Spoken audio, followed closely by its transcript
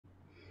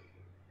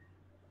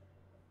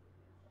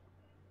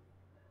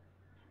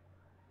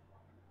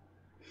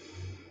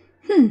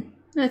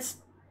That's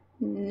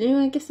new,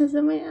 I guess, in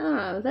some way. I don't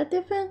know. Is that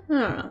different? I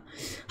don't know.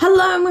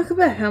 Hello and welcome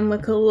back. I'm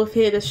Redcollarwolf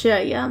here to show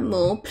you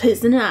more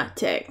Prison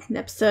Arctic.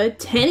 Episode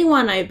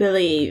 21, I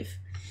believe.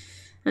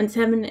 I'm just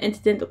having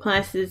incidental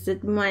classes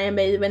that might have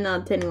made it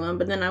not 21,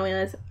 but then I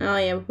realized, oh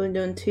yeah, we're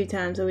doing 2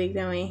 times a week,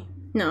 don't we?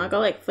 No, I got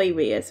like 3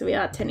 videos, so we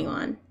are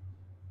 21.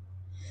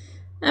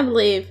 I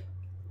believe.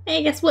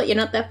 Hey, guess what? You're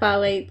not that far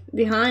away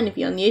behind if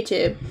you're on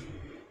YouTube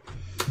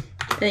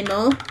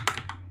anymore.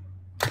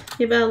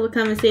 You're able to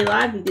come and see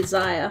live if you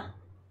desire.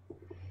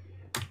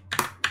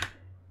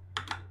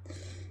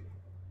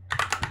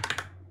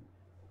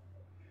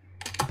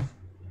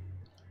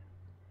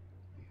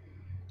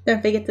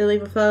 Don't forget to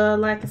leave a follow,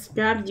 like, and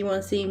subscribe if you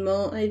want to see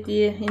more, if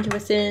you're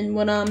interested in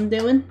what I'm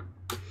doing.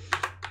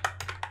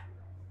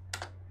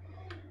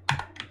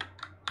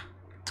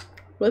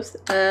 Whoops.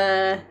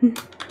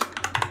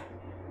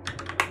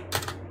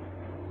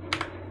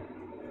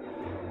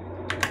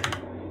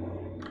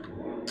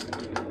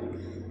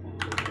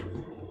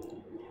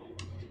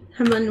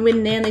 I've been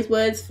written down these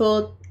words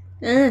for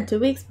 2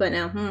 weeks by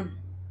now.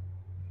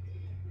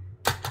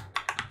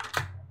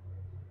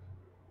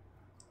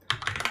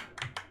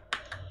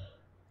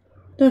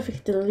 Don't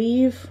forget to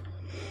leave.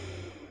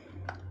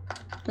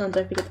 Oh, don't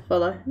forget to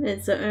follow.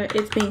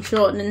 It's been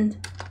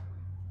shortened.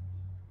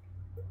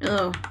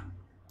 Oh,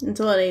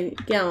 it's already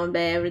going by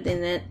everything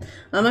that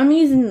I'm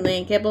using the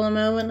link at the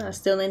moment. I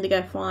still need to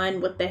go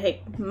find what the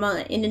heck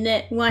my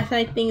internet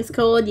Wi-Fi thing is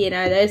called. You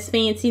know, those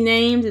fancy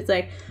names. It's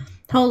like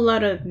a whole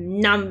lot of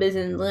numbers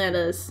and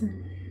letters.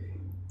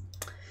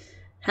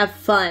 Have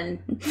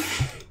fun.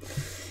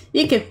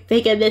 You can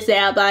figure this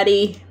out,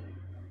 buddy.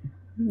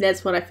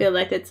 That's what I feel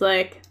like it's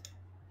like.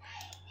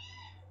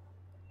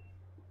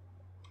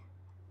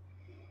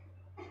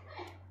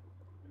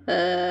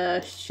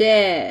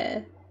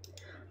 Share.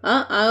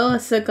 I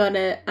also got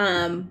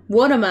a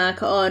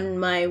watermark on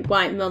my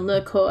white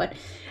model cord.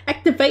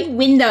 Activate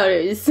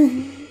Windows.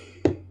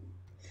 You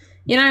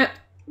know,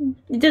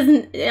 it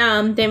doesn't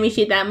damage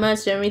you that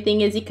much. The only thing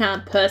is you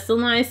can't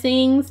personalize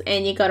things,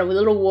 and you got a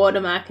little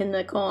watermark in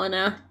the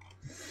corner.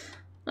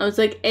 I was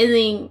like,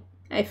 editing,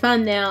 I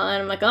found out,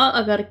 and I'm like, oh,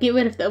 I gotta get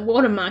rid of the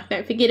watermark.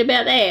 Don't forget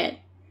about that.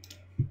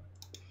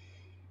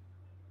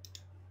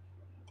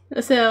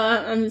 So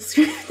I'm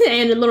screwing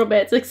down a little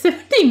bit. It's like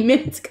 17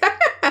 minutes ago.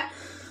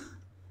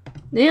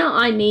 Now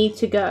I need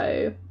to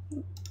go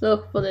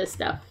look for this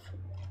stuff.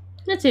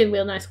 That's a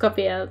real nice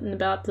coffee out and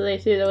about today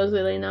too. That was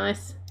really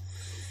nice.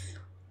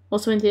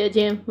 Also went to the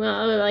gym.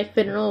 Well, I like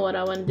fitting all what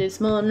I want to do this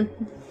morning.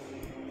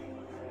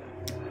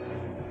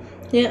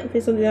 Yeah,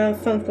 this will be our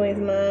sunscreen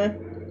tomorrow.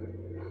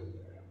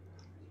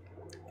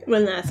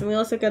 Well, nice. And we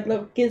also got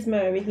little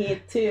Gizmo over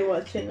here too,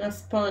 watching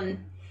us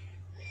pond.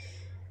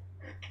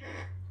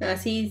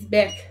 He's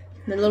back,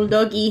 the little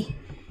doggy.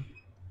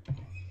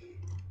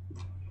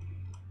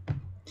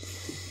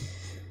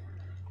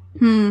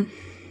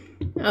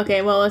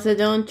 Okay, well, as I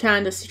don't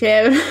trying to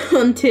share it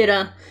on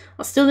Twitter,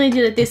 I'll still need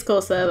you the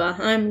Discord server.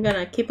 I'm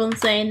gonna keep on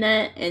saying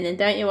that, and then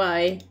don't you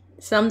worry.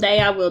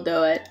 Someday I will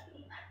do it.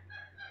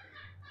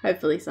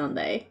 Hopefully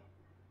someday.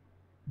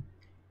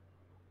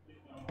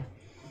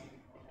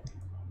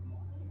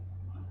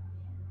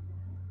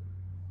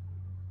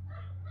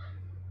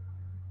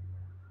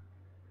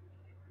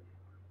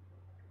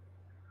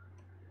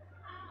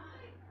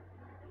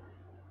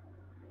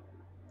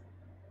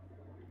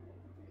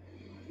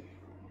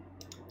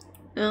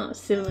 Oh,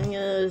 Sibling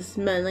is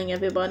mailing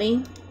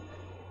everybody.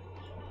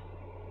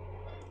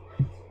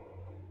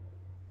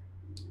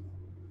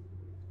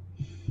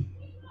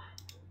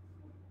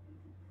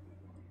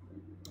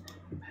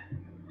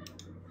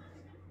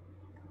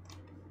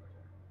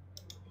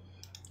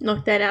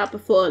 Knock that out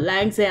before it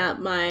lags out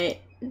my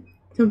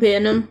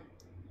computer.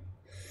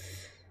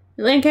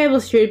 The LAN cable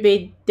should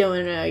be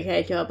doing an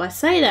okay job. I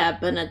say that,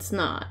 but it's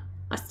not.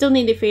 I still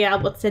need to figure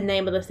out what's the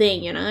name of the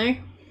thing, you know?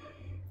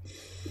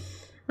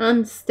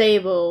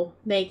 Unstable.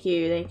 Thank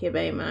you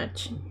very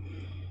much.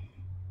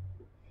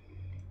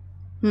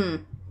 I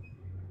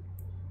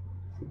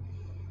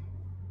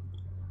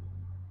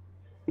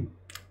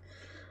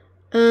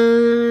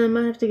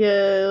have to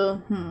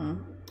go.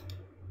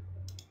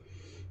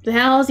 So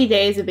how has your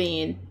days have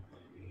been?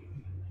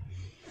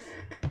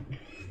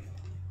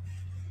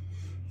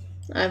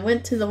 I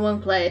went to the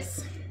wrong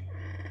place.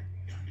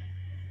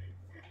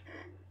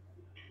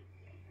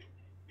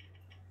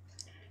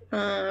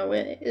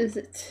 Where is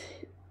it?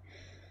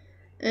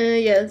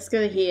 Yeah, let's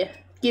go here.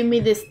 Give me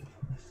this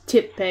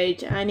tip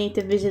page. I need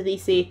to visually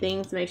see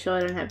things, make sure I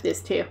don't have this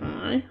too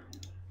high.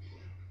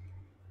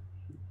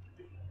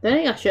 I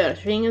think I should. I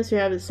think I should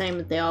have the same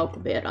as the old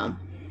computer.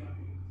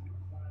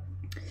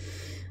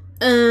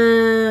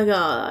 Oh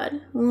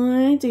god.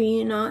 Why do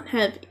you not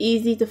have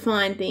easy to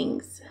find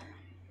things?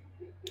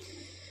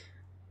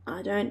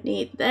 I don't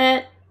need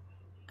that.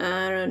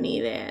 I don't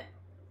need that.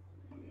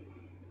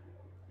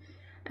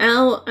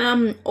 Our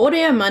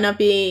audio might not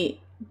be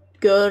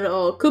good,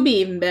 or could be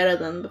even better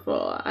than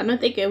before. I don't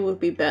think it would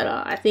be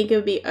better. I think it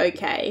would be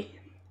okay.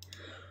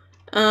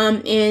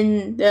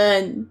 In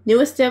the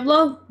newest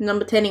devlog,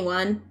 number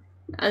 21,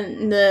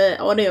 and the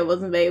audio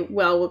wasn't very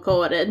well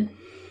recorded.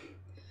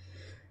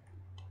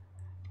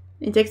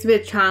 It takes a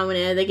bit of time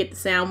whenever they get the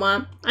sound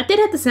wipe. I did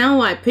have the sound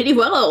wipe pretty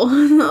well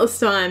last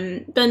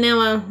time, but now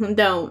I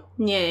don't.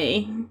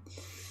 Yay.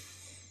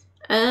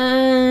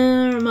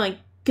 Oh my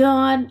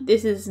god,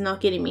 this is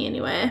not getting me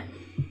anywhere.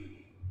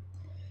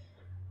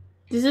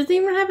 Does it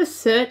even have a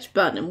search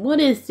button?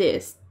 What is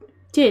this?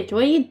 Dude,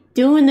 what are you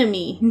doing to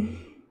me?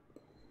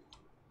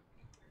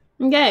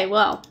 Okay,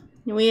 well,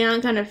 we're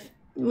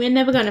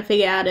never gonna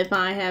figure out if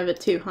I have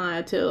it too high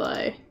or too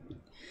low.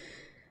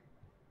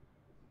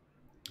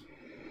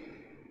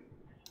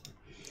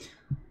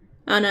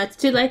 Oh no, it's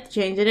too late to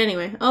change it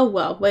anyway. Oh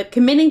well, we're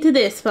committing to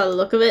this by the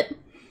look of it.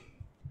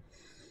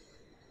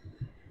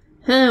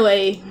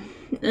 Anyway,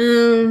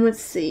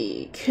 let's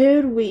see,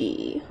 could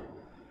we...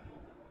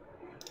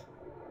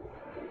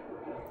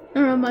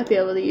 I might be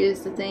able to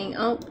use the thing.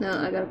 Oh, no,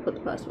 I gotta put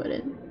the password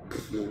in.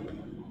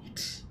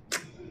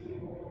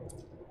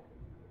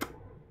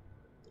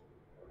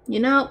 You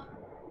know,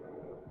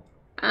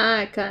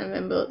 I can't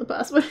remember what the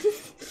password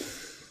is.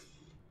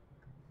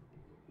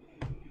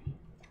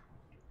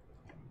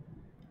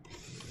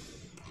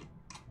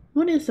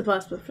 What is the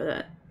password for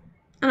that?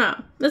 I don't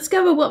know. Let's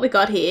go with what we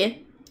got here.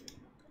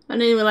 I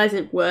didn't realize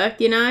it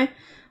worked, you know.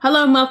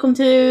 Hello and welcome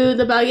to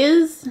the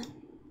buggers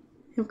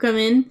who've come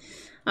in.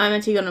 I'm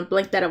actually going to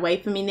blink that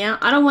away from me now.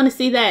 I don't want to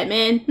see that,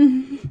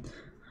 man.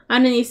 I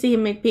don't need to see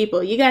him with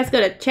people. You guys got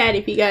to chat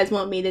if you guys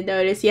want me to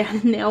notice. Yeah,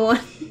 now on.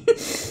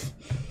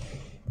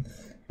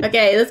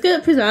 Okay, let's go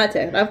to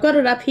Prismatic. I've got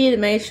it up here to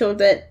make sure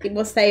that it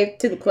was saved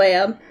to the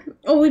cloud.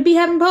 Or we'd be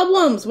having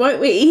problems, won't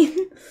we?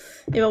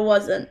 If it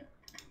wasn't.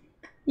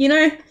 You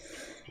know,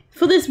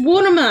 for this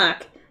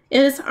watermark,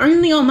 it is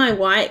only on my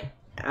white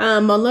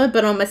modeler,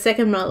 but on my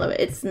second modeler,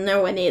 it's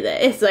nowhere near there.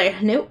 It's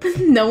like, nope,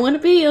 don't want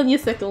to be on your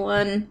second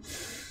one.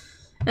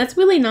 That's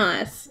really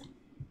nice.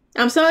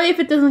 I'm sorry if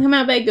it doesn't come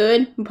out very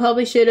good. We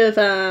probably should have,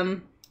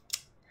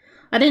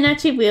 I didn't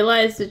actually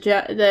realize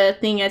the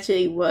thing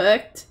actually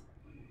worked.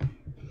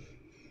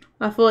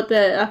 I thought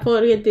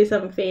we could do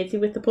something fancy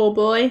with the poor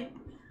boy.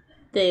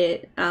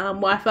 The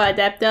Wi-Fi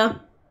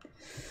adapter.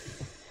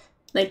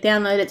 Like,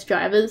 download its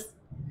drivers.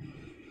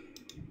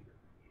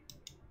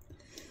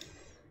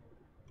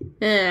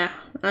 Yeah,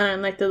 I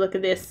don't like the look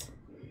of this.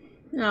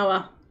 Oh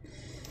well.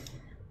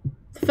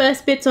 The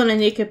first bits on a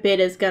new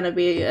computer is gonna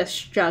be a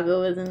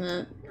struggle, isn't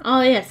it?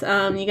 Oh yes,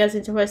 you guys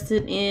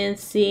interested in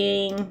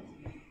seeing...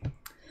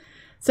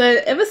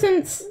 So,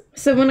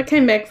 when I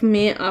came back from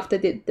here after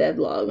the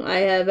devlog, I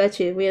have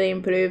actually really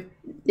improved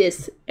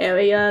this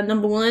area,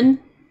 number 1.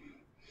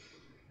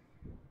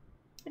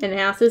 In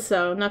houses,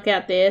 so knock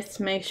out this,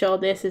 make sure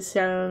this is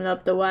showing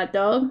up the white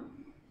dog.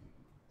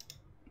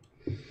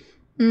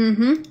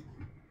 I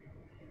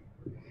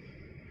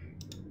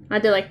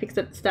did like fix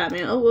up the start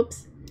now. Oh,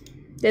 whoops.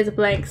 There's a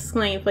blank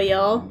screen for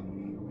y'all.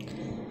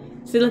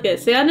 See, look at it.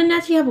 See, I didn't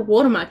actually have a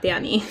watermark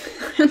down here.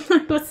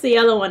 What's the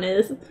other one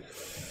is?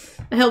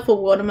 A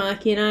helpful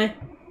watermark, you know.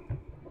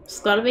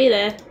 Just gotta be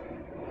there.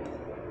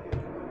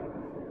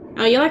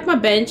 Oh, you like my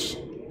bench?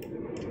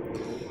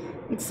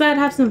 I decided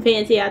to have some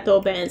fancy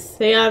outdoor bench.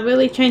 So yeah, I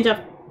really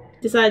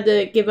decided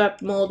to give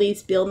up more of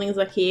these buildings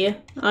like here.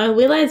 I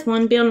realized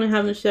one building I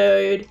haven't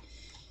showed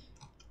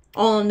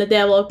on the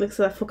devlog because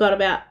I forgot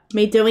about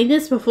me doing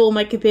this before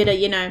my computer,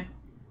 you know,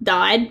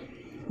 died.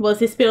 Was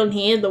this building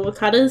here, the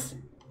woodcutters.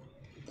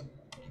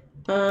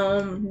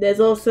 There's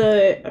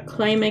also a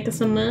clay maker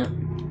somewhere.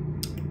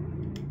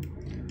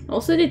 I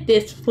also did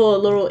this for a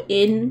little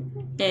inn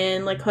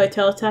and like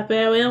hotel type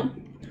area.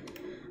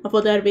 I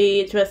thought that would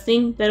be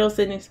interesting. That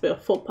also needs to be a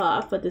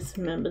footpath, I just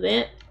remember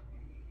that.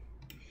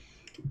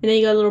 And then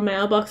you got little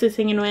mailboxes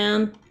hanging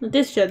around. I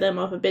did show them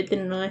off a bit,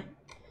 didn't I?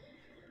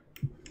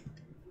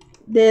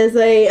 There's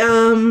a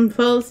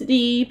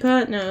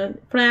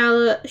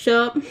flower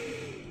shop.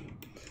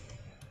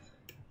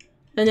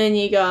 And then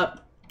you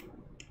got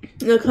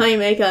the clay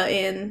maker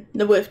and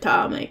the wood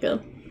tile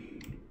maker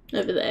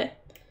over there.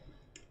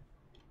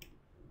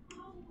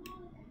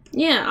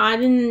 Yeah, I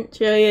didn't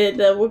show you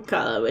the wood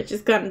color, which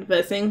is kind of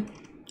depressing.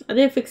 I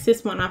did fix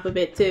this one up a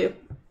bit too.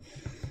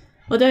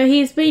 Although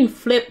he's been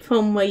flipped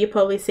from where you've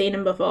probably seen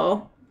him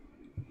before.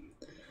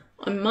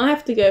 I might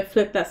have to go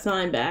flip that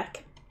sign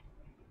back.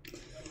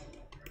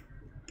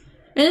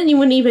 And then you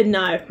wouldn't even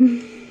know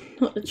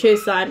what the true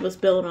side was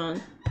built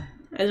on.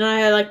 And then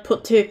I like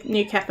put 2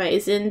 new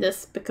cafes in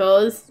just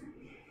because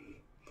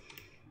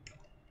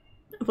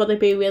I thought they'd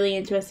be really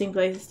interesting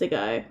places to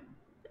go.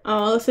 I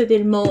also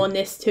did more on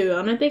this too.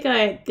 I don't think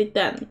I did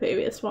that in the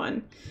previous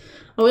one.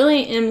 I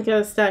really am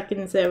going to start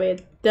getting this area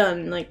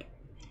done, like,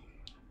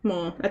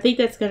 more. I think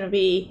that's going to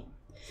be...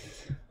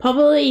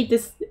 Probably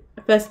this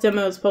first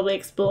demo is probably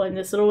exploring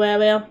this little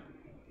area.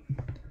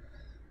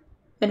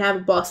 And have a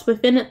boss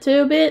within it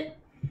too a bit.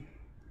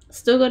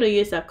 Still got to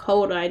use that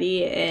cold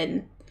ID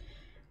and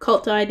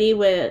cult ID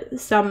where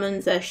it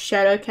summons a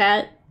shadow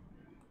cat.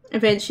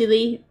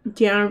 Eventually,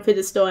 down for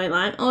the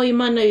storyline. Oh, you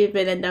might not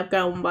even end up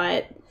going by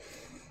it.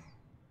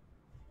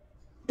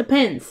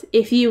 Depends.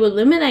 If you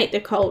eliminate the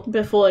cult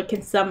before it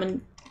can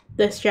summon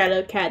the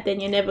shadow cat,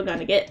 then you're never going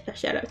to get a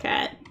shadow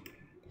cat.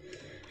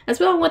 As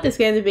well, what this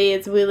game to be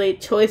is really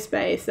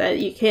choice-based, that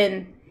you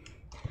can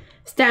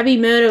stabby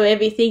murder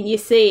everything you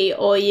see,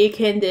 or you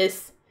can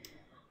just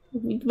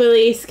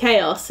release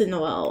chaos in the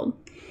world.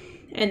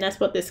 And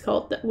that's what this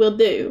cult will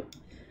do.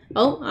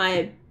 Oh,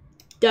 I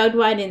dug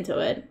right into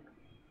it.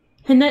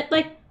 And that,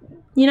 like,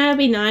 you know, it'd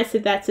be nice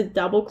if that's a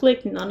double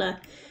click, not a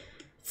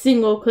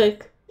single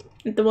click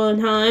at the one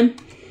time.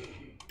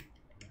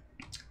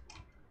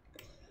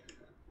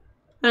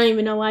 I don't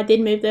even know why I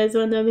did move those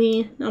ones over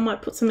here. I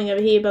might put something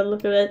over here by the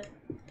look of it.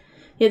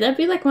 Yeah, that'd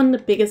be like one of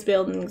the biggest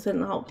buildings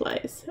in the whole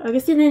place. I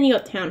guess, and then you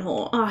got town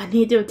hall. Oh, I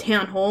need to do a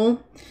town hall. And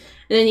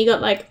then you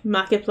got like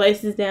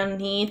marketplaces down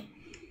here.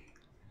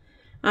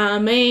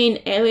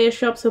 Main area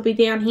shops will be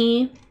down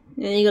here.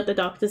 And then you got the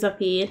doctors up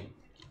here.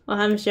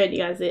 I haven't showed you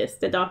guys this,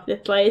 the doctor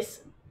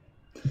place.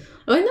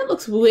 I think that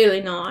looks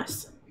really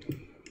nice.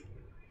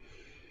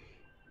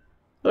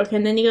 Okay,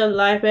 and then you got a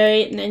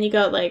library, and then you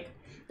got like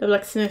the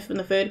blacksmith from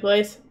the food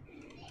place.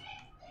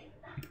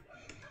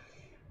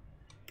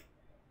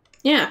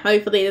 Yeah,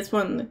 hopefully this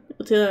one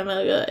will turn out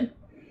really good.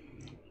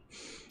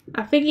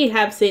 I think you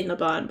have seen the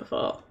barn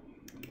before.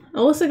 I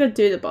also got to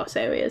do the boss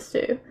areas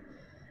too.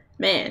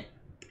 Man,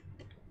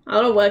 a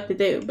lot of work to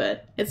do,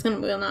 but it's gonna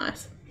be real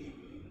nice.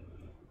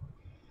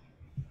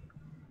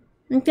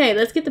 Okay,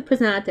 let's get the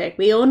prisoner deck.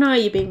 We all know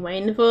you've been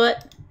waiting for it.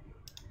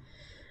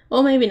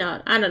 Or maybe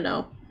not, I don't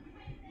know.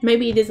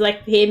 Maybe you just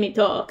like to hear me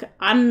talk.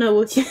 I don't know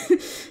what you're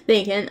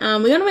thinking.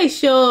 We're gonna make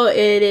sure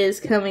it is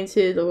coming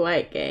to the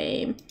right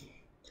game.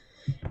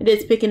 It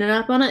is picking it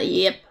up on it,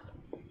 yep.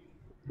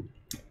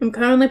 I'm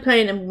currently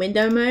playing in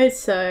window mode,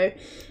 so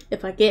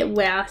if I get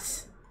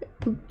wouse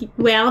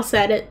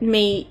at it,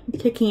 me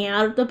kicking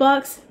out of the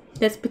box,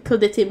 that's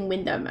because it's in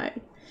window mode.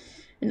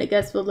 And it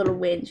goes for a little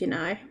wind, you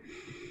know.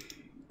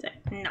 So,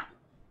 no.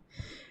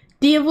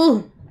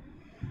 Devil!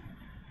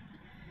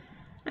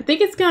 I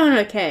think it's going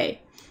okay.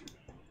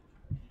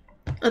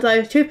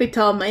 Although, truth be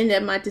told, my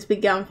internet might just be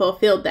going for a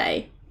field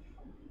day.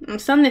 I'm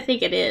starting to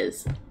think it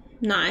is.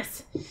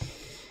 Nice.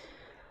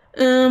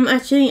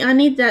 Actually, I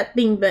need that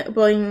being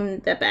bring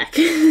that back.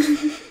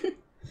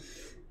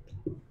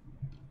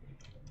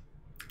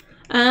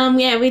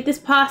 Yeah, we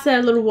just passed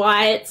out a little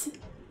wires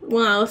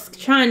when I was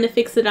trying to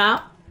fix it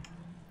up.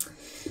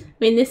 I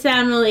mean, this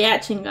sounds really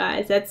etching,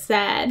 guys. That's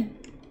sad.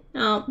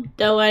 Oh,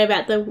 don't worry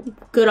about the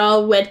good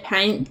old red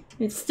paint.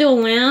 It's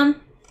still around.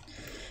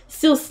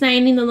 Still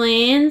staining the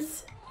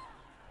lands.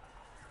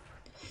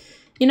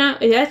 You know,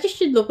 it actually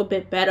should look a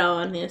bit better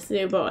on this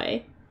new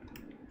boy.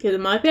 Because I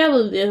might be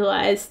able to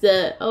realize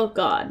that, oh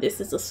god,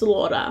 this is a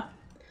slaughter.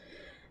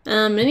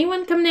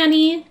 Anyone come down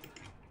here?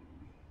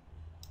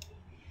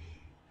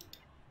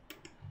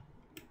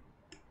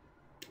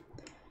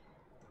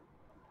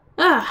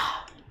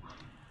 Ah,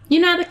 you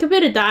know, there could be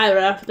a die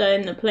after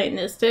in the playing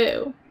this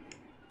too.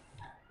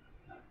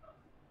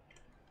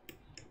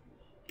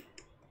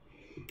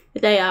 The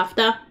day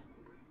after.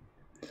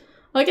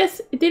 Well, I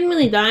guess it didn't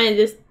really die, it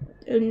just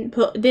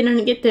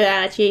didn't get to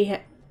actually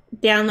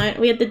download.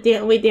 We had to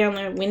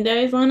download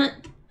Windows on it.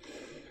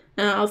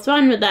 I was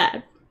fine with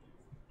that.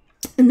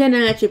 And then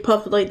it actually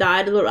probably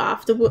died a little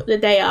after, the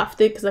day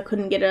after, because I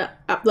couldn't get it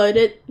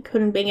uploaded.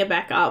 Couldn't bring it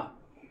back up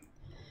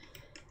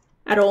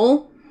at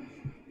all.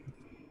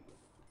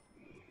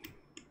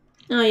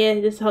 Oh yeah,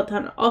 this whole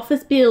time.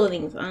 Office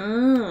buildings.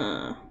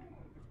 Ah.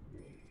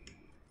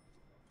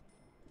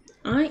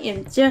 I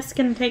am just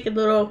going to take a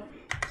little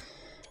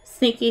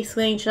sneaky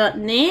screenshot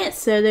in there,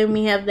 so then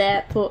we have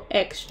that for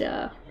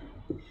extra.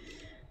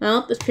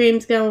 Well, the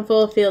stream's going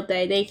for a field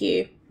day, thank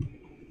you.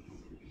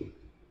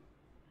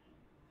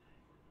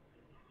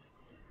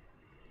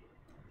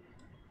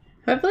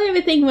 Hopefully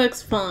everything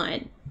works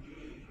fine.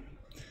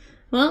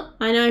 Well,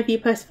 I know if you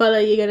press follow,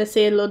 you're going to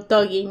see a little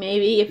doggy,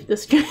 maybe, if the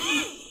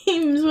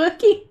stream's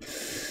working.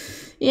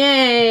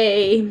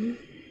 Yay!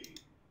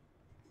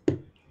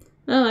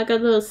 Oh, I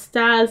got little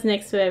stars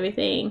next to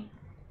everything.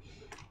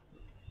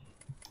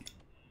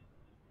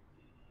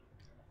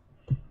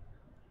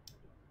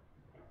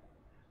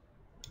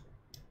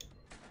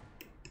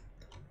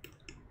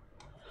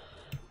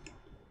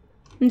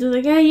 I'm just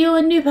like, hey, you're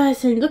a new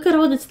person. Look at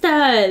all the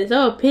stars.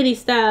 Oh, pity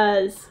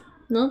stars.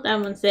 No, that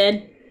one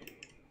said.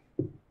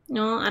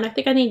 No, I don't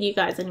think I need you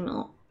guys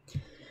anymore.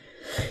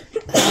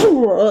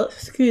 Oh,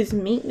 excuse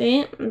me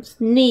there. I'm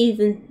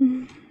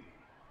sneezing.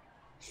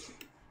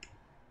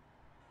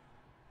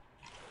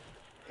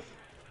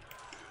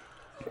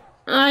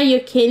 Are you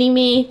kidding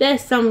me?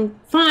 There's some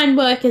fine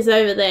workers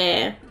over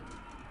there.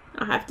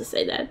 I have to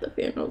say that at the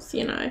funerals,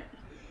 you know.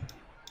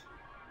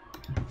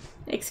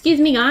 Excuse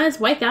me, guys.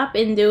 Wake up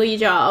and do your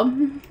job.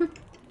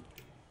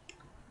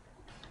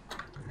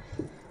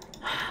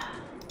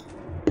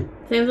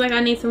 Seems like I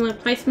need some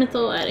replacements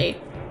already.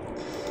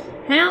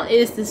 How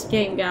is this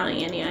game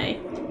going anyway?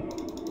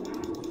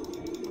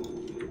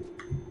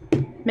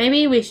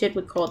 Maybe we should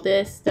record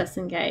this just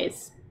in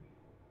case.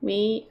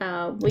 We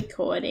are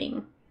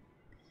recording.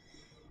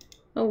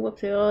 Oh,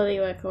 whoopsie, already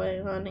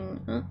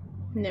recording. Oh,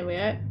 there we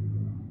go.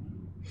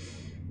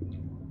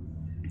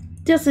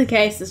 Just in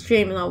case the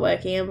stream is not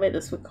working, I'm going to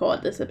just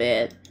record this a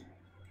bit.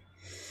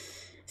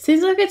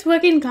 Seems like it's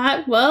working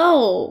quite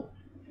well.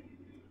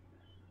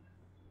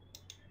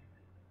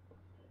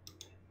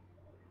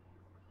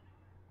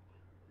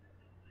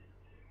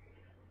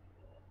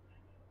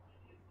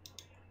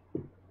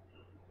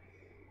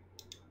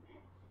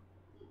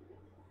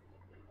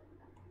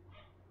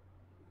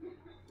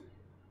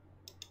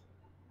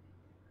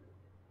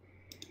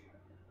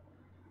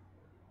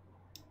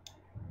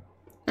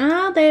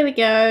 Ah, there we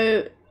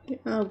go.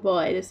 Oh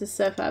boy, this is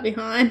so far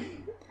behind.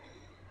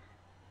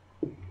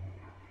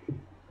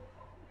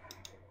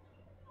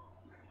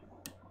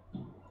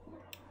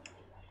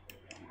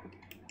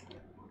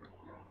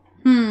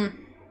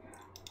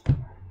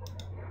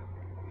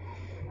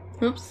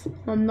 Oops,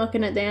 I'm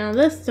knocking it down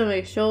this to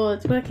make sure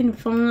it's working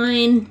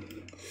fine.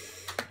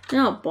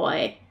 Oh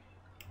boy.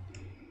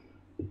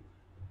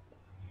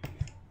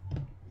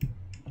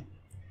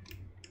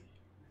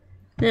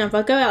 Now if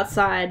I go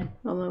outside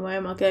on my way,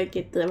 I'll go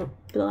get the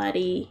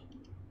bloody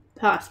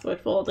password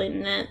for the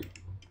internet.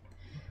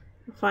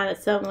 I'll find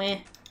it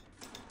somewhere.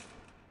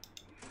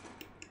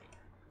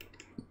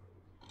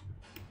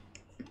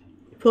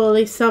 For at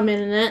least some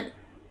internet.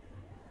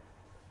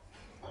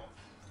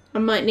 I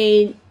might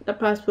need a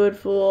password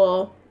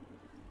for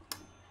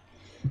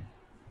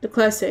the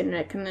closer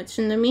internet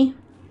connection to me.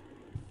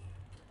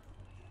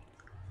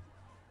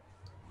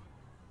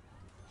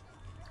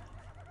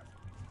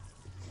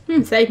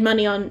 Save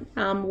money on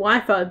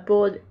Wi-Fi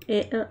board,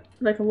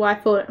 like a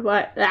Wi-Fi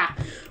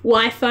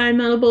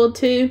motherboard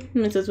too.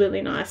 This is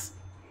really nice.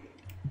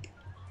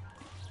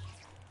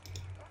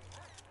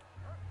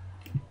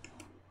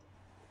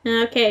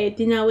 Okay,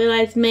 do not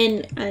realize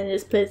men are in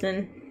this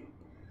prison.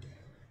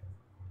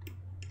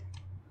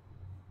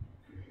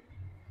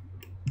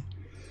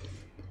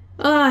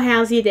 Oh,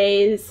 how's your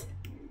days?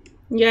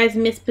 You guys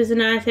miss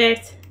Prison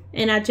Architect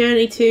and our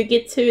journey to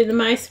get to the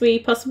most we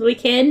possibly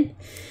can?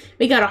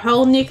 We got a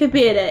whole new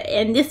computer,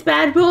 and this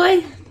bad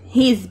boy,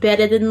 he's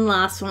better than the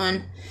last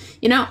one.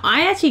 You know,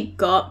 I actually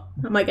got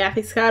my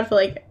graphics card for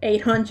like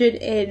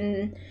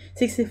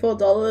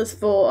 $864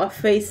 for a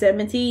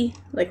 370.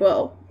 Like,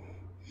 well,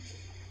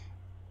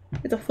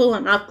 it's a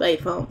full-on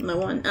upgrade from the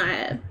one I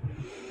had,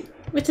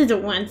 which is a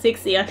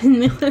 160. I didn't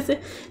realize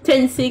it.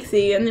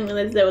 1060. I didn't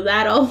realize they were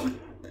that old.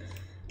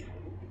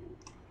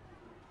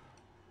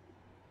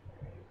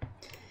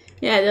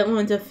 Yeah, that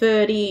one's a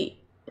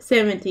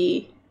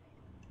 3070.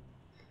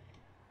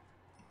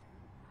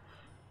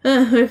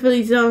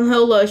 Hopefully it's on a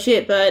whole lot of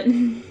shit, but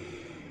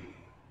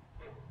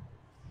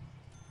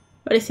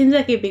it seems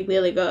like it'd be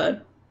really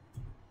good.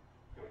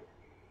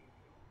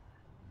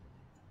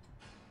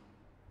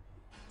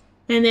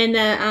 And then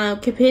the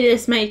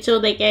computers made sure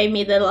they gave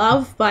me the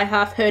love by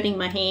half hurting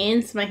my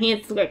hands. My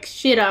hands look like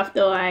shit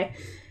after I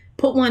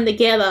put one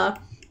together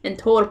and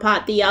tore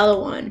apart the other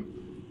one.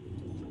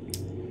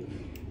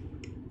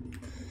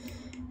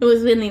 It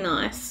was really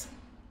nice.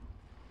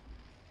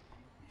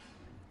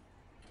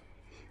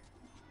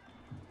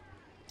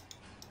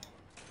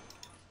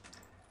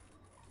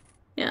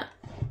 Yeah.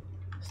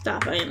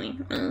 Stop only.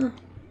 I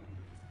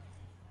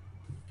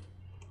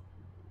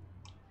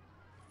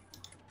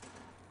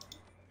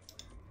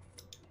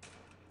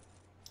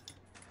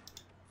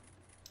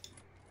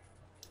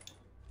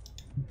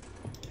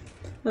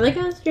like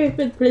how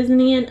stupid prison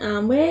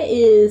in. Where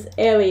is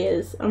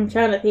areas? I'm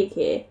trying to think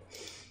here.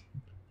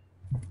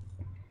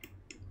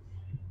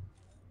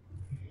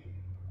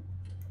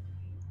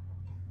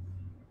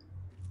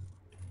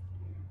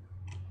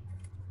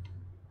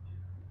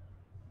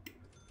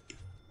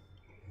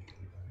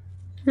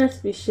 Has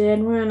to be shared.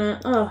 We're on a.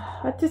 Oh,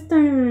 I just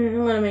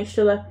don't want to make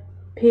sure that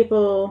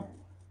people,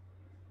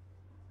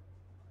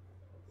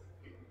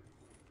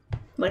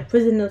 like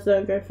prisoners,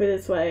 don't go through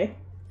this way.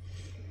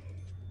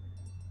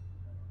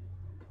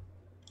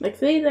 Like,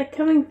 see, they're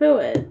coming through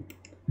it.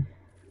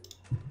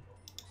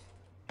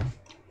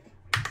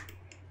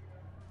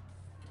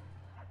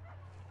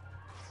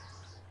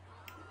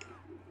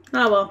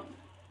 Oh well.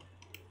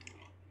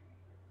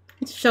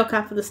 It's a shock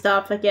after the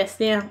staff, I guess,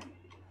 now.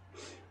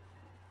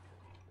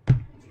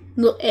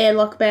 Little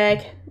airlock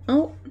bag.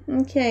 Oh,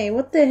 okay.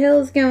 What the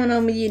hell is going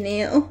on with you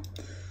now?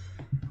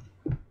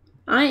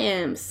 I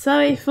am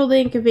sorry for the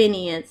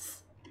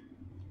inconvenience.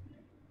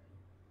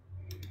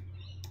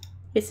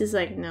 This is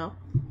like, no.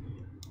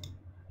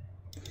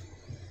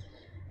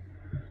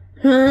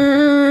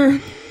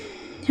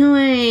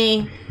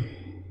 Away.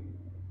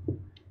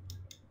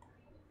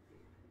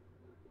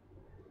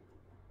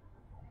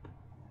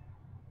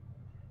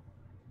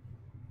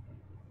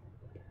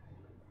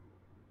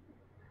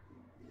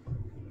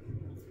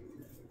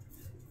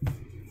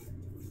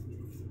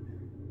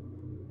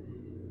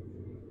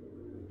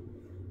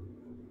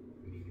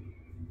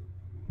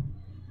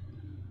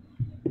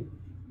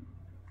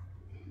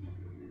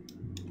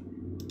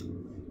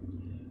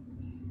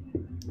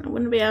 I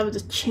wouldn't be able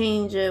to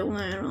change it, would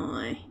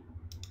I?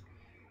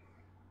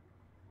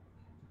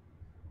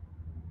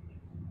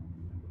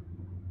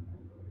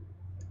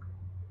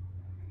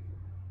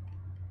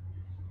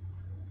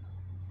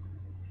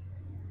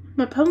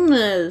 My problem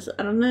is,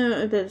 I don't know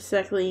if it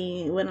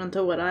exactly went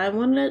onto what I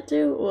wanted it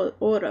to, or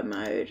auto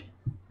mode.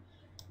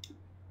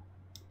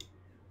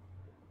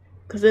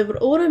 Because if it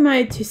auto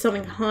mode to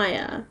something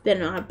higher,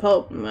 then I have a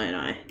problem, won't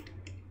I?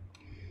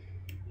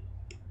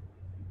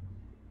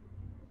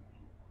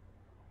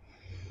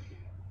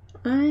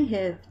 I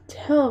have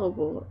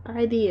terrible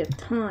idea of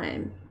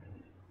time.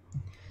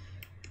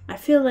 I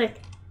feel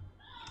like,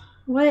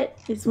 what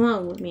is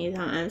wrong with me at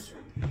times?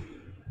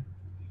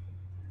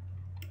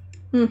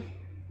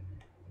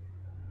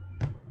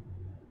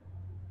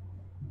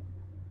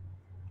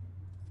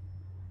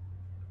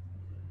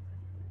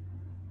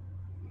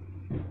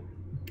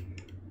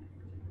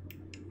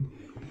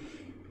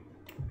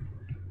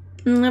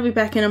 I'll be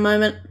back in a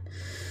moment.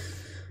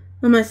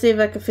 I'm gonna see if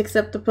I can fix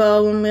up the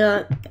problem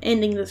without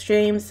ending the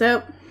stream.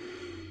 So,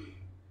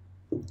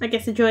 I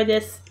guess enjoy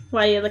this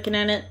while you're looking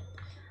at it.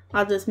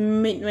 I'll just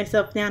mute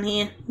myself down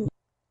here.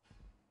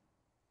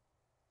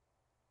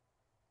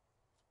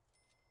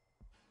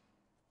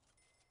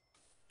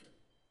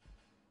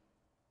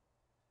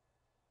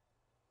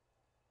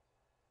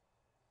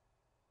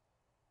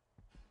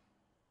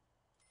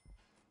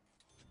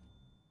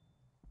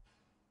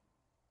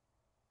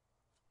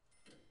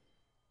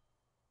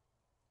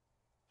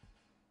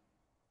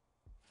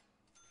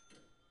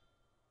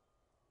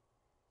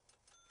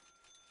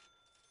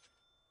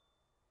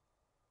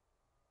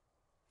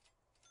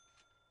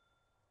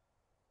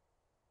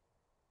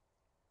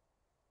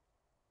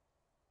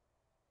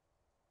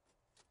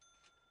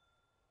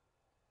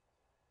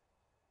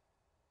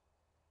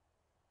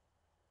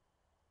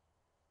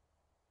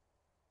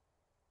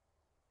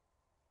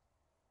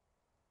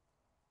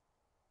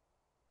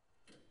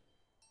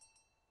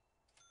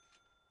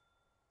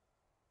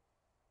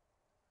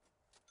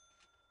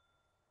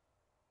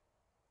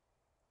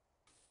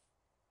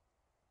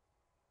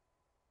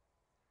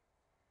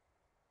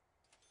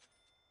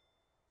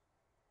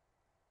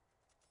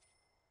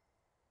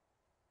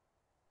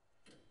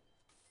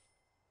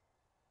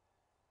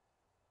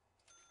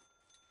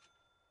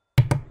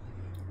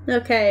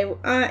 Okay,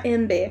 I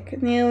am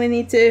back. Now we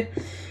need to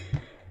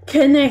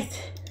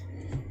connect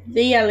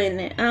the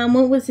yelling.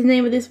 What was the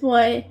name of this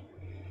boy?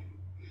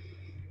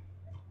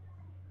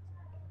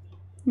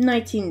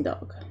 Nighting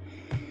Dog.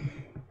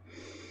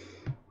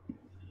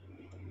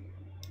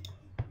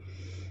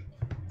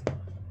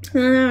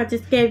 I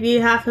just gave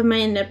you half of my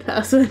internet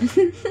password.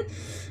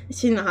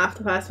 Actually, not half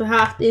the password,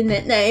 half the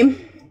internet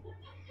name.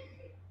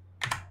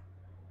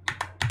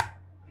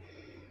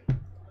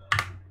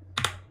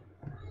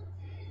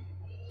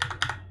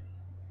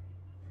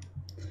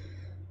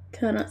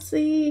 Cannot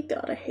see.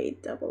 God, I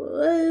hate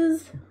double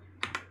O's.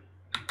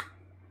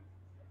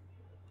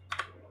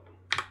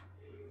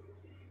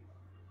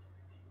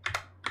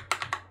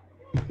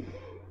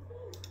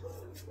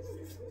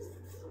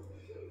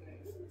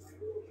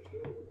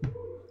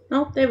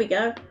 Oh, there we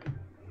go.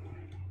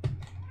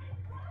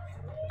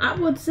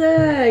 Upwards,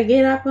 sir.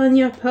 Get up on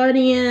your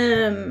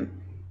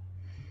podium.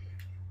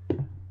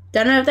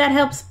 Don't know if that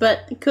helps,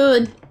 but it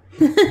could.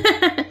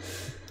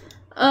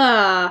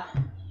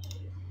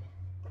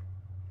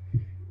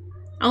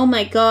 Oh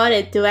my god,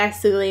 it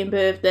drastically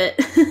improved it.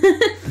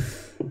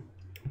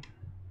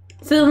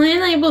 So the LAN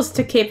labels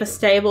to keep a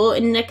stable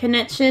internet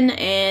connection,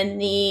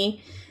 and the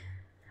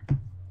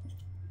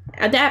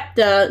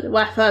adapter,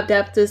 Wi-Fi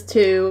adapters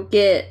to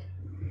get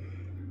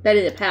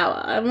better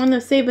power. I want to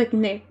see if I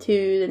can connect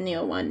to the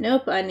new one.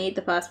 Nope, I need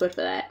the password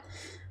for that.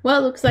 Well,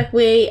 it looks like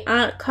we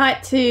aren't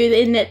quite to the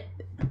internet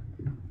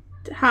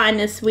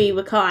highness we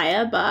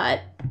require,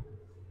 but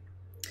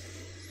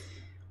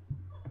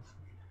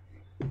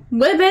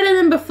we're better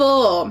than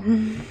before.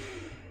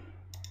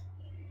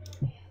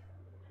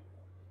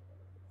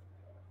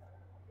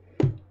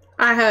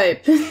 I hope.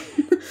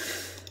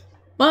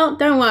 Well,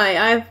 don't worry.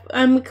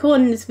 I'm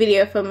recording this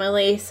video from at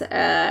least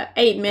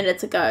 8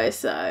 minutes ago,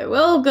 so we're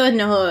all good in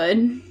the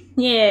hood.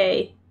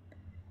 Yay!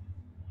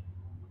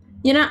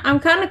 You know,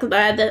 I'm kind of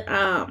glad that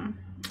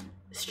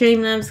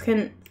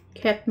Streamlabs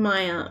kept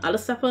my other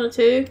stuff on it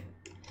too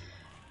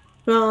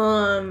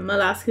from my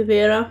last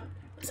computer,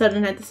 so I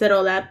didn't have to set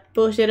all that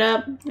bullshit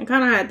up. I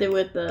kind of had to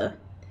with the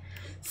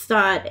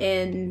start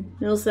and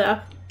middle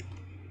stuff.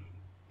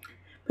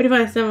 Pretty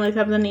much similar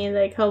company,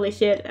 like, holy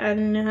shit, I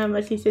don't know how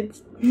much he said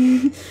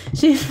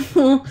shit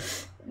for.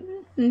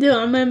 Do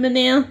I remember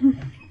now?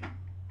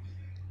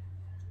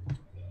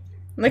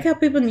 Like how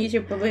people on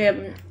YouTube probably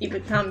haven't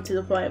even come to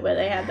the point where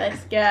they have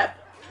that gap.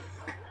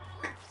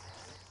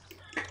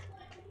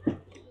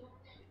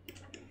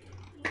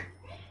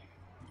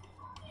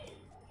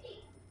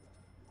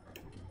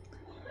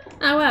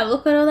 Oh wow,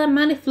 look at all that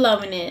money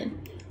flowing in.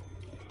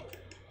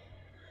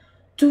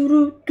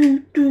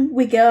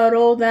 We got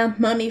all that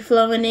money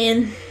flowing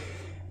in.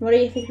 What do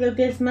you think of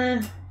this,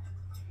 man?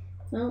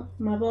 No,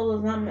 my bowl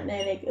is not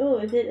magnetic. Oh,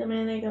 is it a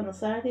magnetic on the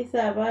side? Is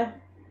that right?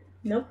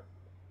 Nope.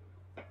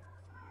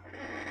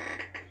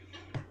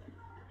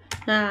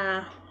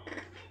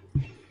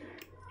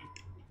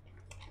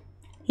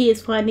 He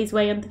is finding his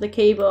way onto the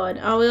keyboard.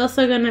 Oh, we're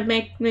also gonna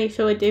make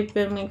sure we do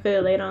filming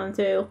for later on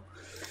too.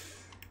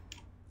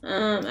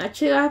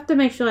 Actually, I have to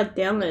make sure I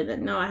download it.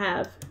 No, I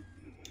have.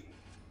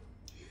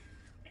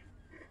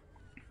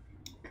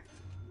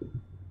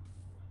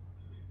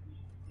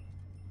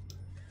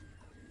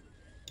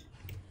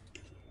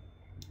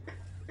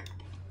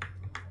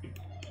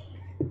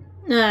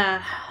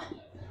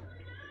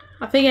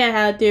 I figured out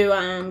how to do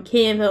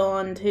Canva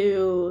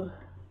onto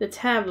the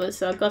tablet,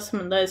 so I got some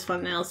of those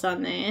thumbnails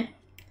on there.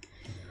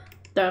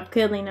 Though I've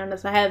clearly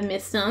noticed I have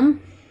missed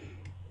them.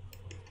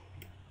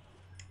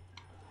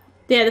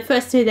 Yeah, the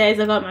first 2 days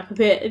I got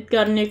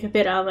a new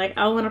computer. I was like,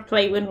 I want to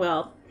play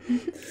Winwell.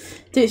 2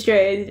 days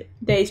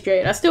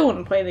straight. I still want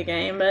to play the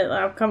game, but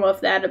I've come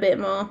off that a bit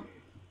more.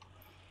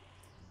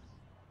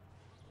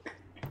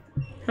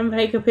 Haven't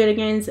played computer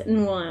games in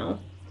a while.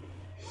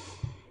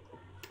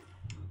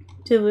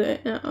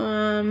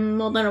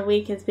 More than a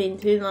week has been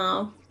too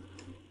long.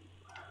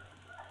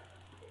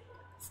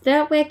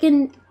 Start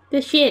whacking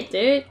the shit,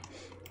 dude.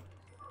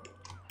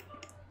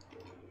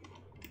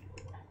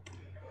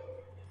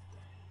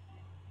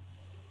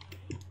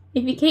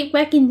 If you keep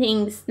whacking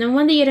things, no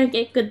wonder you don't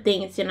get good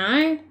things, you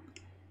know?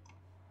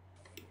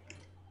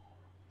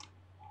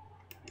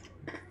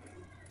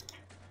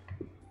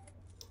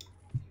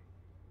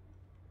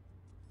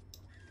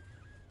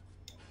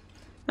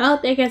 Oh,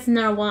 there goes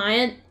another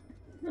wired.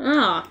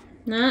 Oh,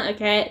 no,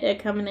 okay, they're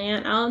coming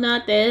out. Oh,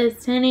 no,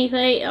 there's 10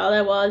 feet. Oh,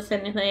 there was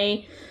 10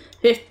 feet.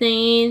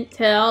 15,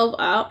 12,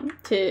 up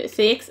to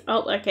 6.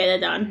 Oh, okay, they're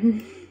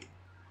done.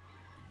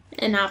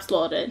 And half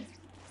slaughtered.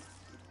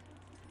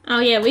 Oh,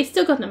 yeah, we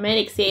still got the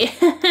medics here.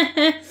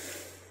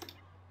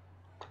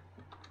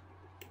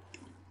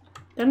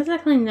 Don't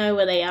exactly know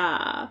where they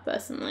are,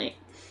 personally.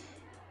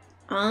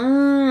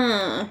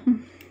 Ah.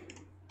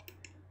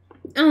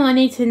 Oh, I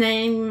need to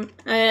name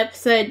an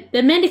episode.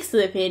 The medics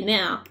live here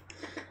now.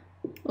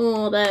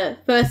 Or the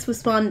first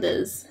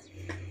responders.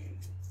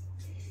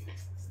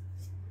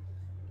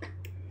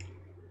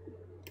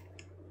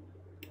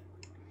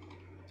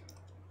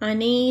 I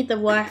need the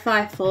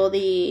Wi-Fi for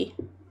the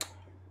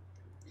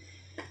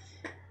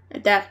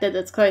adapter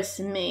that's close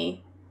to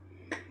me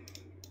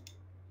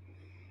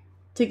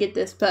to get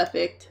this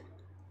perfect.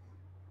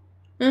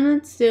 And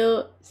it's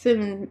still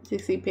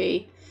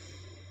 760p.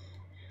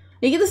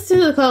 You get this to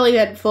the quality we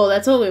had before,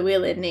 that's all we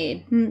really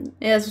need.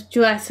 It has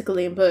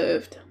drastically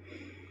improved.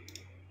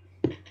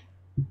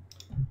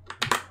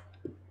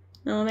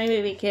 Well,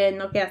 maybe we can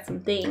knock out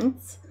some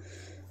things,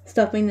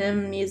 stopping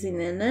them using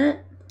the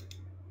internet.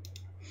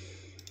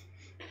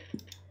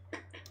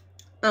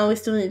 Oh, we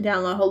still need to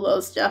download a whole lot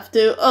of stuff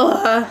too.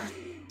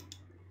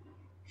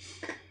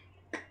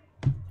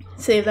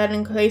 See if that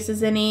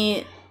increases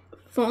any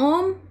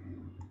form.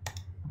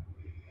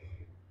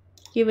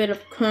 Get rid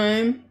of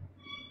Chrome.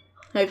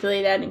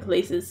 Hopefully that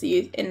increases the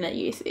internet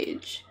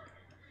usage.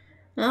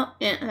 Oh,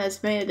 yeah, it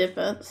has made a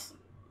difference.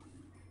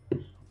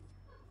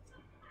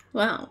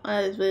 Wow,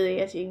 that is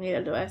really actually made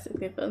a drastic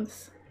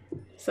difference.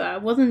 So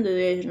it wasn't the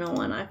original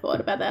one I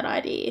thought about that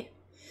idea.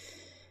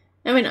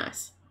 Very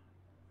nice.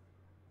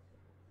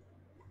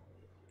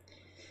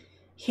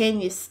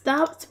 Can you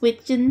stop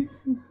switching?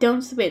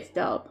 Don't switch,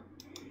 stop.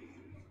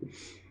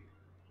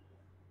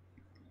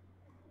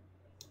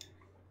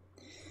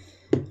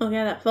 Okay,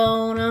 that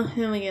phone.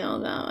 Here we go,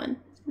 going.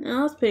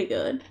 No, that's pretty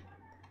good.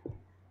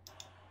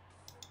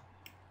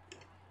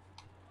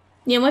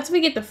 Yeah, once we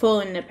get the full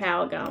and the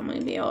power going,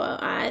 we'll be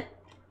alright.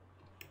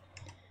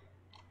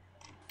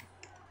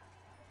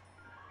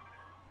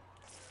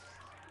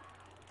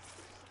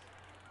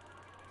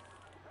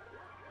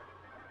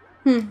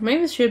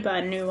 Maybe I should buy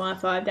a new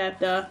Wi-Fi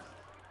adapter.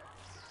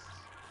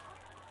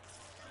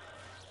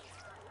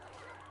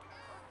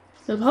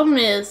 The problem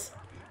is,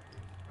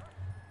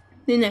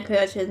 the internet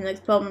connection is the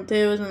next problem too,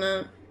 isn't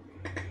it?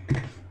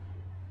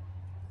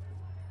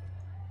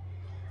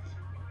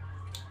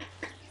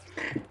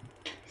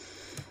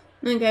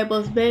 Okay, well,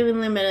 it's very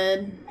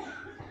limited.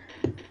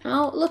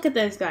 Oh, look at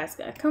those guys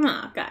go. Come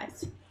on,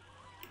 guys.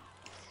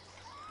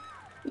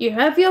 You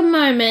have your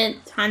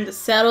moment. Time to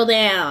settle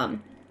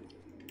down.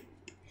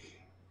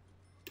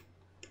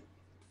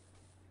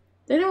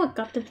 They know what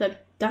got them so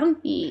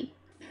dumpy.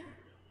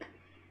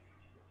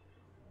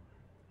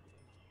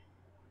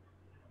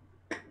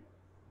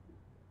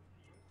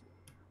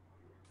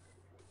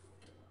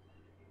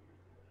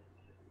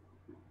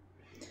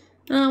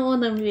 I don't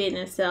want them being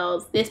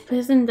themselves. This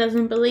person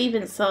doesn't believe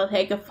in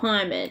solitary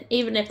confinement,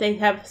 even if they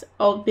have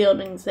old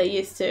buildings they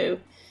used to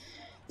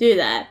do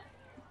that.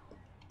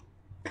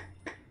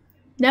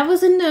 That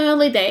was in the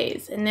early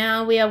days, and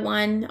now we are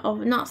one of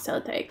not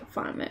solitary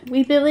confinement.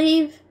 We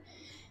believe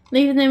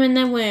leaving them in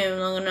their room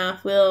long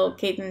enough will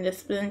keep them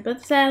disciplined,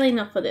 but sadly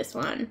not for this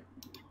one.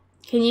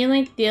 Can you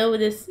like deal with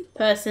this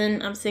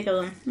person? I'm sick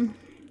of them.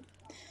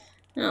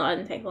 No, that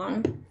didn't take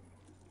long.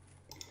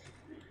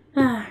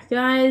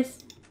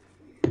 Guys.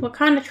 What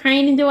kind of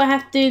training do I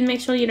have to do to make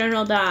sure you don't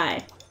all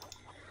die?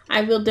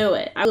 I will do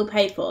it. I will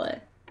pay for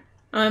it.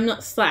 I'm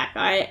not slack.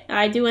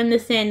 I do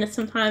understand that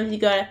sometimes you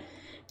gotta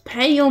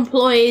pay your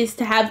employees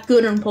to have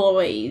good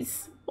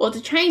employees. Or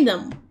to train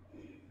them.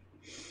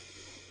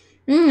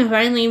 If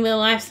only in real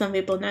life some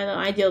people know the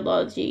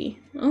ideology.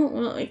 Oh,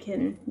 well, we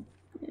can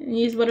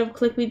use whatever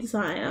click we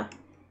desire.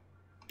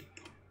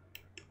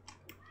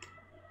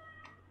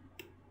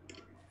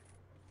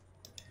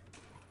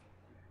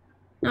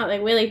 Oh, they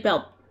really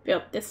built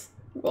this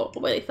wall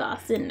really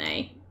fast, didn't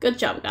they? Good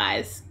job,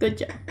 guys. Good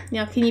job.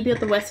 Now, can you build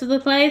the rest of the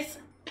place?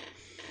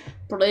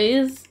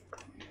 Please?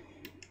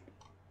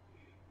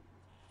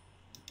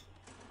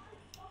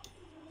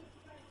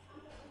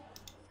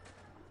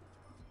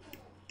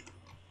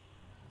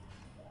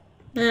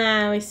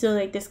 We still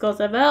think this goes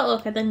over.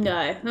 Look at them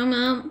go. Come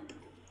on.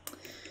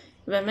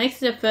 If it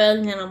makes it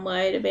further, then I'm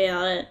worried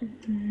about it.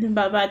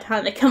 But by the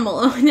time they come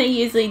along, they're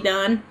usually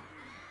done.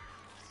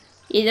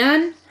 You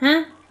done?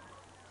 Huh?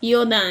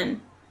 You're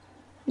done.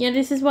 Yeah,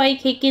 this is why you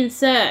keep getting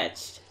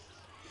searched.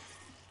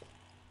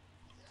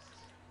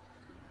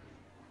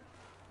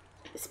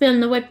 Spilling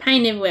the wet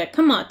paint everywhere.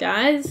 Come on,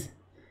 guys.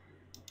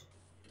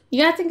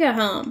 You got to go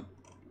home.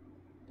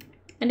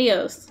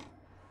 Adios.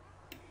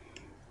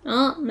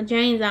 Oh, my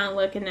drains aren't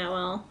working that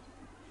well.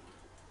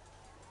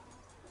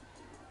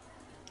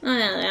 Oh,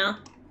 there they are.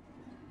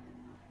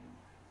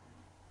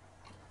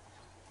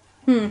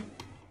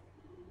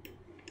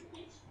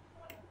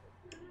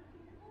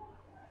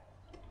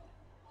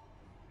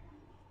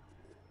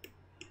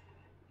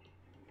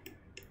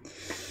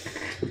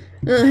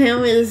 Oh, here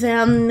with the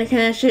sound and the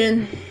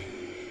connection.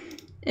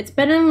 It's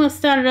better than we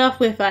started off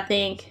with, I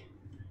think.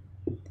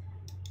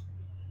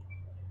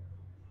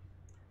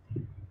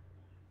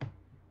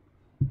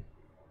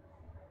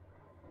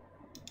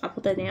 I'll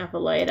put that down for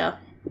later.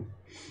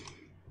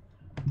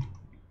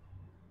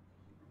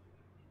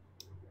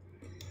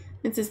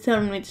 It's just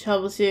telling me to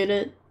troubleshoot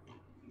it.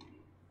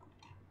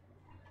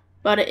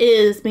 But it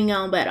is been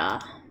going better.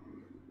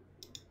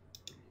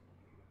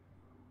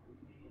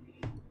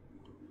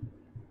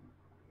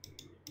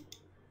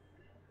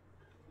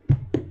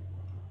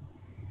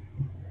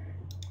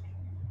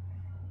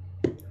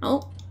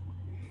 Oh.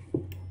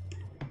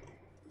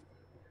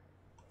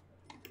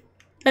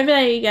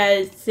 Hopefully you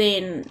guys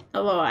seen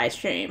a little ice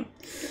cream.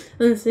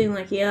 Doesn't seem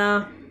like you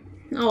are.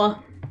 Oh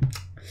well.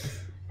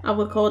 I'll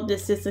record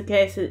this just in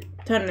case it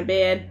turned to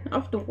bad. I'll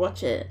have to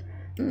watch it.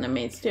 And that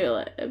means do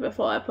it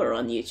before I put it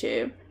on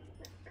YouTube.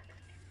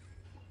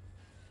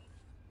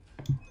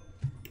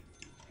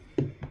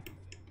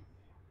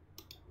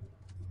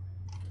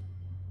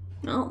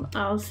 Oh,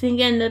 I was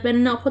thinking they better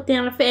not put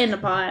down a fan in the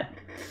pipe.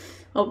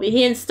 I'll be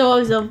hearing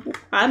stories of,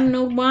 I don't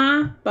know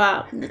why,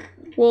 but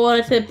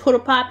water said put a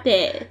pipe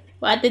there.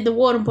 Why did the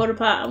water put a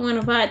pipe? I'm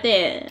gonna pipe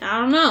there.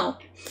 I don't know.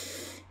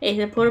 He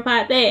said put a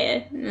pipe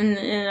there.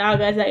 And our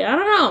guy's like, I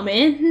don't know,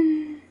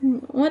 man.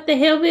 What the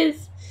hell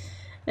is?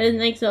 It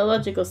makes no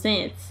logical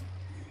sense.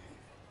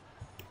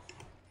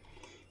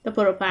 To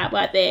put a pipe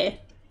right there.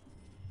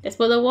 That's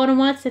what the water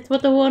wants. That's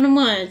what the water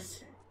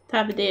wants.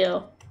 Type of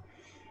deal.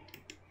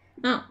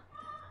 Oh.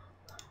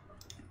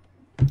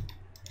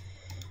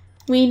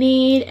 We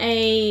need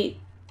a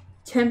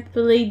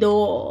temporary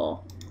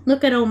door.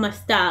 Look at all my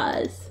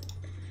stars.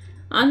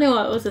 I knew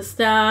it was a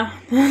star.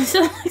 That's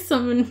like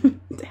something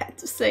I had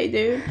to say,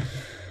 dude.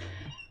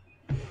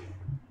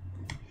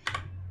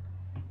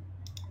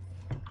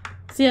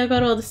 See, I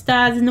got all the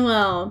stars in the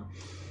world.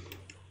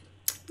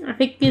 I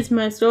think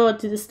Gizmo's drawn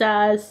to the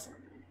stars.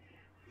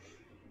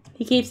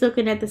 He keeps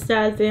looking at the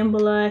stars down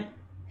below.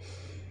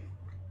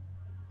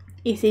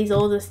 He sees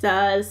all the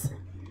stars.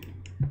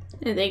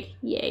 I think,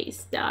 yay,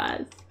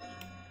 stars.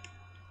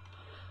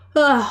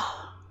 Ugh.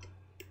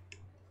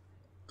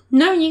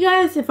 No, you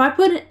guys, if I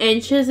put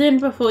inches in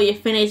before you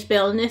finish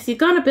building this, you're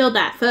gonna build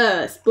that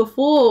first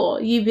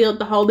before you build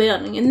the whole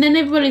building. And then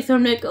everybody's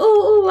gonna be like,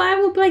 oh, I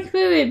will break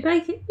through it,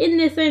 break in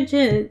this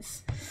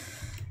inches.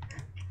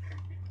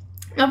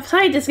 I've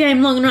played this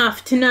game long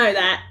enough to know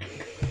that.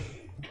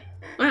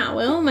 Wow,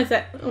 we're almost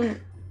at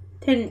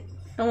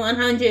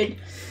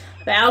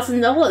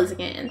 $100,000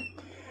 again.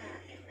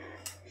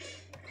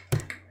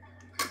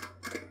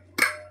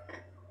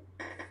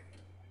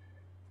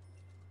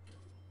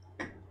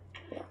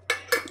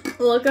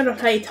 Well, I gotta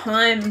play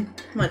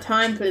my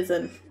time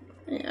prison.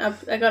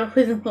 I got a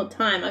prison called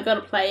time. I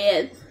gotta play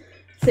it.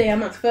 See how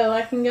much further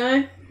I can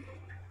go.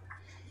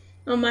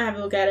 I might have a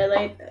look at it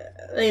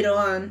later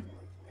on.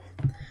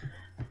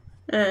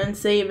 And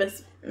see if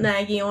it's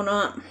laggy or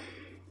not.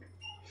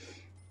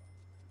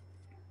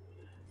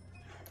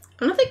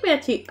 I don't think we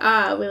actually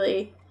are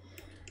really.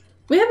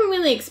 We haven't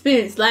really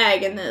experienced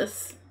lag in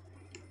this.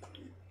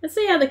 Let's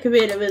see how the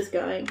computer is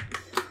going.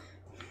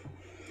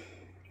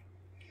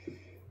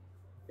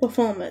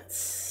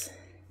 Performance.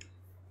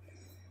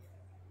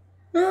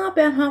 Oh,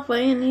 about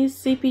halfway and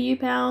use CPU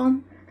power.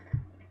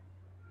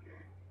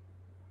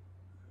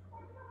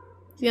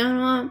 It's going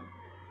on.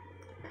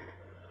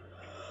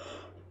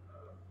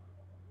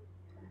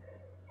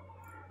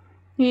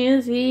 He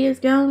is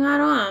going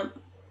right on.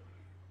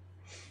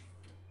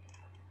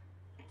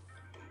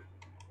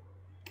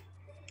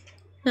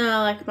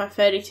 I like my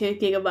 32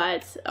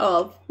 gigabytes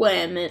of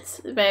RAM. It's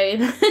very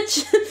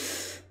much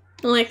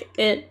like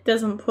it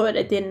doesn't put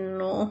a din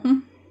at all.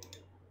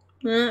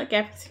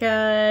 Graphics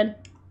card.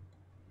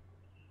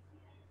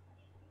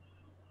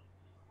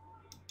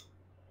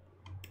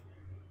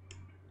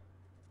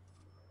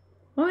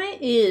 Why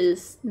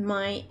is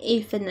my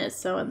Ethernet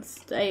so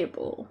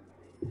unstable?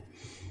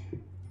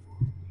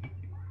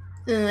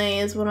 And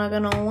that is what I'm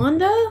gonna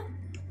wonder.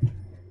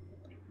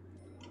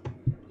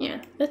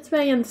 Yeah, that's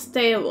very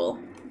unstable.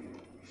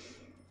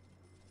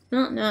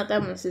 No, that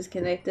one's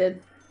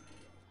disconnected.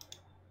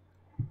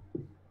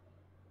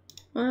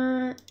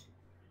 What?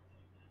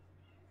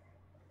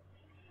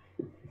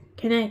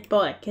 Connect,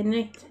 boy,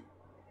 connect.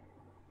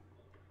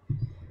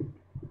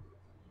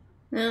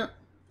 No.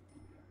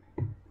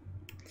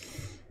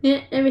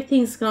 Yeah,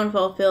 everything's gone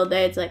fulfilled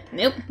there. It's like,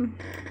 nope.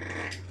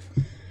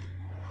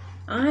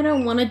 I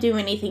don't want to do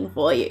anything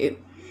for you.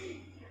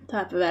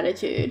 Type of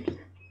attitude.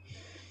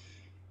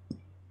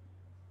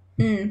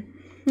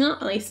 No,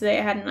 at least today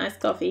I had a nice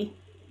coffee.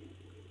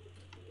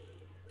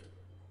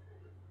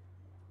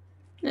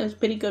 It was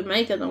pretty good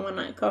maker, the one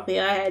night coffee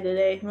I had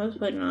today. It was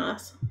pretty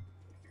nice.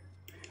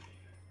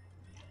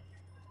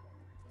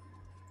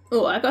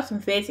 Oh, I got some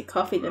fancy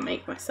coffee to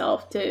make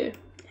myself too.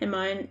 In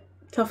my own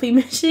coffee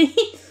machine.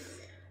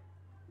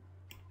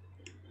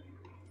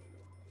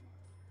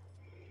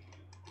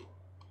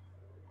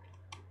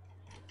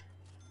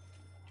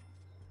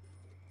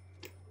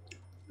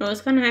 I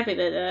was kind of happy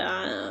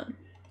that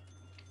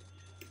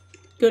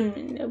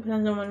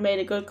someone made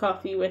a good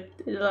coffee with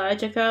the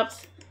larger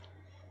cups.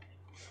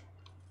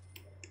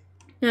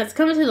 Now it's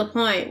coming to the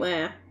point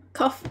where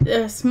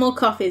small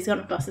coffee is going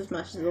to cost as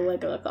much as a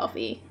regular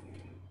coffee.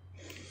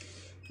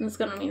 It's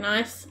going to be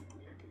nice.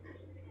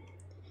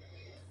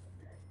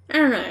 I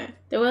don't know.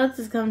 The world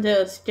has come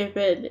to a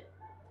stupid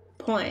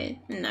point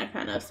in that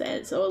kind of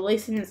sense, or at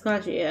least in this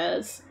country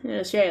as in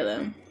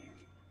Australia.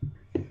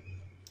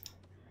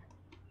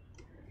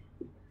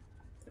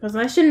 Because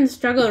I shouldn't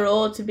struggle at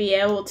all to be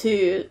able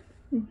to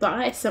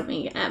buy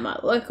something at my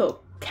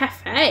local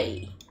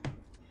cafe.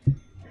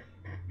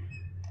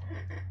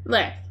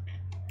 Like,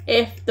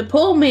 if the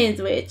poor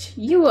man's rich,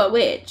 you are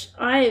rich.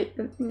 I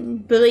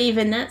believe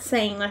in that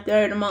saying like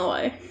no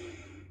tomorrow.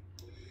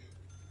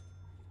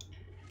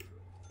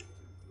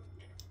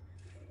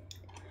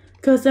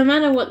 Because no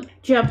matter what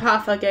job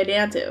path I go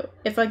down to,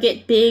 if I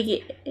get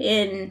big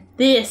in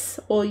this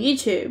or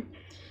YouTube,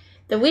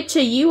 the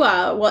richer you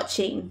are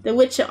watching, the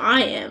richer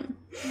I am.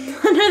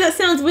 I know that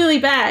sounds really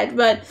bad,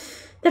 but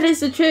that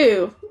is the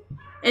truth.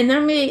 And the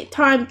only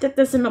time that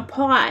doesn't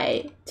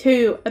apply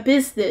to a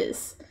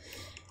business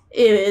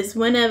is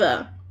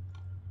whenever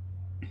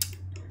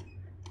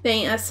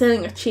they are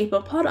selling a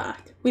cheaper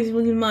product. Which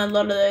we mind a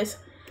lot of those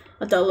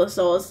dollar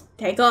stores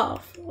take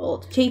off. Or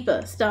the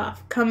cheaper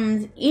stuff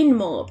comes in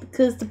more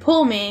because the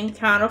poor man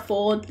can't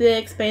afford the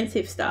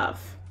expensive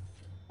stuff.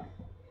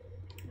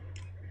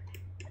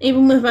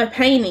 Even with my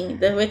painting,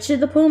 the richer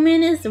the poor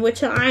man is, the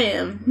richer I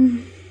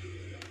am.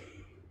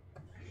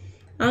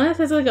 I don't know if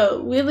that's like a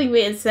really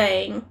weird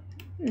saying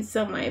in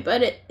some way,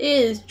 but it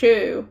is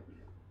true.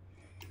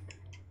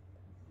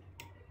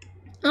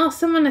 Oh,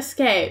 someone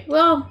escaped.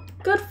 Well,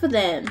 good for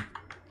them.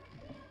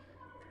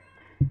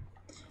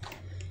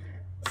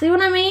 See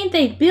what I mean?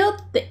 They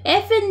built the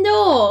effing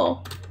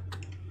door.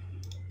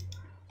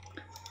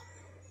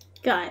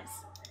 Guys,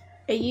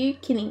 are you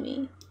kidding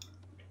me?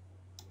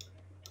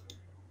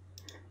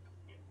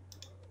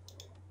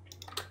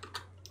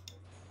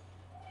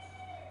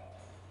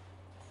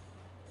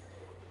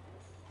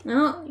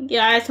 Oh,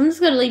 guys, I'm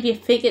just gonna leave you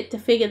to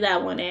figure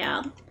that one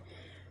out.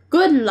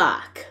 Good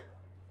luck.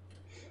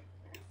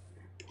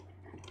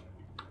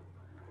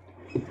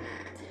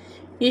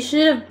 You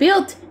should have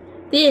built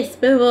this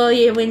before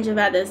you whinge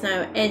about there's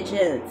no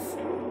engines.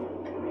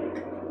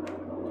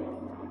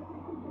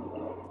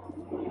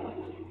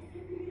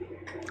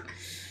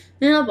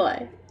 Oh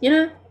boy, you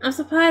know, I'm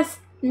surprised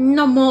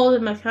not more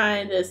than my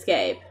kind to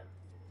escape.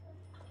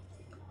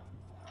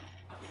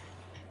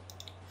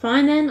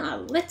 Fine then,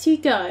 I'll let you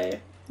go.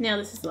 Now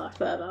this is life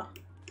forever.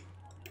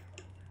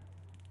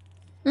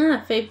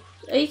 Are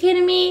you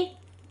kidding me?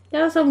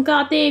 There are some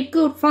goddamn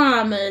good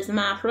farmers,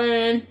 my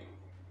friend.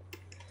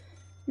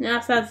 Now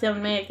I sound so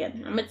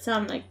American. I meant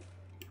sound like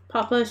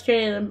Papa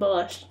Australian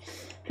Bush.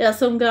 There are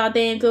some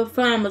goddamn good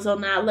farmers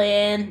on that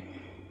land.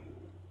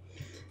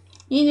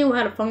 You knew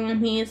how to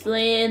farm his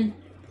land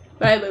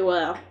very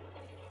well.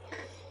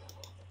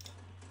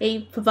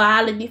 He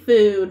provided you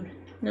food.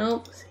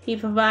 Nope, he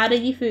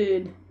provided you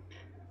food.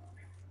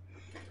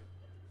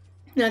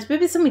 No, it's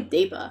maybe something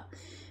deeper.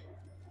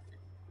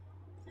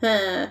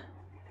 God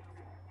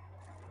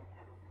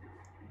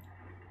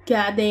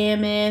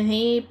damn it,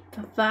 he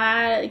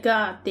provided,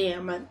 god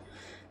damn it.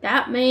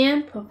 That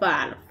man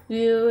provided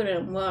food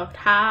and worked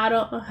hard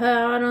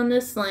on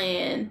this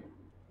land.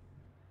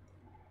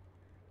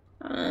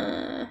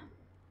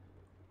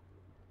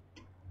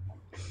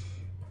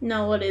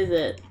 No, what is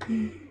it?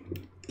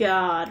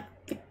 God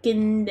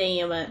freaking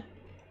damn it.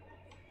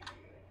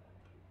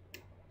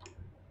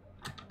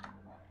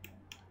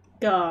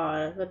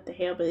 God, what the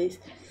hell are these?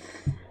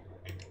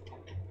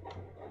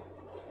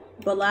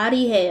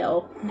 Bloody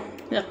hell.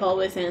 That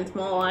probably sounds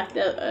more like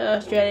the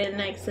Australian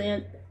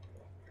accent.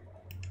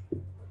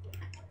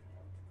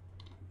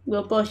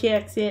 Well, Bosch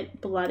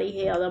accent,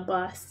 bloody hell, the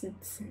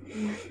bastards.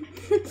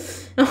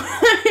 I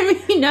don't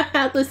really know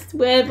how to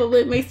swear, but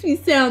it makes me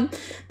sound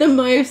the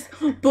most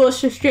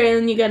Bosch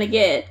Australian you're gonna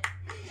get.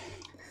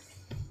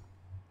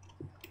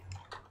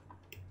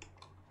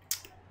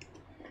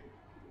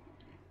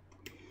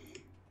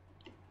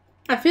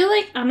 I feel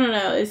like, I don't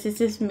know, is this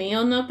just me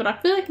or not, but I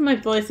feel like my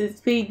voice is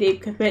pretty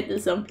deep compared to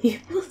some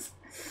people's.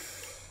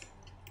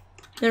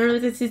 I don't know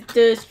if this is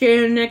the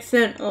Australian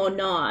accent or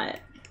not.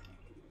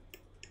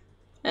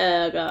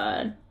 Oh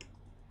god.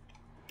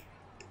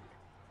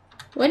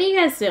 What are you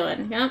guys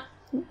doing?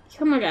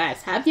 Come on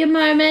guys, have your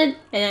moment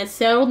and then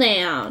settle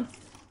down.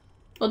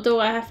 Or do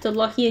I have to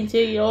lock you into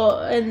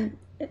your, and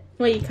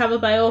where you're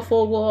covered by all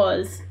four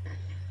walls?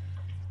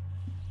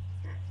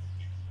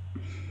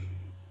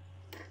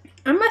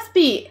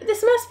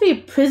 This must be a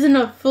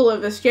prison full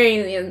of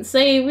Australians.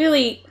 They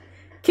really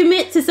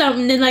commit to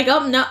something and like,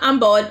 oh no, I'm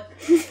bored.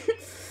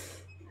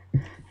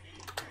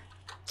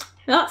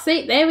 Oh,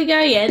 see, there we go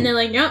again. And they're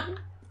like, nope.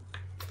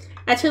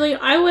 Actually,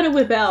 I want to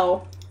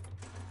rebel.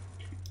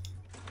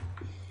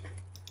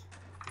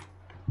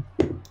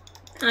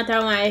 I don't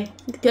know why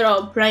good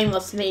old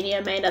brainless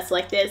media made us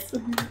like this.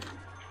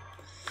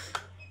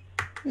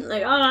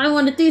 Like, oh, I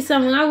want to do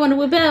something. I want to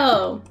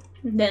rebel.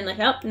 And then like,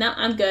 oh, no,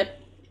 I'm good.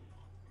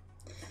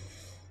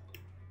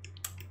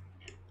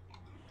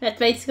 That's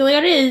basically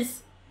what it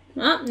is.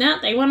 Oh, no,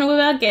 they want to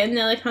rebel again.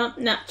 They're like, oh,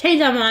 no, change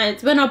our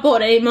minds. We're not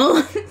bored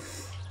anymore.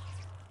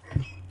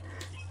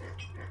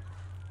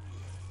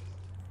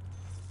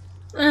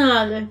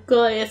 Oh, the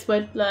glorious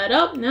red blood.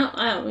 Oh,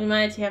 no, we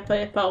might have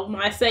a problem.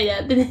 I say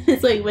that, but then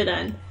it's like, we're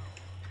done.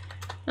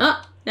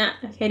 Oh, no.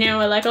 Okay, now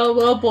we're like, oh,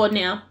 we're all bored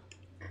now.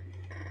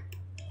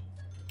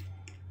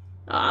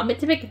 Oh, I'm meant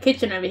to make a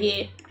kitchen over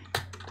here.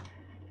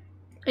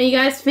 Are you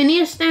guys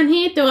finished down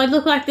here? Do I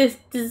look like this?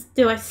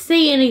 Do I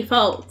see any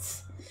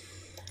faults?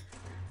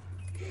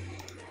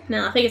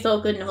 No, I think it's all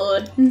good in the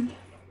hood.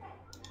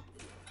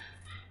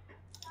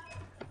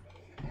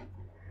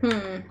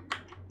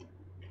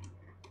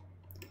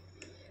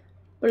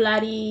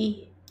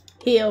 Bloody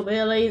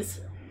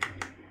hillbillies.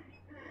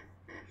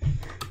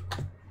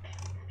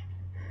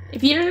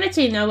 If you don't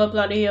actually know what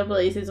bloody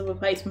hillbillies is a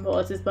replacement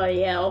for, it's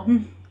bloody hell.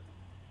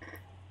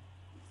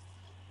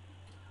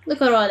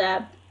 Look at all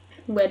that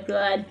red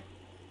blood.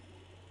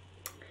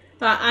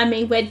 I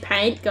mean red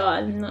paint.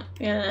 God, I'm not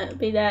gonna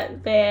be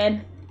that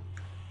bad.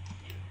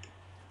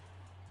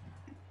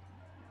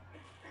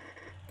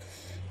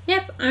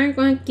 Yep, I'm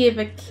going to give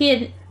a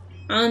kid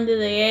under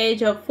the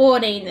age of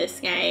 14 this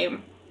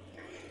game.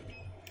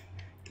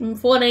 I'm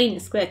 14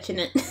 is scratching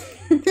it.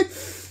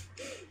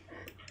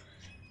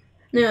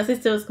 No, my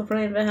sister was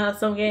complaining about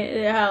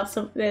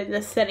how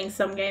they're setting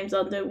some games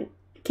on the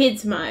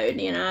kids mode,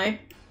 you know.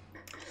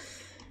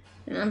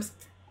 And I'm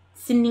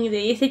sitting there.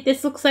 You think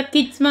this looks like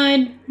kids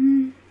mode?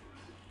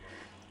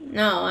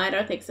 No, I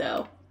don't think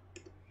so.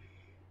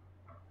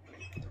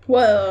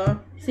 Whoa,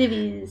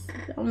 civvies.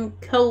 I'm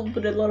cold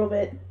a little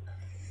bit.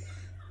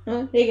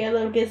 Oh, there you go,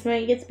 little gizmo.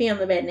 You get to be on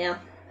the bed now.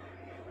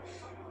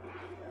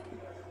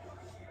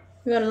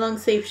 We got a long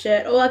sleeve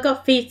shirt. Oh, I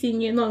got 15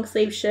 new long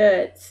sleeve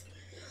shirts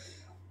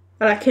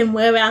that I can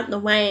wear out in the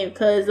rain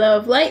because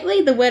of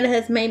lately the weather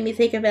has made me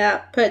think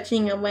about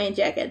purchasing a rain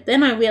jacket.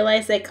 Then I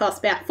realized they cost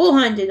about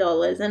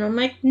 $400 and I'm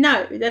like,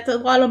 no, that's a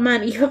lot of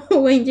money for a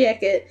rain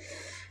jacket.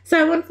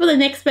 So I went for the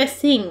next best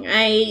thing,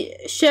 a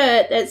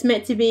shirt that's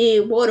meant to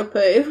be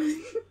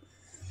waterproof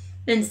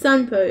and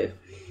sunproof.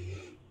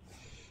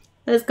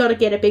 I just got to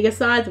get a bigger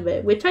size of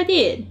it, which I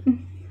did.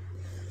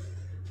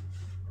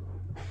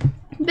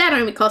 That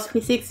only cost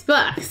me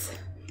 $6.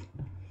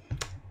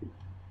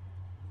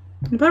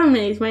 The problem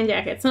with these rain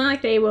jackets, it's not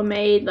like they were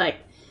made like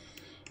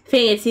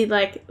fancy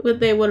like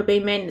they would have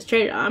been made in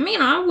Australia. I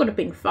mean, I would have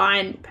been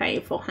fine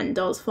paying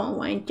 $400 for a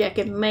rain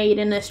jacket made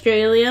in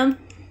Australia,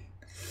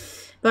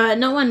 but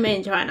not one made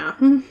in China.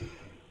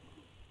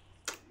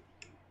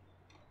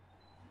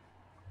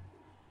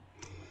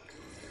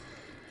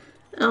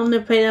 I'll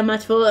never pay that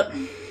much for it.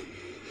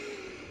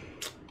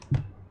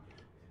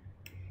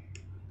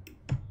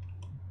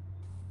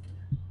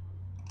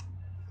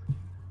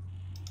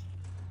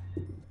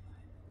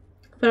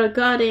 But a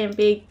goddamn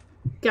big,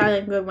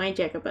 goddamn good rain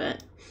jacket,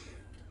 but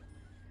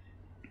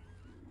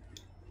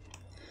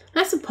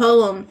that's the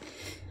problem.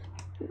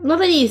 A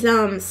lot of these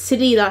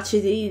city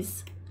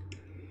luxuries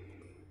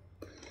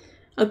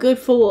are good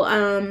for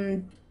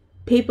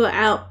people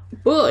out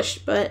bush,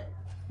 but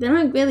they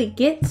don't really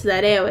get to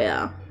that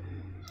area.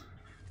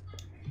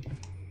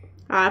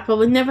 I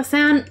probably never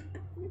sound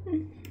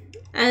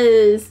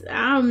as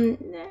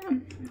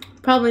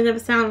probably never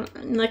sound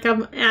like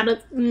I'm out of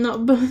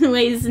not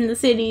raised in the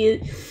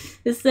city.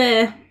 It's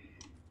there.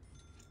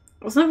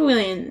 I was never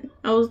really in.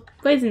 I was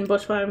raised in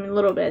bush farming a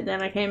little bit.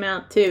 Then I came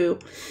out to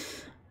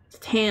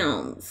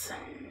towns,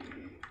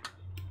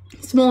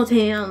 small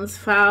towns,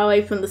 far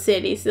away from the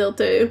city, still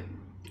too.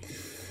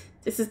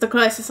 This is the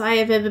closest I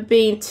have ever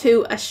been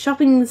to a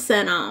shopping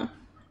centre.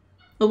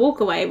 A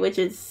walkaway, which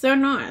is so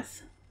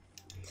nice.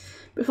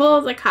 Before I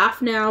was like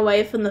half an hour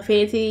away from the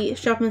fancy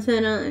shopping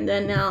centre, and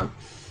then now,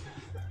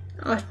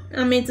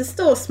 I mean, it's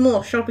still a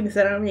small shopping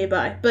centre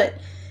nearby, but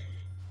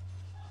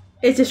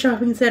it's a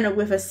shopping centre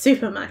with a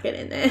supermarket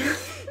in there.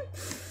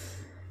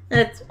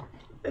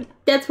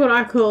 That's what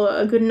I call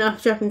a good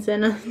enough shopping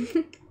centre.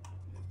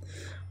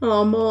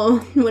 Or more,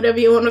 whatever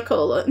you want to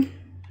call it.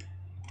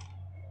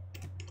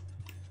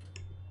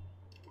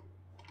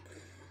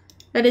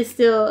 That is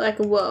still like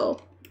a whoa.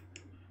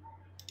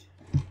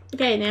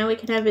 Okay, now we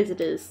can have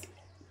visitors.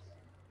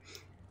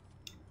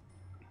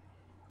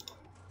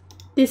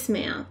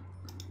 Dismount.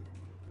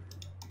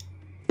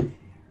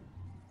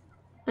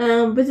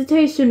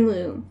 Visitation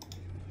room.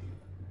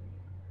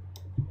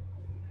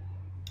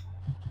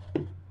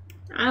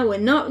 I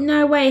would not,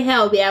 no way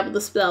hell be able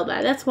to spell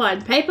that. That's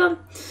white paper.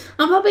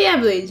 I'm probably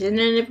average, and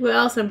then everywhere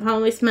else I'm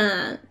probably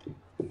smart.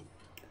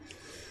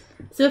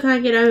 Still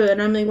can't get over it.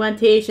 Only one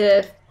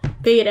teacher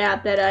figured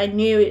out that I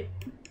knew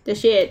the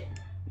shit,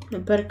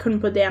 but I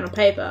couldn't put down on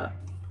paper.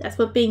 That's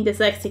what being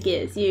dyslexic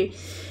is. You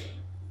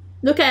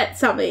look at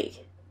something.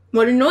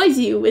 What annoys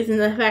you isn't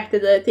the fact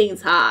that the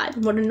thing's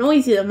hard. What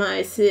annoys you the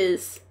most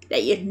is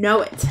that you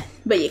know it,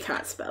 but you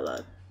can't spell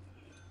it.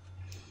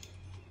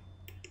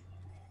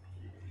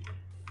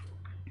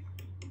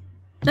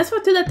 That's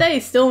what to that day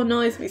still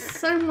annoys me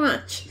so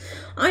much.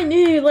 I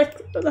knew, like,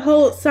 the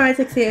whole science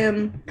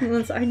exam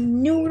once. I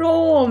knew it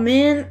all,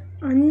 man.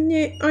 I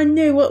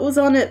knew what was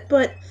on it,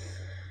 but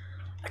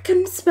I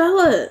couldn't spell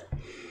it.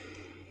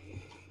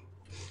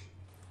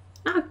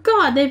 Oh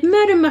God, they've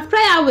murdered my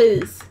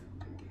flowers.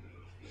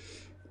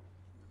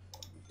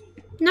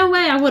 No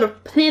way I would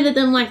have planted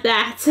them like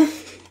that.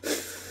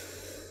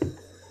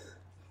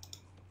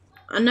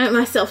 I know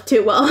myself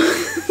too well.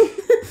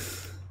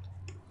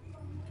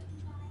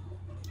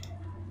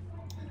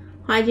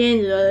 Hi,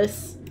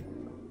 James.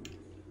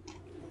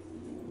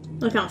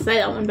 I can't say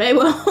that one very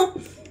well.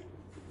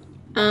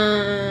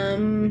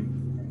 And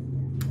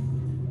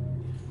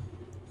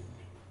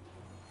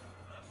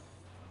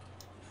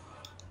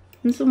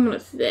someone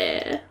is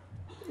there,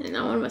 and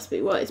that one must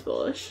be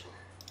Rosebush.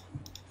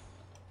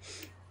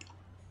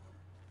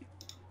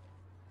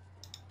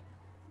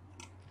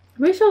 I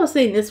wish I was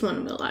seeing this one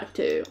in real life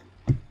too.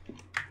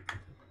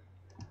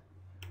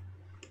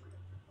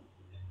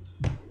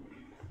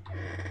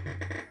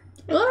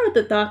 A lot of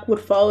the Darkwood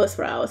Forest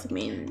flowers, I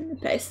mean,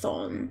 based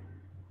on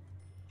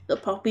the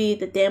poppy,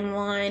 the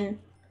dandelion,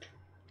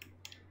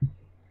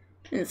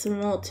 and some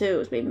more too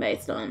has been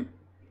based on.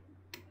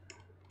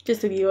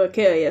 Just if you were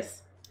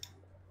curious.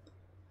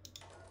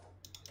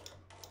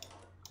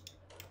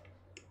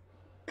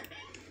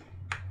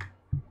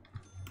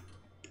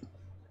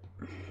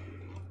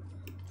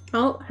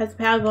 Oh, has the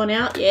power gone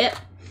out? Yep.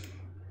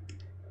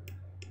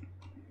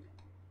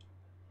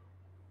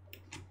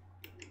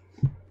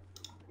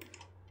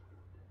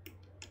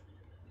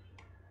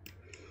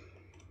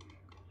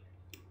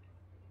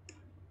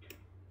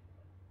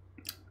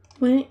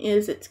 Where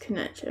is its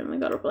connection? We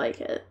gotta break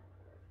it.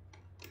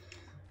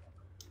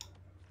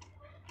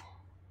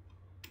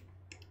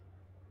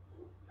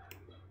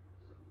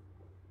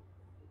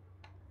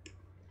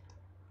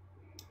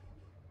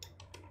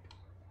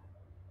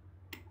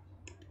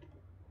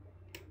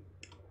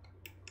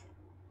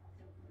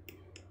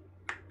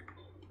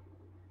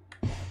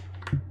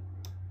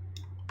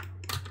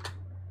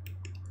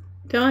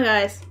 Come on,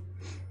 guys.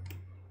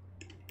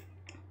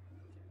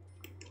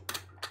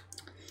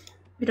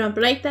 If we don't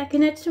break that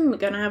connection, we're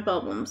gonna have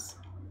problems.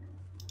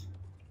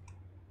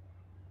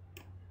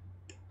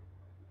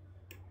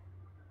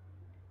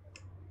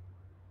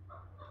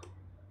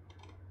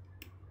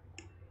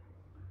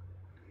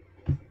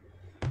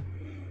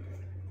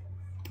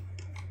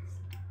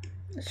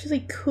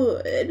 Actually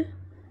could.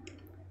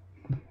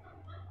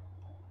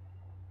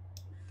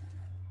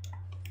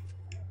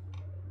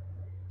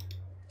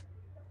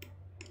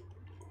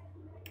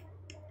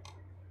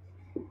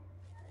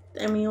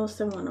 And we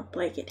also want to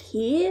break it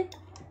here.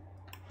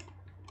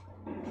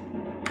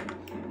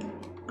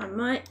 I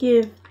might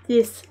give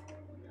this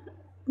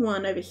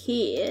one over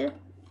here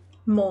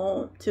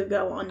more to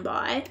go on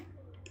by.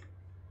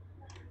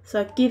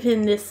 So I've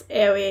given this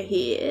area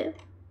here.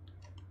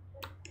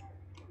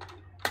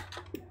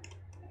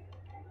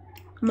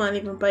 Might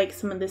even break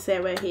some of this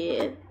area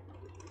here.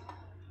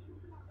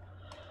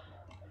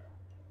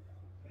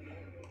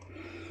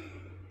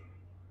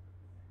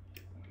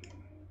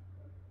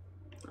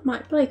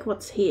 Might break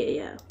what's here,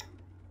 yeah.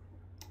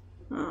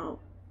 I'll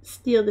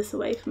steal this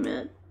away from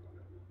it.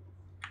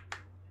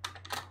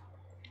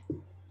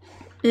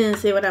 And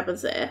see what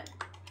happens there.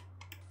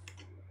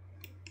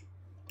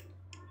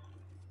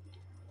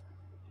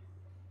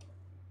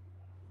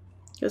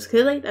 Because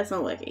clearly that's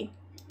not working.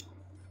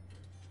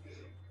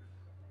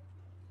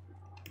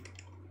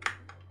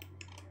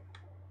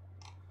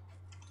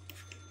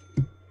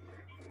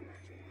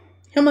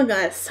 Come on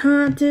guys,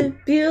 time to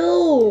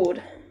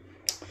build!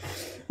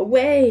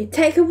 Away,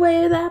 take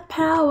away that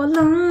power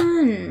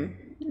line!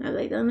 Have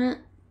they done it?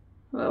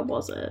 Where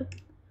was it?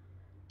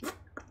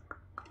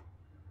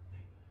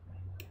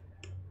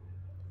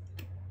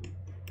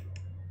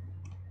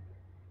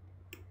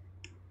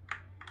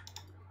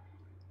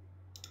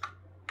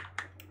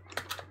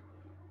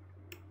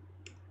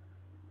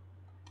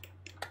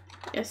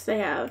 Yes, they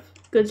have.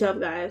 Good job,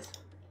 guys.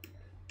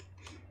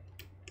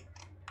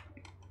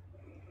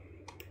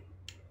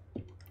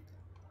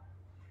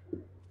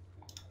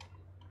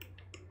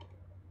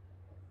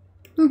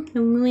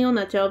 I'm really on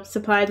that job,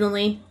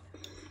 surprisingly.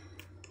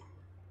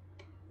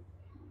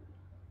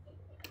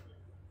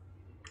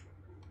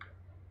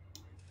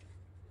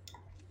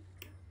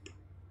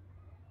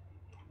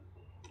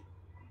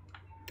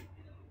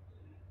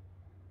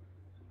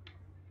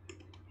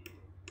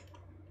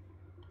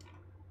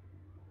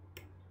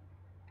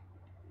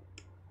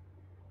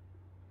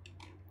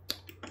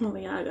 Oh,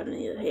 we are gonna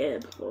need it here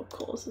before it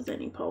causes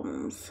any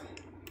problems.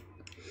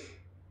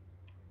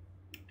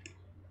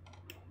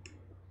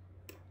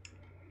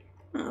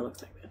 Oh,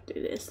 looks like we have to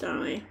do this, don't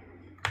we?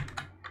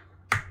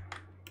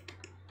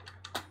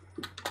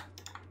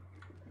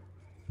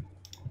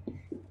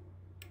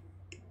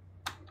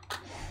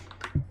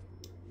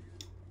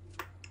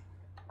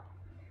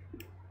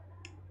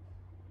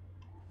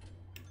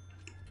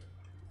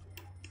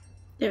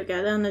 There we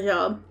go, they're on the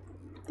job.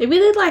 They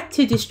really like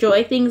to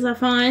destroy things, I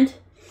find.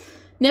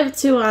 Never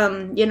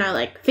to, you know,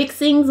 like fix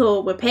things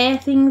or repair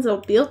things or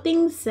build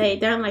things. They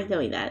don't like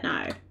doing that,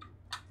 no.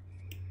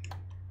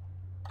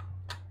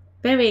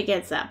 Very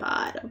against that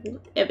part of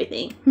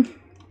everything.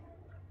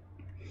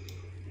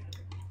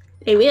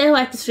 They really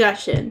like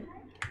destruction.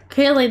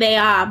 Clearly they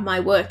are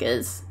my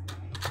workers.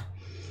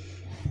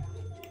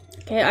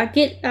 Okay,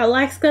 I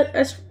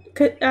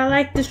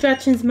like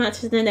destruction as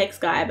much as the next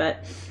guy,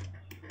 but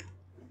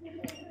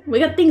we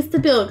got things to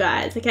build,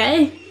 guys,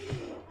 okay?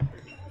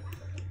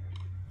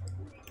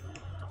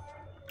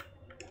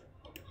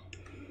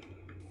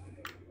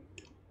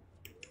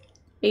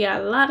 We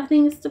got a lot of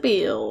things to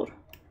build.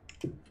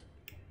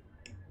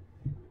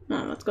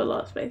 Oh, let's go a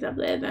lot of space up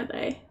there, don't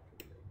they?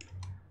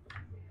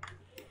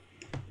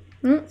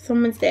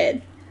 Someone's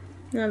dead.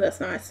 No, that's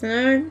nice to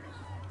know.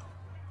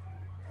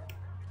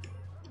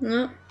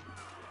 No.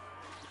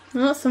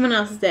 Oh, someone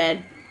else is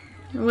dead.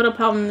 What a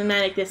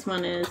problematic this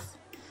one is.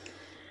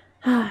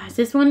 Is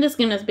this one just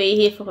gonna be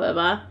here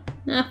forever?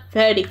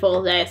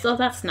 34 days, so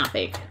that's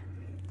nothing.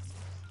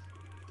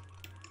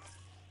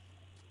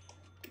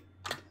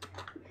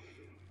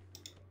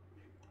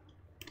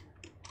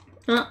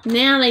 Oh,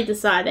 now they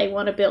decide they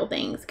want to build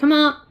things. Come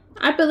on.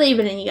 I believe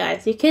in you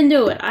guys. You can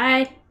do it.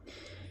 I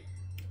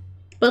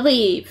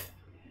believe.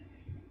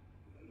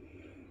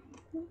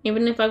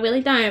 Even if I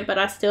really don't, but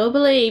I still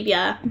believe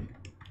ya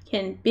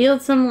can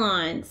build some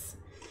lines.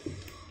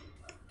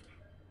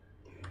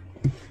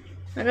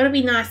 I gotta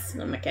be nice to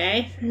them,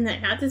 okay? I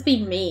can't just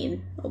be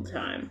mean all the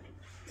time.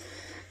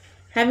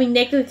 Having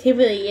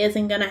negativity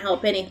isn't gonna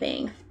help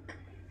anything.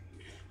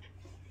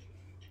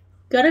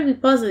 Gotta be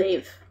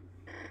positive.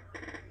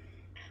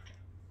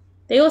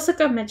 They also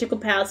got magical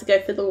powers to go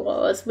for the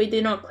laws. We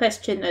do not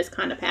question those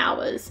kind of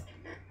powers.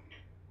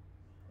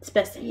 It's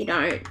best that you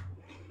don't.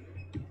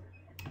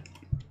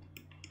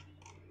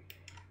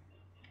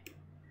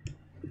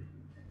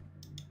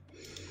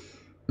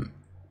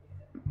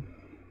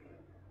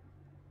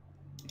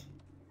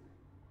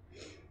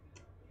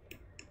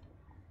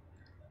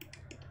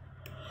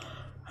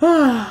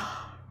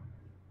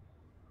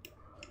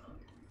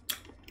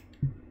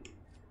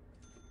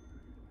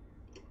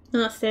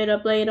 I stayed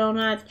up late all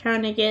night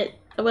trying to get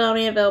a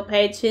well-level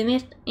page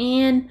finished,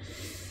 and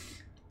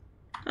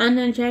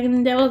Unknown Dragon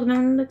and Devil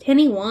number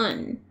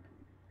 21.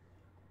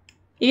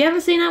 If you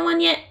haven't seen that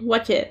one yet,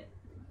 watch it.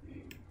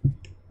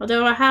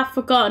 Although I have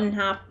forgotten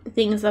half the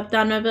things I've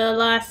done over the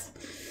last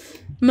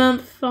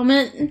month from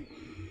it.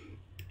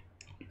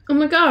 Oh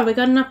my god, we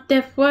got enough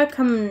death work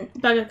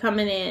bugger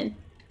coming in.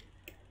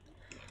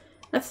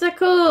 That's so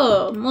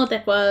cool. More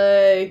death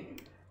work.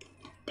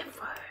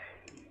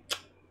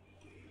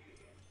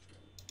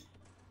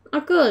 Oh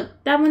good,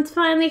 that one's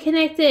finally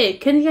connected.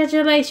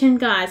 Congratulations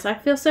guys, I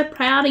feel so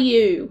proud of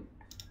you.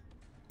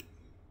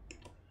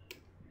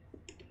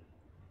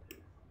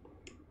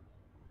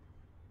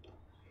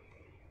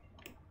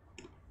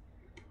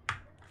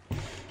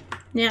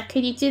 Now,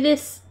 can you do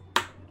this?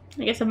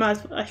 I guess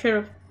I should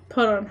have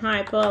put on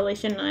high quality,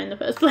 shouldn't I, in the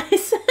first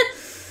place?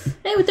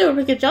 They would do a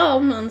pretty good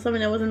job on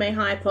something that wasn't very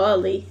high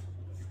quality.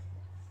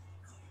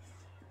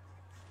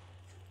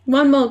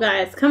 One more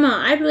guys, come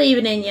on, I believe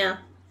it in ya.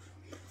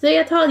 See,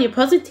 I told you,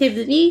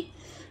 positivity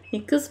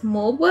equals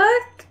more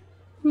work?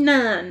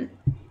 None.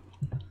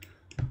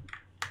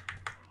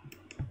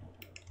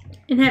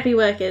 And happy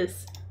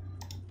workers.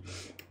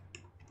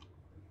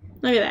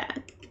 Look at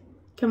that.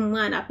 Come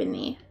line up in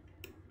there.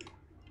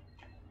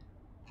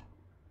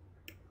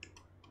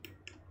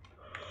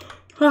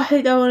 I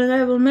think I want to be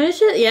able to merge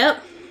it.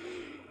 Yep.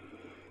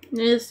 It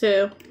is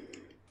too.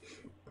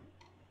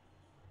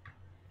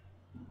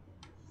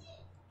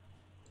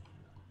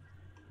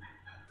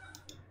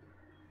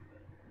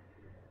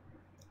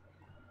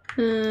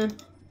 There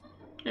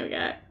we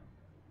go.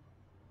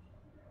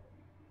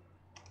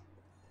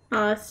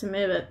 Oh, that's to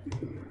move it.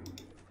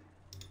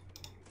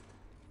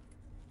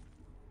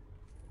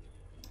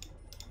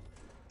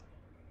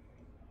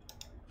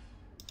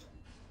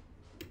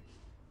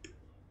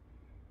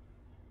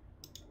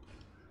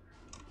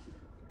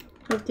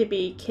 Have to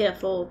be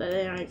careful that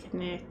they don't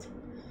connect.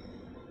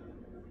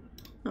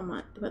 I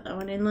might put that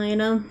one in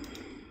later.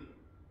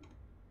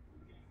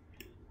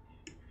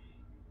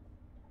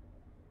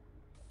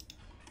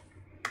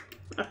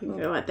 I can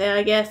go right there,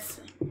 I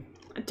guess.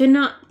 I do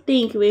not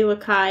think we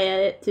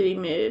require it to be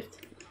moved.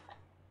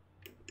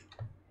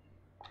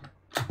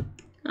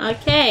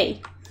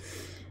 Okay.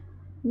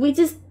 We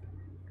just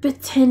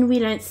pretend we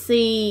don't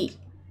see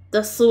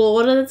the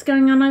slaughter that's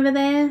going on over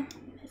there.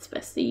 It's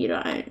best that you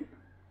don't.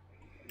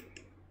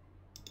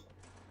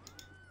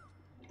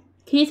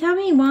 Can you tell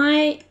me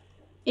why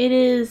it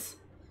is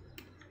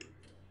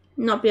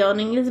not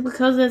building? Is it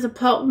because there's a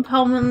problem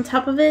on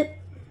top of it?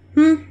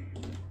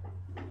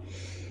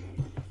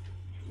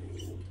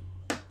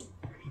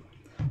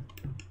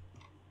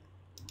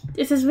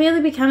 This is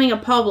really becoming a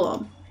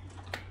problem.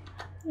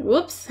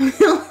 Whoops.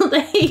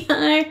 There you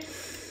go.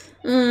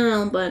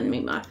 Oh, blend me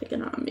my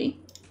freaking army.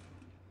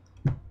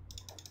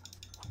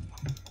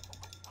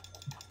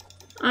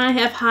 I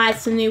have hired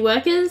some new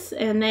workers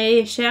and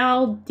they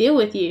shall deal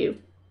with you.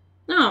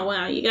 Oh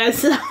wow, you guys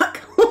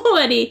suck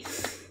already.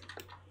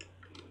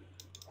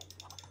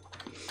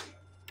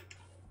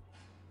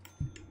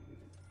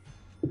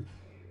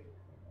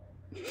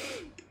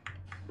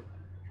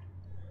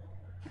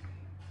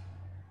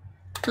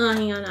 Oh,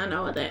 hang on, I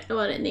know what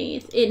it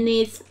needs. It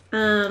needs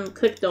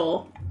click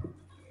door.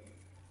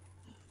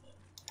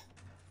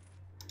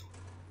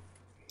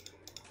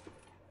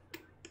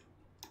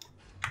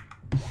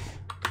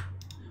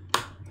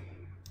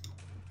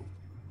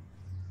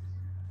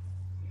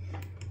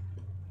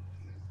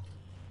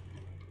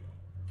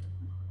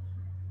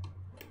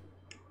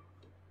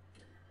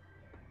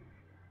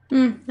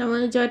 I want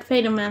to enjoy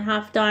Freedom Man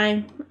half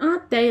dying.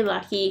 Aren't they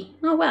lucky?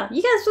 Oh wow,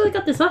 you guys really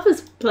got this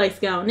office place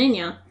going, didn't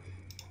ya?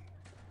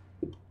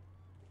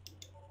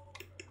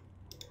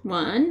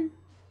 1,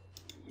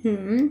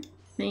 2,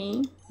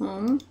 3,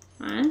 4,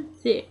 5,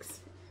 6,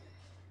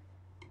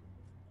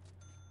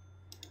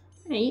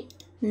 8,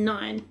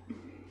 9.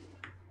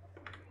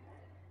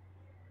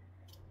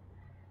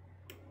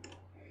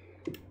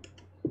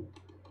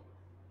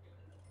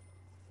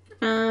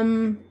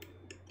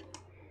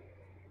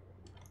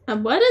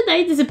 Why did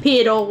they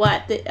disappear or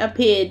what that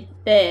appeared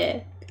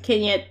there?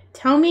 Can you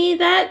tell me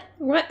that?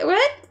 What?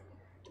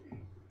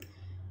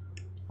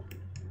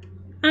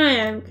 I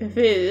am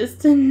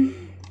confused.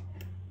 I'm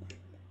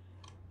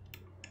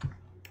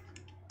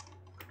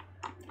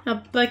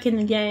back in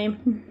the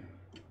game.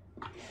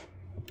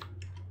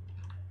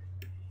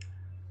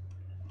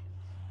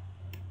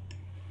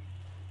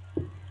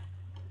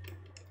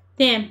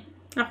 Damn.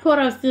 I thought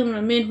I was still in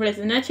a mid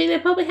prison. Actually, they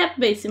probably have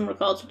to be similar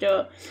culture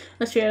to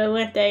Australia,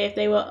 weren't they? If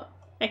they were,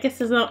 I guess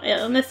there's not,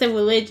 unless they're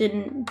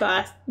religion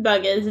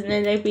buggers, and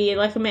then they'd be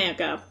like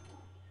America.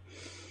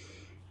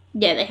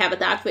 Yeah, they have a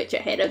dark witch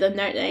ahead of them,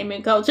 don't they,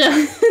 in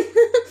culture?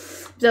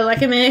 So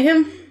like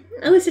American?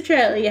 At least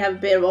Australia, you have a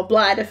bit of a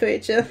blighter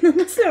feature.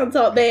 That's not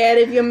so bad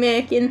if you're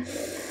American.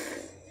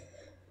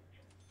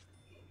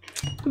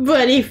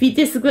 But if you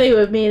disagree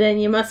with me, then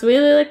you must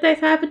really like that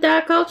type of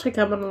dark culture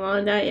coming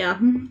along, don't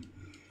you?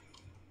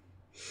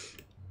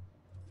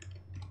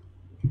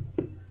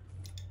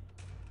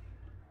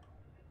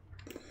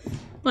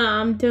 Well,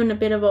 I'm doing a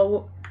bit of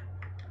a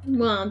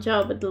wild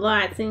job with the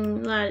lights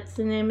in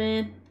there,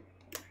 man.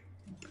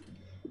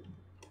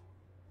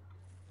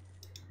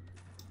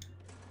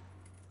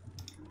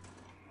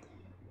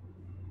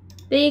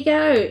 There you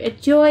go.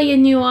 Enjoy your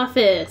new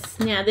office.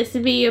 Now, this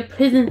would be your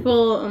prison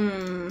for,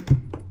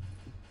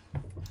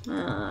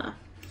 let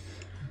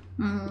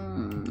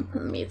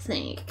me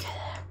think.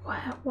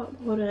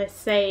 What would I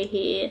say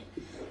here?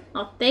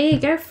 Oh, there you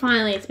go.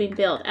 Finally, it's been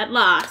built. At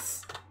last.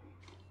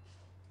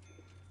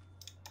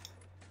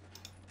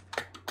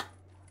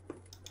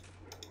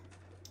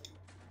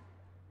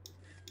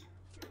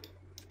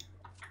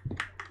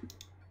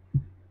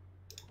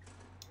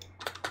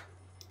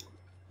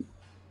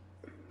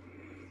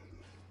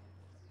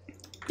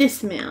 This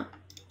smell.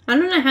 I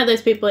don't know how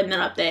those people ended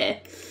up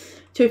there.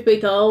 Truth be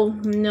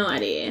told, no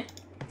idea.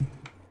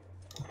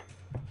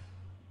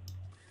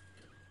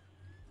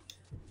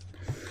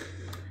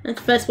 That's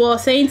the first war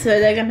scene, so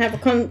they're gonna have a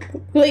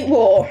complete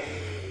war.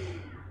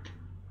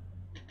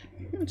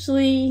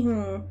 Actually,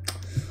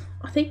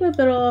 I think we're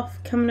better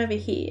off coming over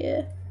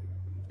here.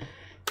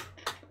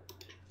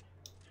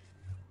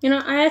 You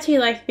know, I actually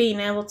like being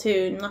able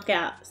to knock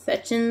out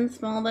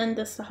sections more than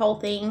just the whole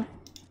thing.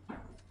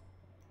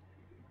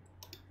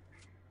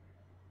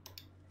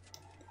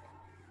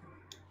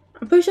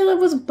 I'm pretty sure there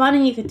was a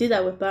button you could do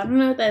that with, but I don't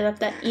know if they left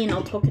that in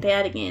or took it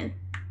out again.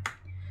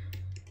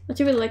 I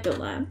do really like the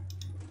lamp.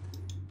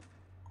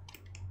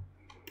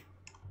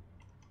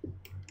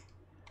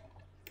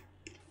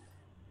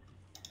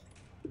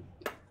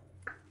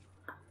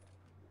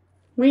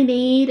 We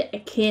need a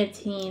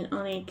canteen.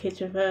 I need a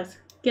kitchen first.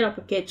 Get up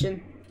a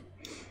kitchen.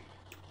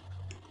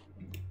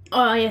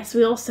 Oh yes,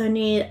 we also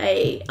need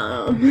a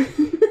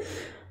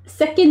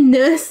second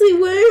nursery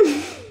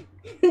room.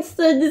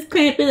 Instead of just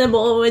cramping them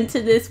all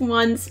into this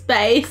one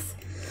space.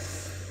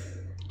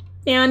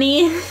 Down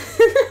here.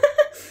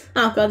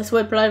 Oh god, this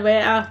word blood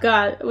away. Oh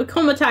god, we're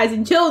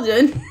traumatizing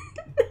children.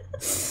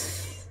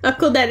 I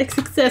call that a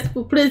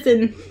successful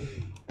prison.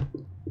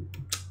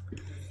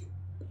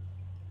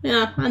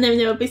 Yeah, I never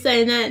knew I'd be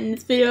saying that in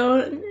this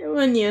video,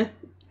 wouldn't you?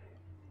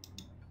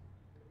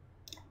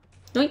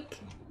 Yoink.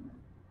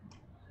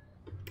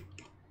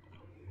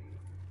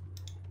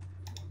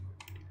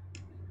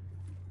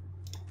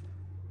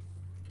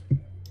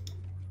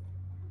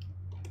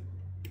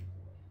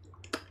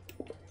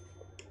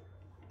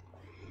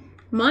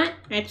 Might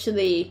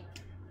actually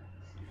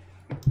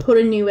put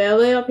a new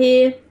area up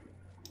here,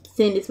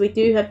 seeing as we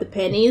do have the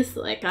pennies.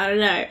 Like, I don't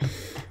know,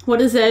 what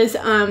does those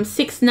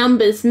 6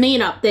 numbers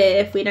mean up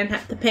there if we don't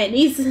have the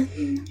pennies?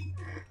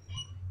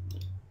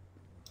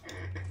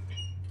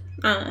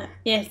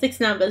 Yeah, 6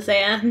 numbers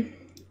there.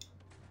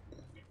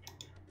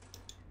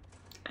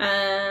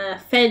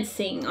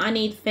 Fencing. I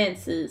need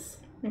fences.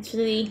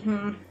 Actually,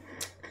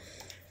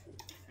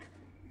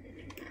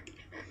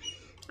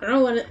 I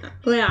don't know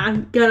where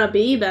I'm gonna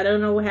be, but I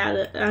don't know how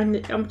to.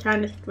 I'm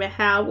trying to think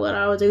about what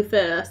I'll do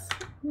first.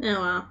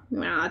 Oh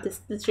well, I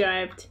just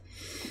described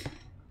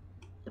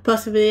the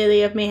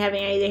possibility of me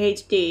having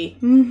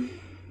ADHD.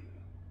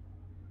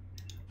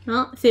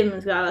 Well,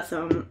 Simon's got us,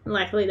 so I'm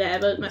likely to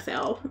have it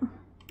myself.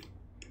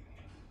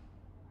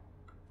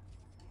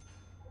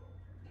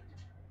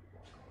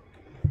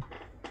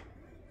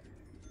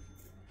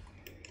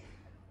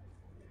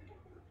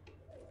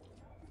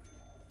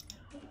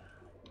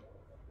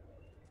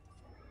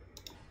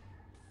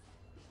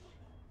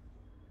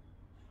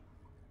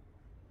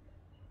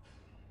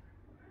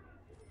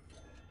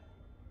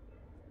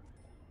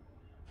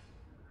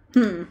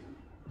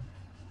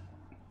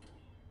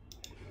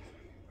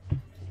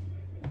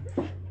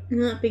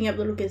 Not being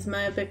able to look as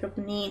my back up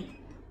in here.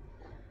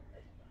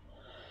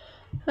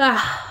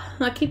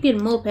 I keep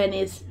getting more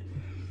pennies.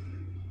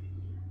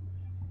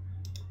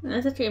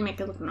 That's actually gonna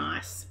make it look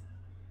nice.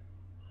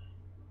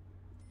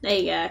 There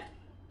you go.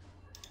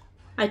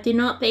 I do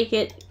not think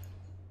it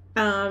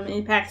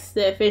impacts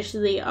the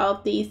efficiency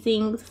of these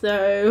things,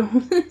 so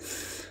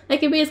they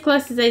can be as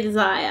close as they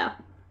desire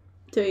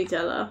to each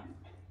other.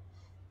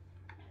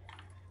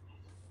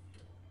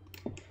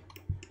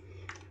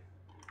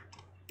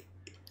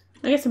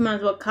 I guess I might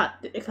as well cut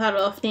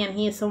off down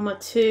here somewhere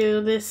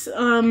to this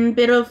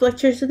bit of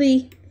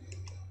electricity.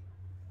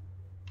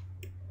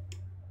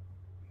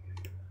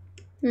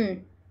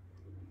 I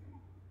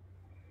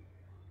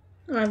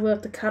will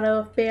have to cut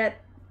off about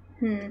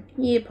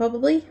yeah,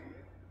 probably.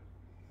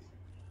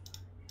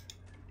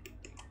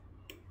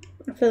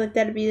 I feel like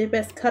that'd be the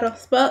best cut-off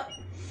spot.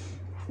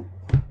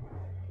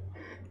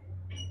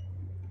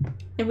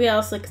 Everything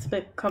else looks a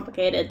bit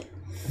complicated,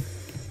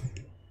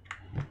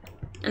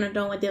 and I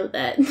don't want to deal with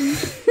that.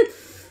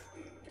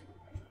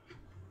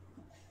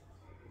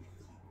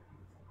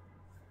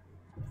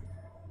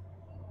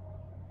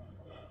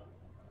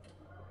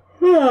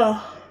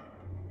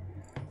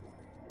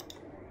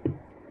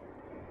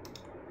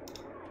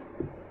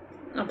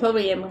 I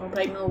probably am gonna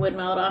play more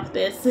Windmeld after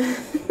this.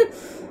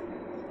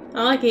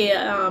 I like it,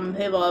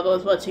 people I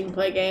was watching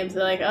play games,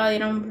 they're like, oh, I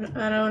don't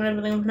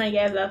really play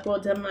games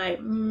afterwards. I'm like,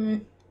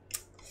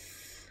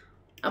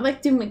 I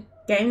like doing my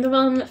game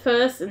development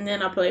first, and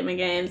then I play my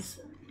games.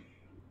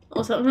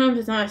 Or sometimes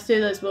it's nice to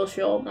do those real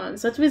short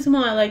ones. That's the reason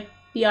why I like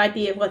the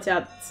idea of what's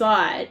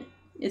outside,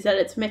 is that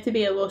it's meant to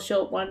be a real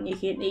short one you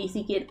can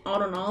easily get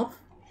on and off.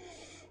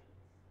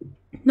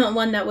 Not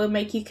one that will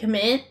make you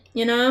commit,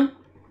 you know?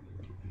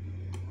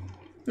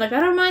 Like,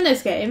 I don't mind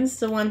those games,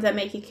 the ones that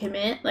make you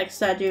commit, like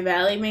Stardew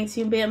Valley makes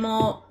you a bit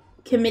more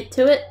commit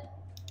to it.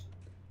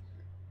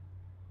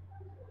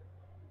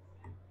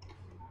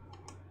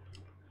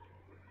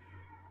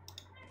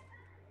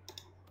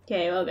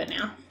 Okay, we'll go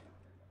now.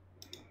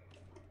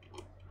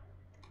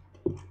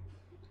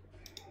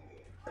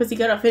 Because you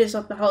gotta finish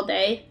up the whole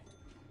day.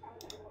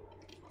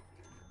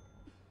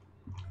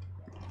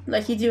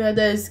 Like, you do have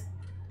those,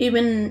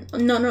 even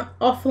not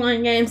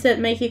offline games that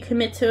make you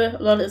commit to it.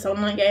 A lot of those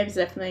online games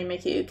definitely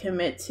make you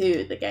commit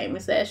to the game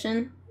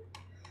session.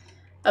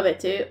 I bet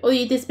too. Or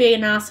you just be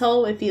an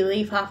asshole if you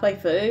leave halfway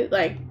through.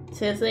 Like,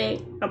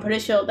 seriously, I'm pretty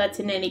sure that's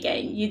in any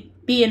game.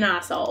 You'd be an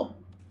asshole.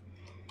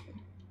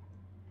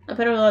 I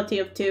played a lot of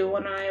TF2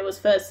 when I was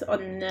first on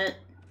the net.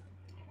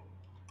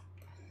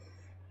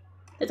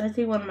 It's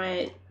actually one of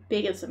my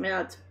biggest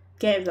amounts of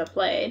games I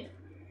played.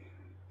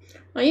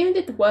 I even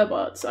did the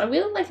robots. I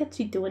really like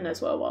actually doing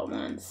those robot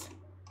ones.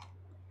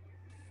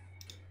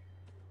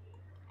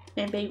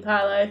 And being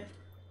Pilo.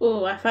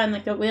 Ooh, I find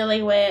like a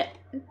really weird,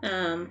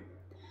 one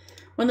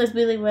of those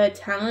really weird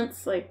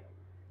talents, like,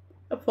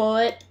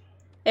 for it.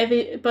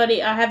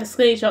 Everybody, I have a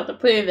screenshot to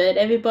prove it.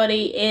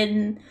 Everybody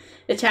in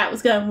the chat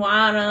was going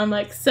wild, and I'm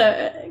like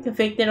so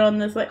convicted on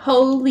this. Like,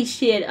 holy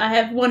shit, I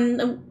have one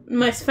of the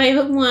most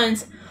favorite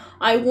ones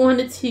I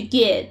wanted to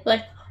get.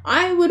 Like,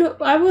 I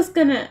was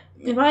gonna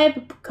if I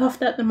ever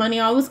coughed up the money,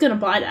 I was going to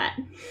buy that.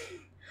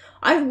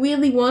 I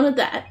really wanted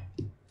that.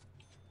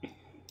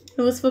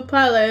 It was for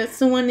Palo. It's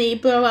the one that you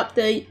blow up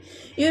the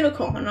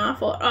unicorn. And I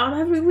thought, oh,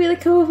 that'd be really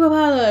cool for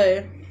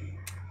Palo.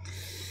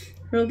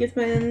 Real gets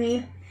my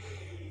enemy.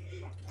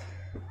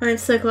 I'm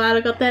so glad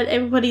I got that.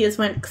 Everybody just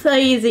went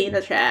crazy in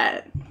the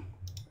chat.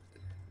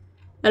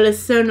 That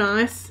is so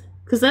nice.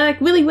 Because they're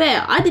like really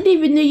rare. I didn't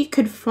even know you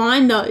could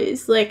find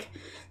those. Like,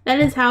 that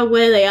is how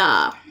rare they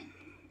are.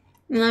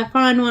 And I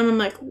find one, I'm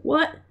like,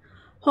 what?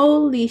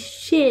 Holy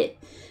shit.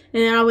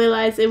 And then I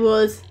realized it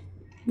was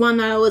one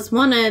that I was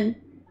wanted.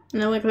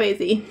 And I went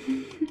crazy.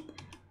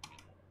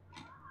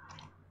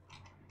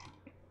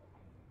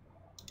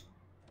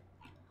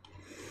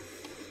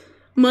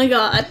 My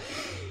god.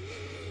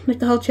 Like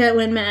the whole chat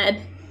went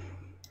mad.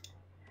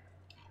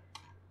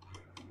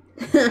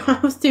 I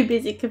was too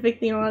busy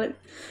convicting on it.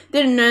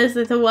 Didn't notice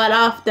it until right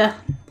after.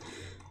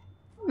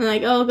 I'm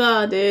like, oh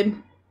god,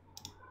 dude.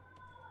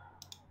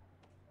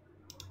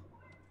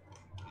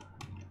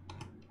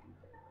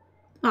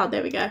 Oh,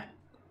 there we go.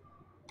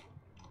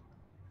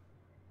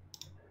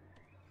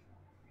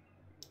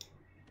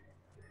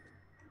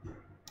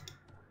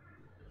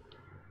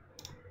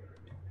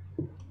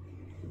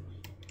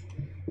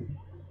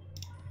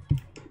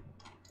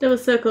 That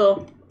was so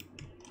cool.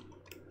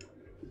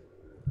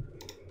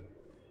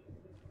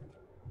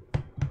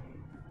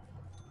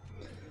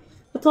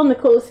 What's one of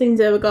the coolest things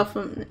I ever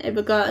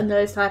got in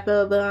those type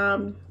of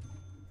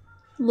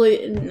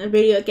loot in a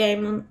video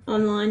game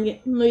online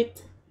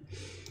loot?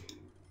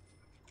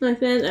 I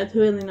think that's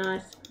really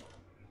nice.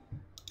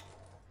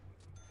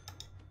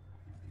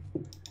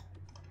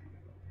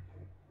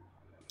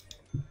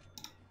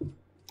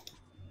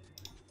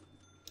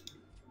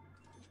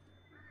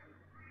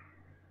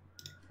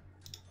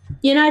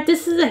 You know,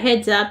 this is a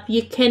heads up,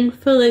 you can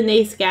fill in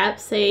these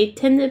gaps. They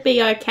tend to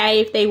be okay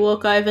if they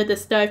walk over the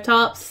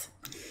stovetops.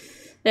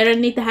 They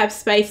don't need to have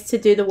space to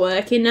do the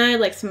work, you know,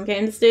 like some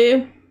games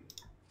do.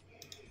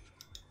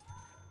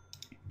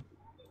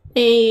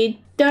 They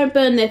don't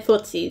burn their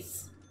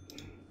footsies.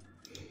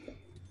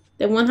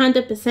 They're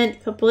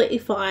 100% completely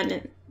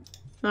fine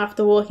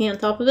after walking on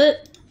top of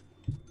it.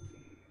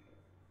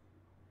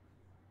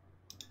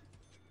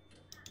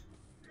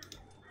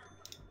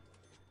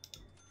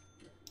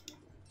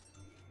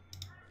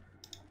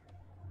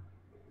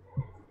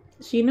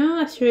 So you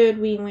know I should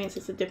wing wings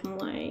a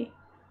different way.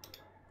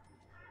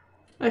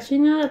 Actually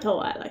no, that's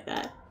alright like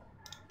that.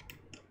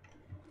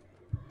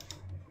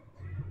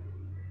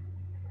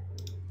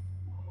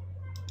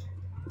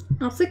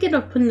 I was thinking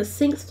of putting the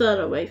sink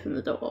further away from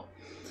the door.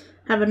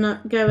 Have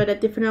a go at a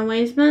different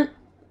arrangement.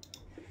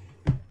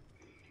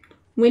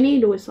 We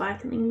need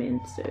recycling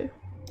bins too.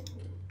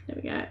 There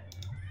we go.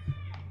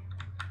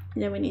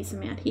 Then we need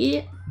some out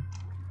here.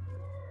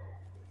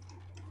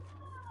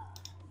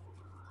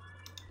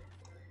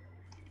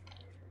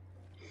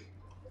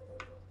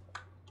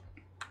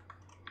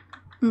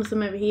 And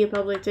some over here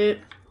probably too.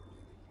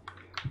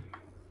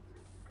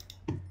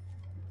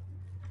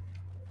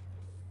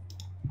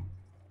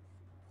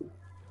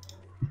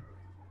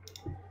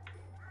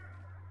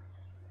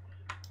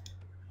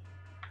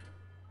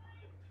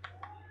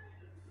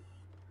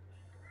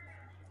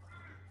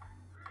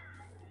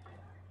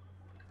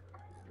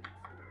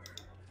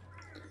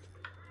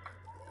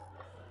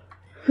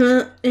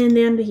 And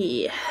down to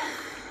here.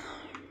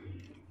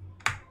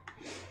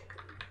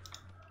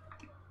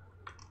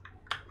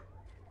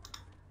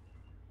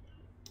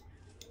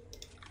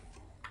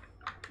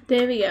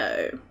 There we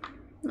go.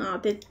 Oh, I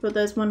did put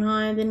those one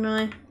higher, didn't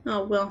I?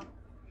 Oh, well.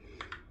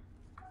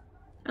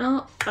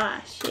 Oh,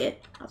 ah,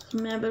 shit. I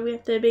remember we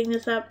have to bring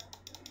this up.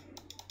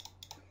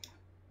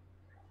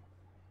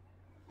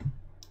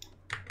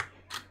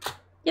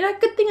 You know,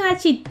 good thing I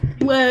actually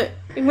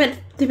went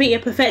to be a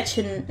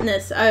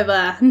perfectionist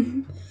over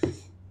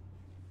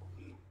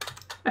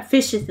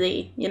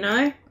efficiency, you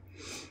know?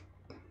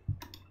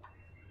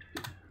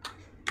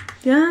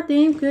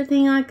 Goddamn good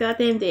thing I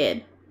goddamn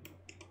did.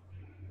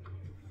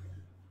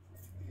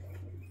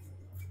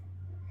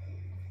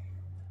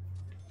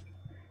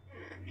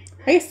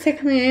 I guess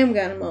technically I am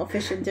getting more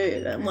efficient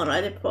too than what I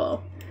did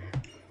before.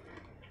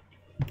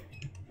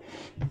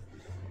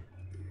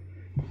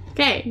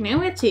 Okay, now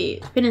we have to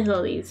finish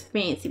all these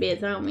fancy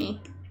bits, aren't we?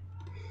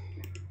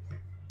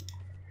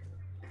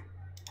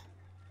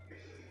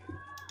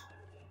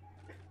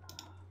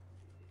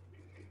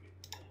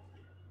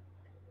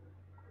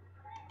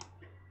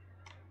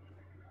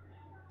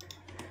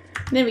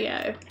 There we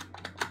go.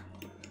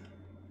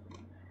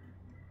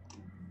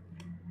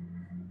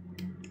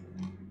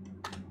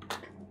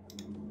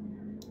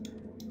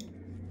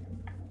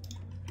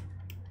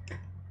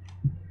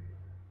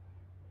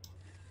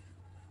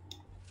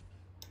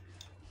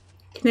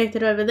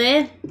 Connected over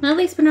there. At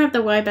least we don't have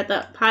to worry about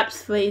the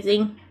pipes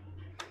freezing.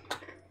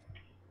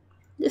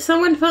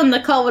 Someone from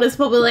the cold is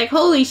probably like,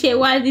 holy shit,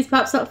 why are these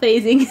pipes not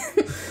freezing?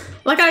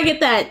 Like, I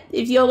get that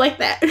if you're like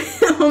that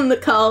on the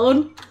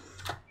cold.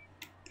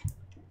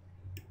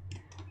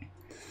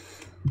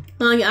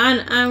 Like,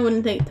 I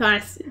wouldn't think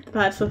twice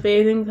parts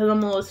confusing because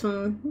I'm always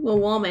from real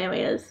warm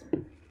areas.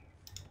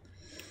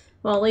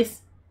 Well, at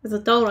least as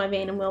an adult I've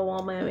been in real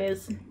warm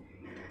areas.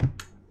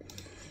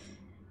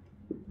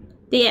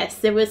 Yes,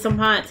 there is some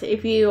parts,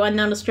 if you are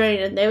not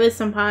Australian, there is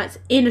some parts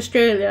in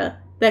Australia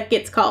that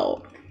gets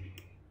cold.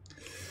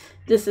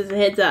 Just as a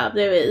heads up,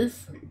 there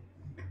is.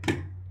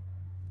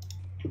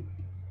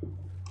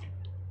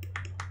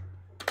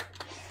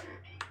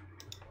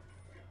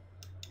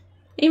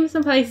 Even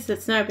some places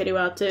that snow pretty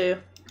well too.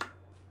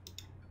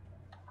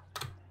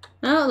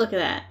 Oh, look at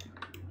that.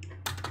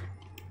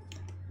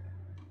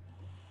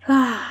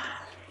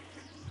 Ah,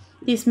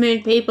 these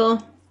moon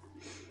people.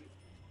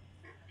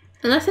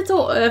 Unless it's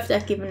all Earth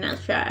that's giving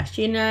us trash,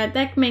 you know,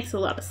 that makes a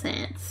lot of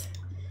sense.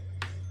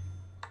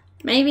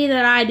 Maybe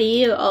that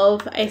idea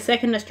of a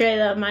second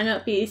Australia might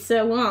not be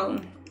so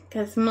wrong,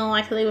 because more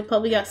likely we've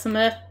probably got some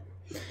Earth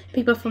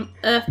people from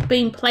Earth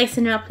being placed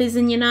in our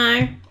prison, you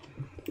know.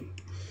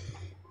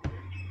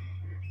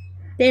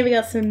 There we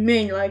got some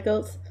moon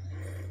locals.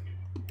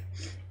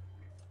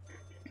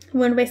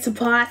 Wouldn't be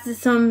surprised if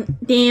some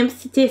damn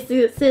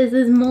statistic that says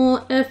there's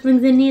more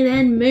Earthlings in here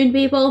than moon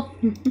people.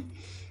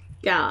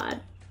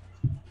 God.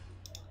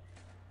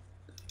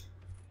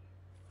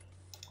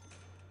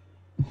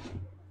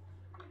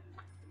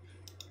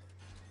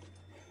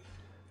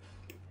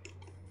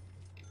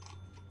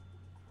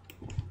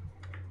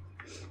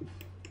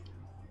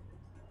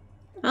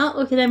 Oh,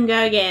 look at them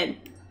go again.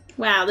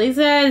 Wow, these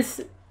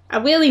guys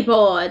are really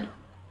bored.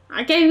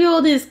 I gave you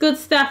all this good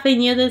stuff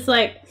and you're just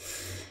like,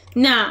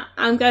 nah,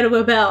 I'm going to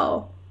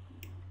rebel.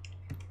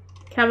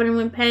 Covered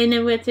in pain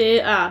and with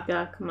it. Oh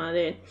god, come on,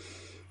 dude.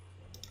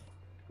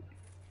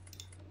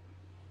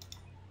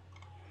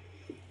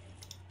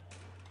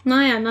 No,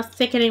 yeah, I'm not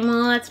sick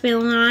anymore. That's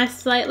feeling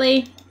nice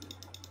lately.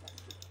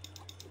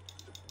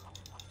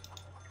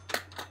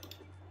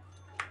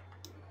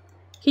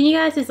 Can you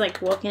guys just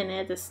like walk in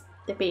there just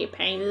to be a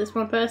pain to this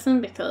one person?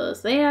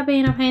 Because they are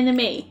being a pain to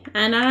me.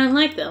 And I don't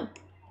like them.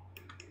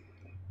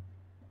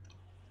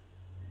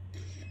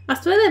 I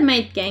swear they've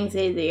made gangs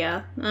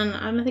easier. And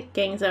I don't think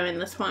gangs are in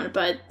this one,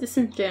 but just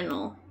in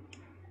general.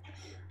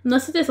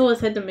 Unless they just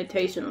always had the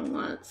mutational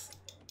ones.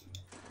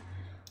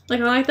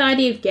 Like, I like the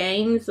idea of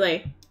gangs,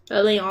 like,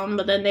 early on,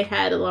 but then they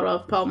had a lot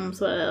of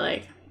problems where they're,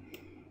 like,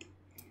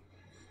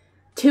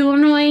 too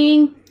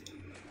annoying.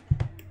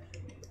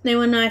 They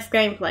were nice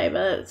gameplay,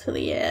 but that's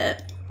really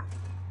it.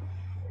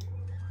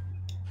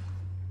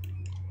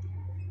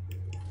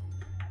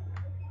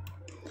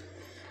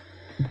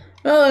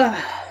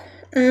 Ugh.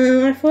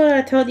 I thought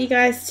I told you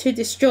guys to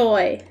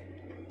destroy.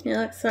 It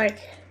looks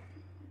like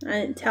I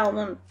didn't tell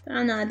them.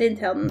 Oh no, I didn't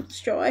tell them to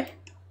destroy.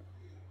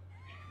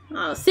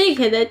 Oh, see,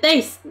 kid,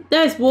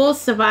 those walls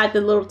survived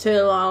a little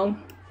too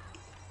long.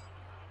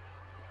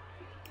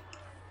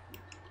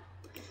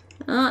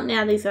 Oh,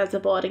 now these guys are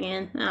bored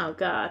again. Oh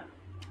god.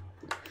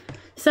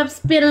 Stop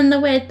spitting the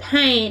red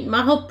paint.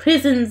 My whole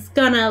prison's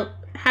gonna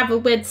have a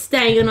red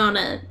stain on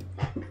it.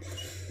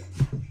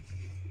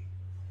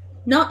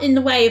 Not in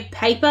the way of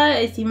paper,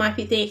 as you might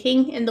be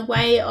thinking, in the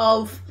way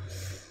of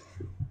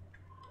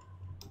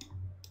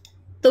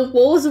the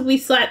walls will be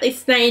slightly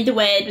stained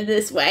red with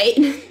this weight.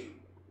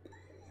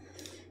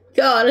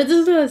 God, I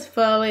just realized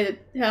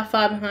how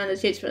far behind the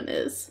judgment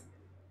is.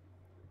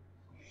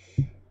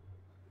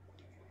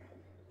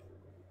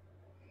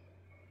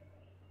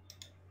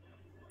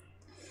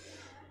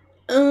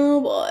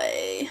 Oh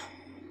boy.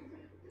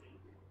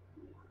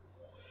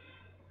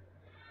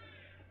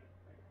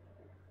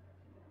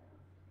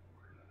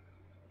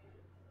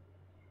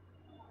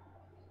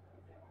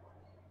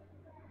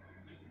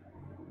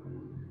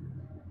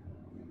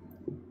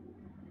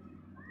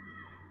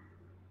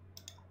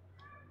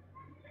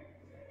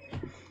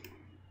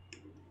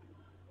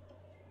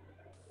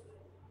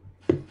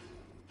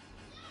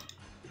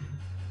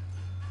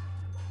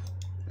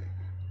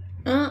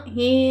 Oh,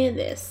 hear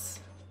this.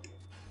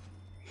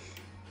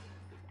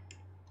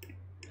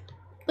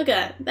 Look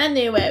at that. That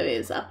new area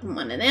is up and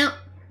running out.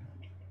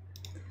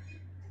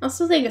 I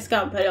still think it's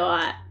going pretty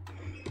alright.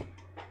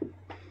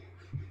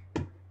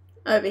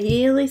 Over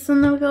here, at least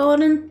on the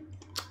recording.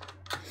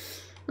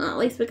 Oh, at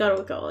least we got a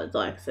record,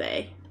 like I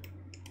say.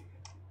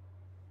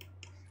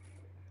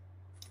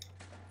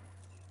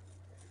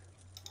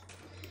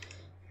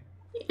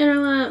 You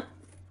know what?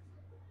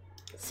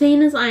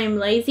 Seeing as I am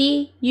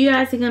lazy, you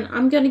guys are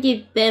I'm gonna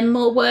give them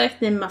more work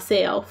than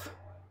myself.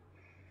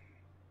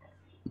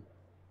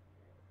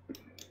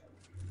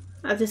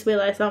 I just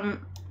realised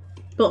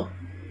boom.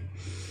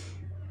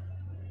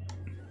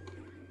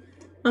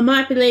 I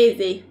might be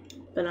lazy,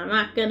 but I'm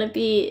not gonna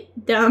be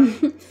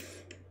dumb.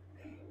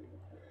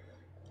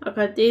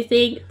 I do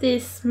think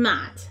this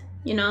smart,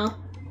 you know?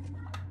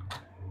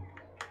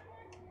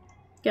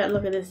 Gotta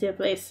look at this here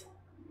place.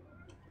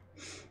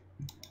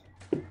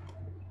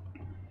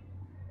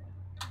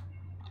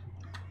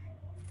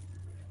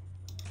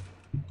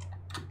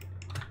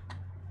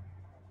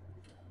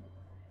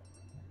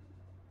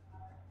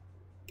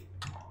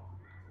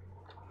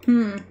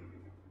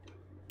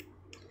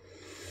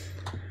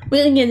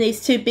 We're gonna get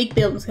these two big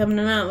buildings coming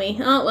in, aren't we?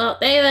 Oh, well,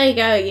 there they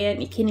go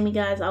again. You're kidding me,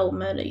 guys? I will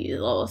murder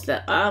you all.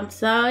 So, I'm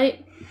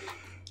sorry.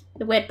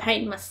 The wet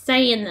paint must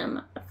stay in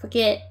them. I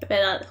forget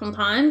about that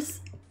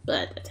sometimes.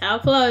 But that's how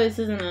it flows,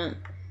 isn't it?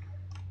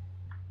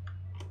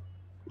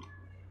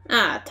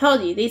 Ah, I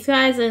told you. These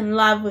guys are in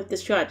love with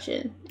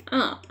destruction.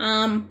 Oh,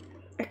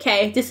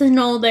 okay. This is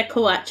all their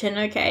collection,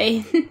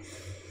 okay.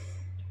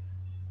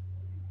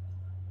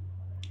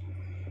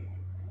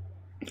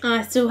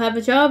 I still have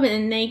a job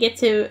and they get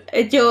to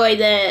enjoy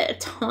their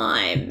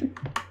time.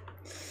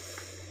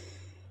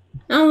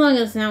 As long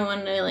as no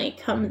one really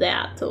comes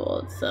out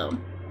towards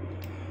them.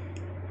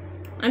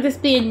 I'll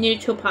just be a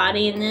neutral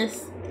party in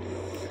this.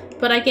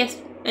 But I guess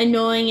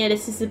annoying it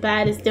is just as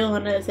bad as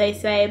doing it, as they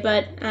say.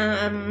 But,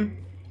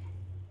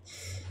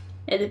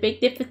 there's a big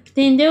difference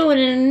between doing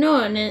it and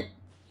annoying it.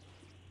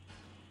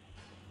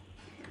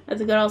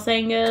 As a good old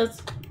saying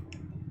goes.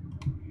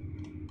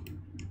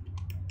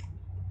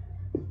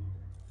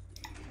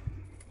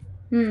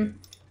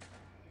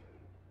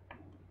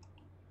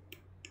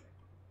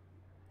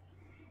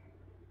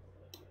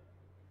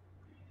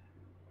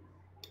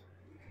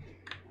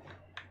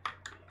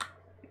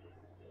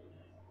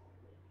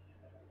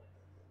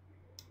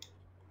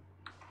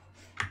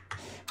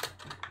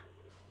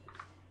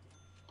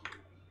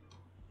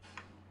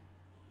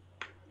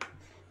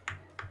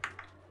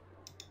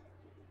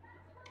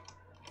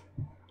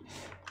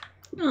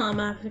 Oh, I'm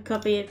gonna have to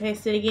copy and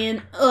paste it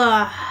again.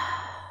 Ugh.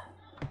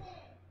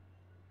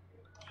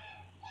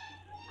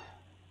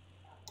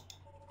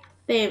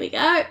 There we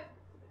go.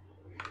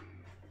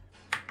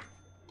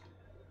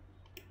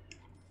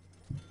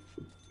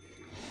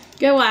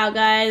 Go wild,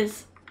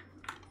 guys.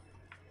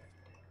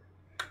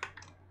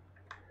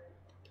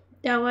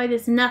 Don't worry,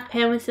 there's enough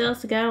power cells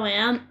to go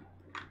around.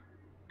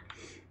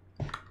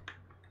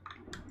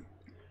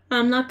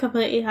 I'm not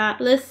completely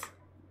heartless.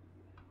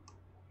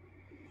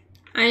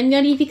 I'm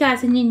gonna give you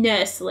guys a new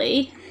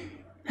nursery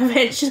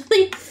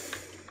eventually.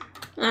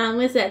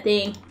 Where's that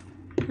thing?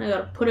 I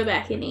gotta put it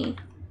back in here.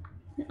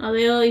 Oh,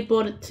 they already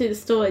brought it to the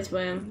storage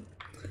room.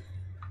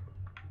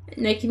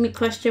 Making me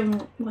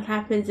question what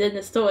happens in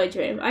the storage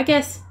room. I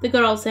guess the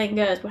good old saying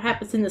goes, what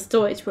happens in the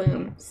storage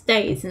room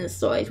stays in the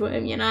storage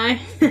room, you know?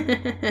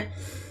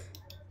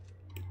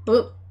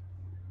 Oop.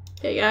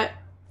 There you go.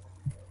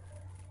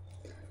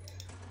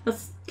 I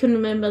couldn't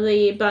remember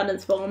the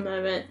buttons for a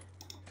moment.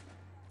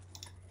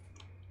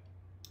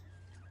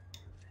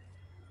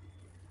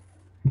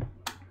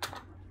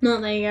 No,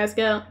 there you guys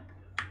go.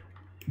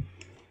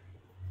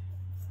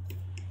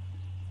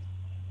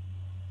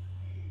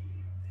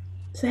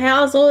 So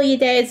how's all your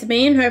days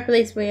been?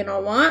 Hopefully it's been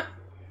alright.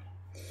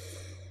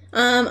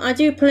 I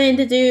do plan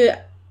to do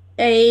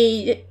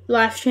a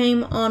live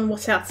stream on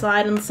What's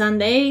Outside on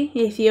Sunday.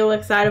 If you're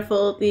excited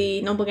for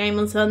the normal game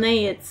on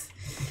Sunday, it's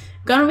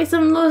gonna be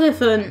something a little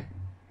different.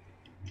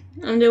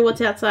 I'm gonna do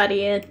What's Outside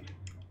again,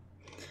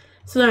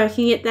 so I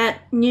can get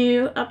that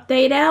new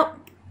update out.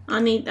 I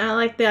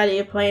like the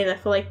idea of playing that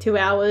for like 2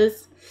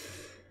 hours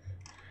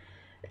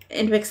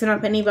and fixing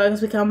up any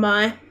bugs we come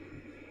by.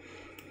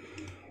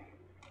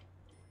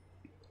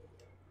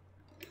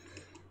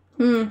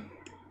 I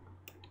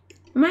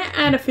might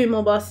add a few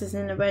more bosses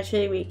and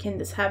eventually we can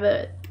just have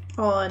it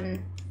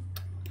on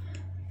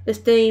the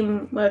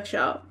Steam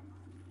workshop.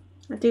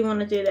 I do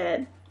want to do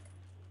that.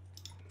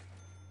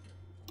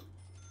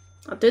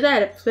 I'll do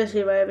that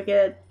especially if I ever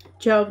get a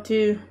job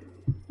too.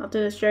 I'll do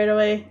it straight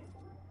away.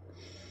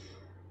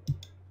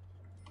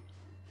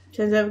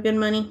 Shows have good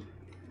money.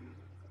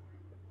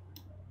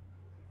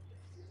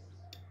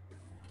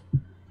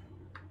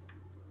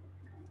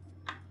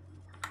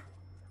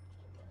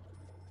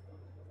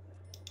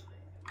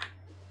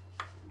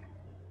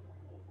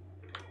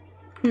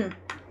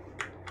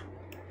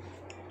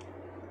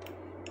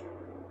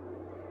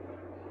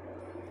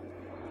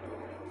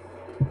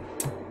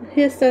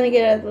 Here's starting to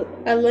get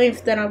a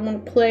length that I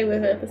want to play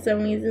with it for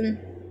some reason.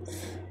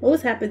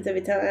 Always happens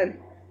every time.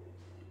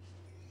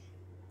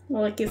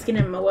 Well, it keeps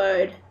getting my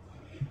word.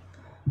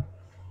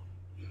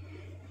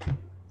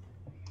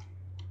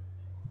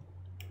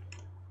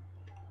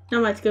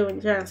 Not much good when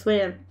you're trying to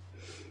swim.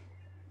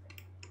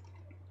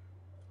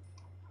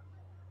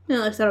 No,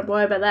 let's not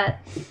worry about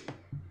that.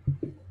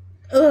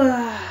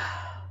 Ugh.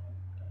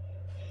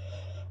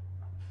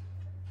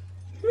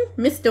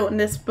 Missed doing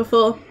this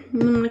before.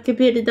 My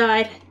computer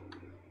died.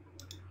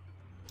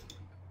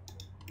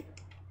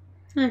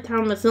 That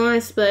time was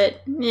nice,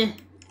 but yeah.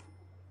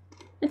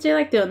 I do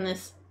like doing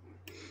this.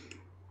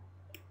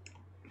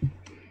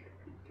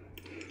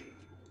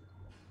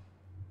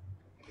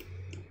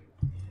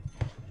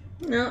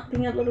 No,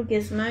 bring a little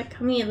gizmo.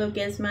 Come here, little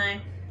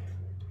gizmo.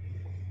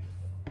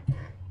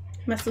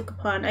 Must look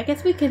upon. I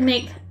guess we could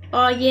make.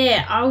 Oh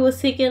yeah, I was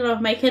thinking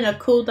of making a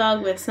cool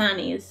dog with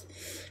sunnies.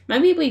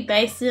 Maybe we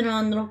base it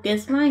on little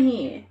Gizmo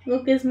here.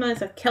 Little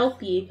Gizmo's a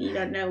Kelpie if you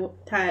don't know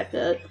what type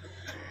of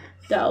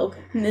dog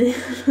little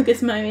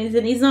Gizmo is,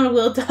 and he's not a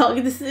real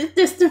dog. This is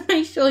just to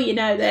make sure you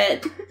know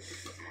that.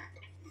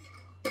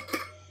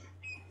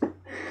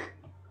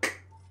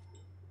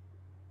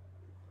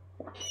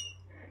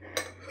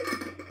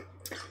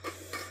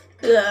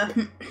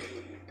 Ugh.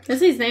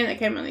 That's his name that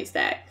came on his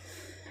stack.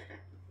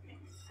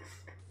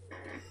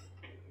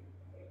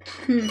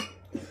 It's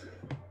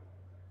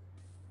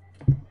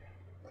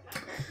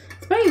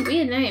a very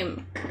weird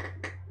name,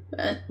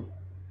 but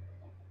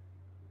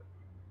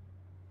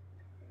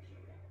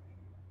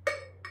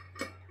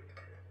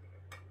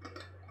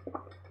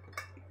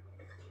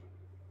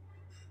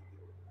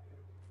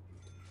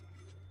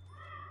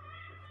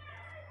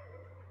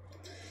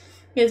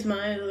here's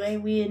my very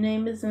weird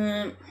name, isn't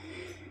it?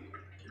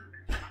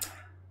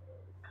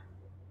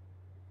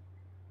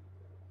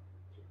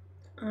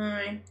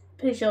 I'm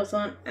pretty sure it's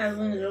not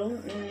unusual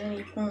in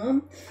any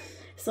form.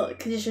 It's not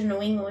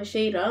traditional English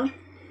either.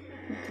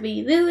 It could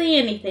be literally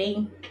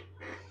anything.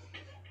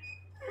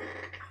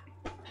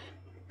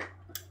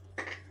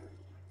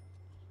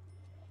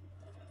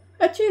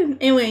 Actually,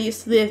 anyone who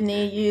used to live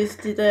near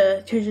used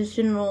the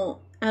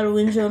traditional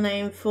Aboriginal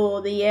name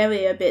for the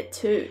area a bit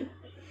too.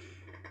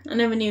 I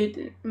never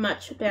knew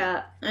much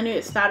about. I knew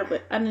it started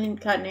with. I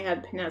didn't quite know how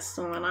to pronounce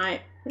the one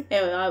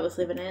area I was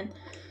living in,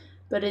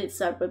 but it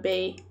started with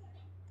B.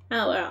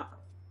 Oh well,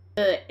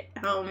 the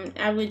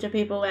Aboriginal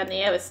people around the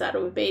area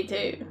started with B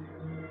too.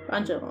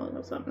 Bunch of them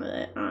or something like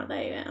that. Oh,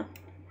 there you go.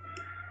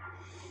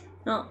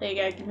 Oh, there you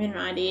go. Give me an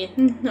idea.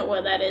 Not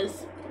what that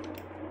is.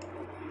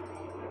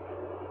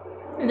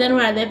 And then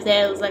when I lived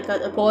there, it was like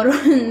at the border,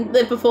 and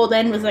before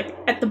then was like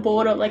at the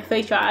border of like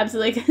 3 tribes,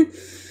 like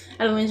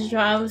Aboriginal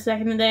tribes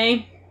back in the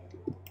day.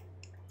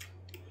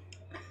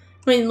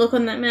 When you look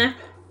on that map,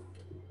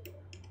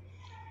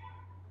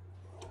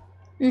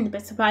 a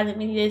bit surprising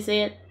when you did see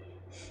it.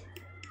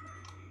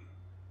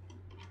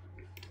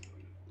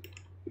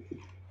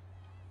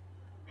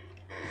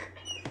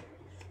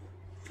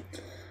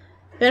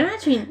 But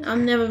actually, I've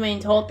never been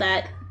taught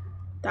that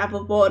type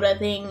of border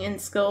thing in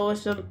school,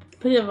 which is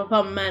pretty of a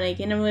problematic.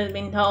 You never would have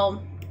been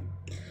told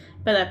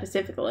about that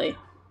specifically.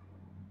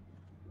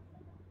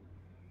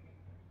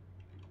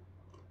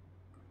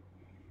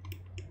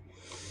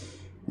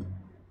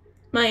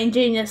 My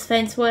ingenious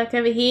fence work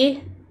over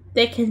here.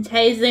 They can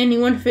tase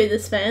anyone through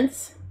this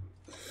fence.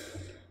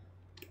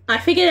 I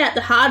figured out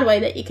the hard way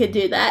that you could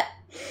do that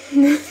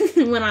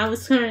when I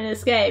was trying to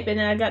escape, and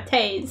then I got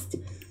tased.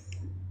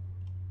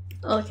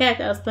 Oh, the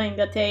character I was playing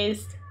got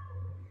tased.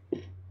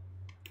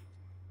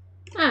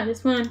 Ah,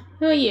 this one.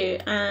 Who are you?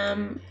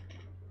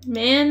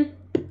 Man.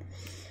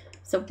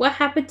 So what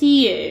happened to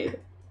you?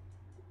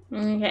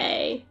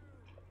 Okay.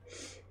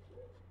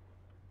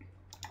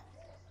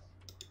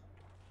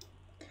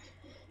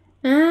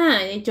 Ah,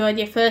 you enjoyed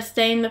your first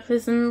day in the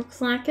prison,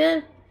 looks like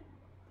it.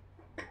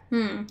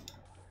 I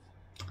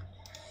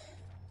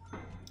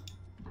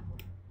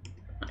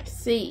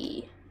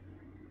see.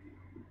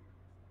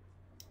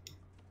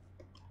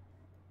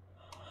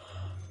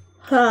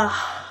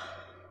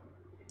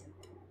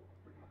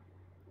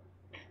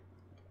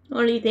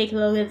 What do you think,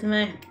 look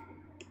me?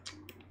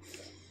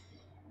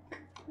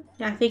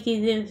 I think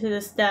he's into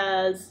the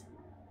stars.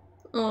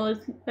 Oh,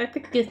 I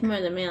think it's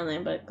more the male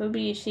name, but it could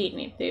be a sheep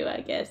name too,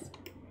 I guess.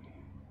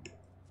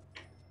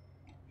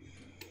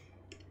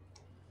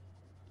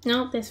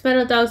 Nope, there's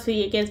feral dogs for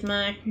you,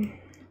 Gizmo.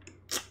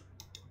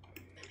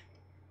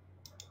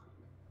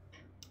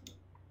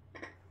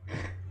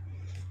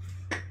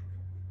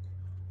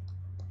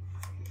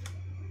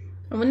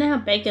 I wonder how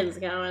Bacon's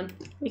going.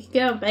 We could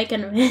go on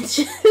Bacon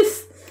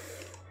Adventures.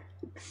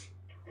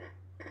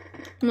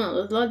 Well,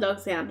 there's a lot of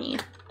dogs down here.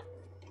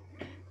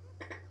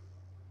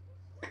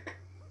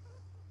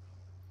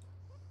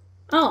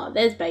 Oh,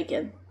 there's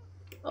Bacon.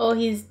 Oh,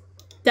 he's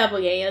double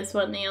gay, that's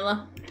one the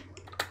other.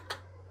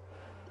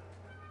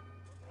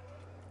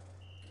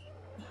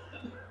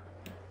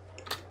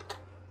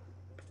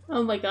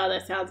 Oh my god,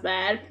 that sounds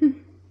bad.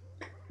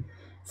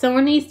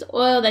 Someone needs to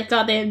oil that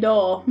goddamn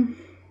door.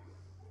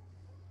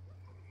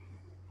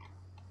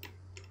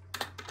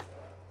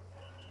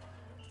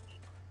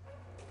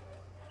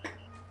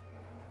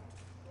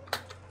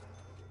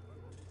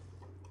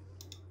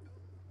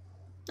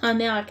 Oh,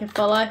 now I can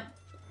follow.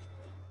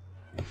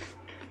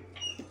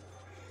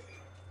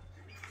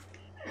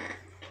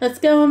 Let's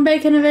go on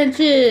Bacon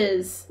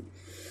Adventures!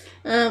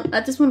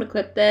 I just want to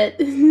clip that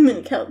when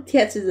it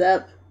catches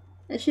up.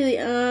 Actually,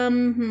 I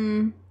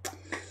don't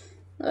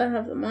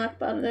have the mic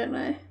button, don't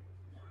I?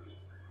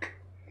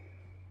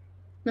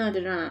 No, I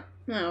do not.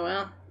 Oh,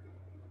 well.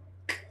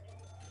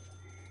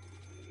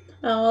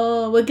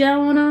 Oh, we're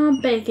going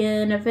on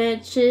Bacon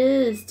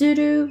Adventures.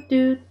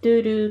 Do-do-do-do-do-do.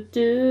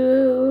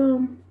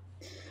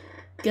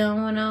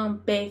 Going on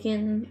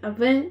Bacon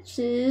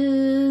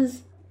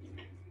Adventures.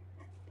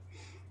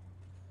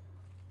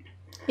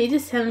 He's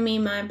just telling me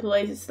my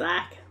employees are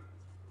slack.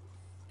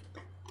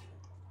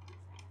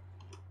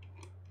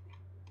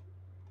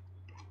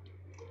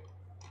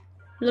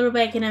 Little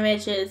Bacon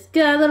Adventures.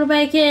 Go, Little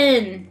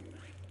Bacon!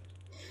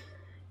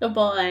 Good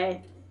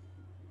boy.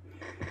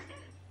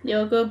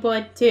 You're a good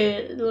boy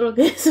too, little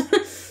goose.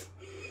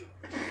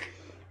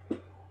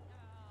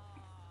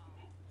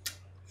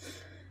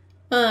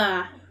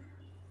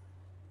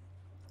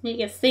 You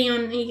can stay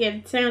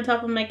on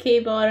top of my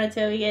keyboard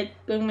until we get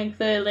Big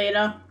McFur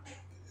later.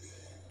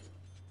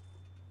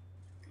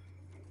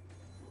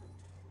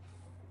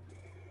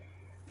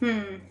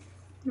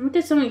 What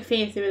did something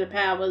fancy with the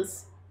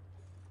powers?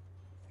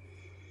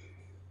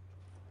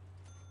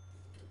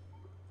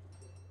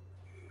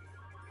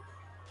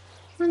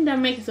 I'm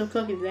done making some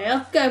cookies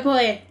there. Go,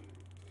 boy!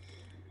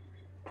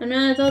 Oh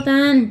no, it's all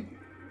done.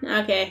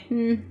 Okay.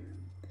 And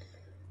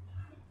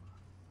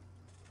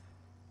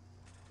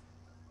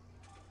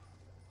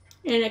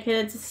okay,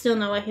 it's still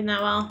not working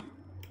that well.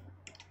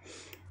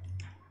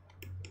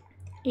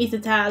 He's a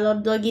tired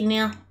little doggy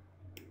now.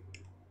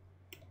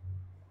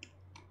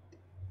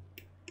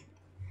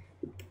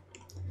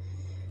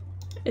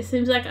 It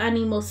seems like I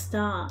need more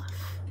staff.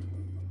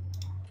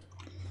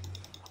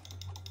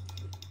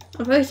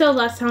 I'm pretty sure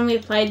last time we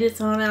played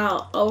this on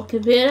our old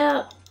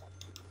computer,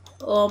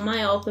 or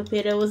my old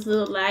computer, was a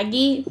little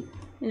laggy.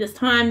 And this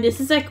time, this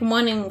is like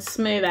running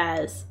smooth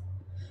as.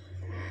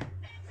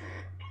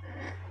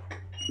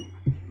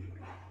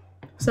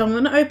 So I'm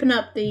going to open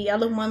up the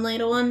other one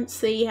later on,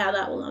 see how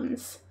that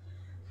runs.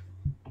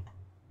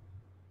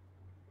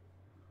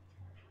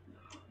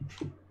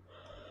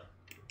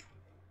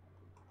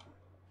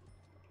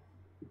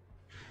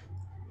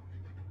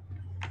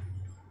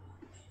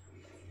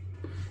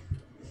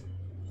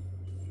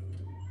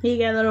 Here you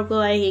go, little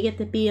boy. You get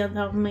to be on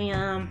top of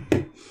my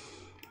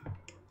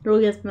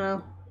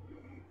Gizmo.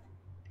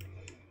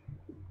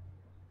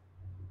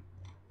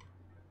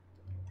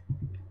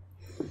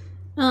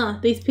 Oh,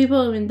 these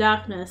people are in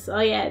darkness.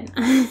 Oh yeah.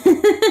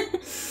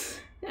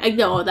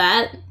 Ignore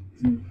that.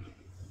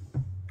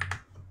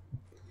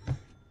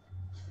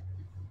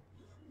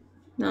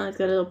 No, it's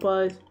got a little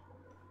pause.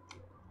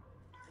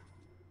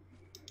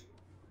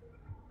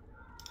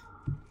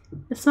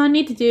 That's what I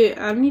need to do.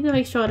 I need to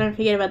make sure I don't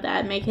forget about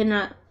that. Making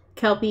a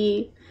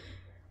Kelpie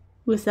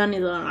with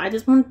Sunny's on. I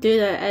just want to do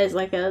that as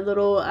like a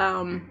little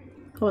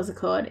what's it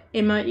called?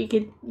 Emote you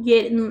could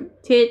get in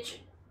Titch.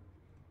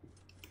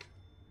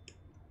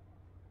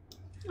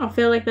 I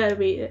feel like that'd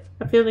be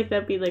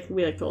like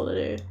really cool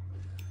to do.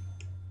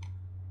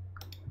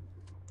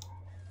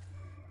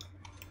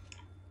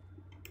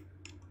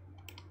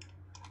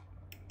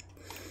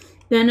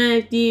 Don't know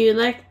if you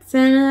like the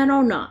sound of that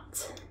or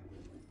not.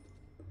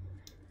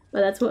 But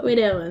that's what we're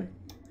doing.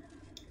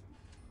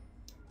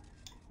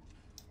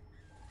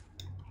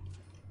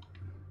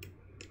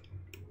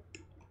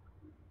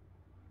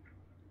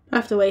 I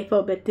have to wait for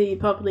a bit to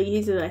properly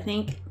use it, I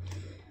think.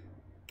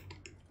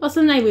 Or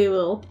someday we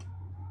will.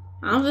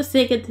 I'm just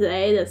thinking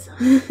today that's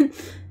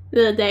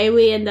the day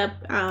we end up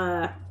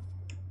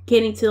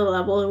getting to the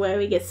level where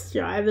we get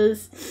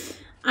subscribers.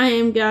 I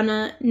am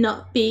gonna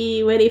not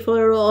be ready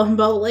for it all,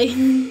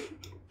 probably.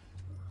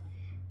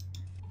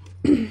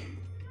 If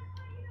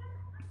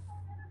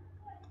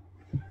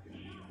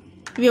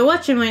you're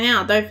watching right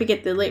now, don't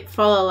forget to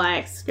follow,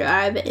 like,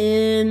 subscribe,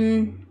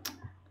 and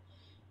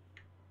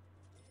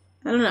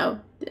I don't know,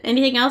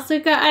 anything else we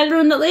got added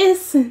on the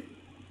list?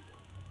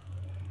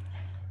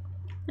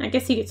 I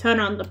guess you could turn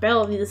on the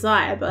bell if you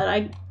desire, but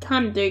I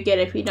kind of do get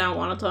it if you don't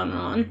want to turn it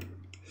on.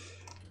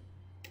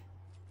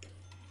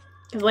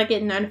 Because I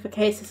get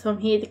notifications from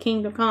here, the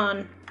Kingdom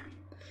Con.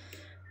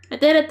 I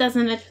bet it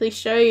doesn't actually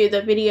show you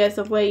the videos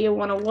of where you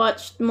want to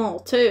watch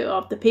more too,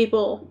 of the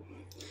people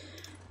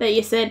that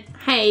you said,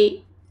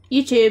 hey,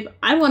 YouTube,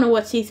 I want to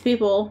watch these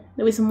people.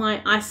 The reason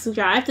why I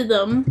subscribe to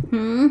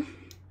them.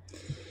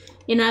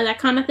 You know, that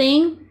kind of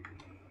thing.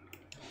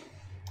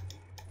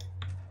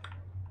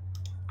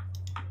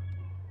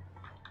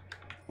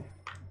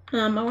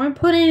 I won't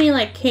put any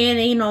like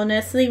canning or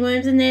nursery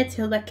rooms in there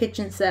till the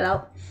kitchen's set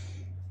up.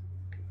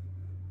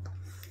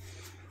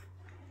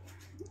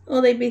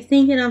 Or they'd be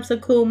thinking I'm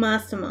some cool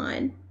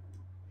mastermind.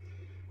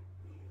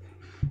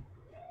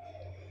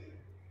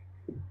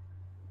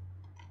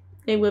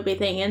 They would be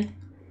thinking.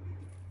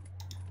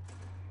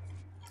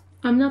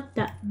 I'm not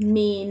that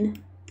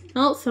mean.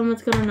 Oh,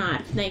 someone's got a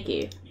knife. Thank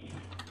you.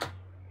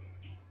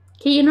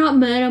 Can you not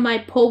murder my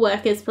poor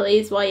workers,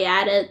 please, while you're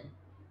at it?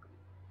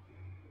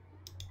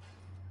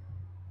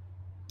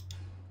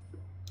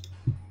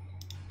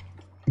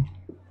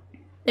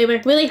 They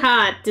work really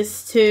hard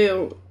just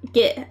to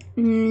get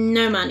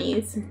no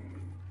monies.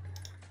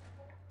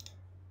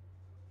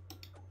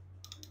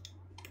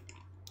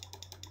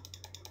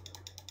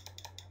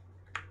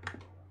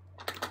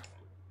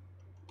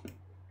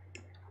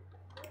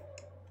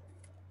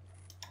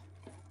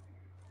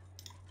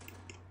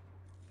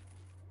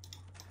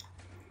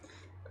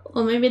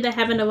 Or maybe they're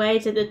having a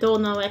wage at the door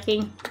not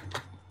working.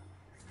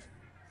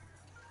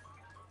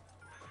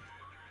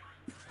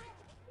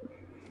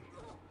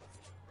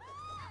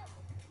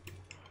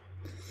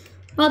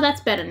 Well,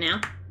 that's better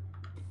now.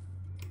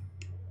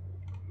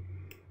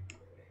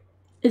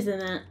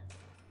 Isn't it?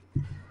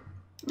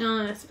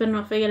 Oh, it's better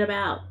not forget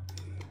about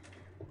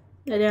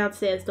the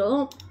downstairs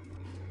door.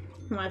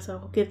 Might as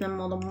well give them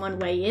more than one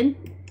way in.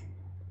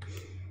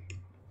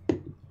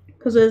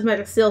 Because there's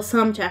maybe still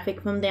some traffic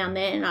from down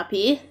there and up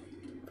here.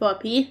 For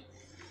up here.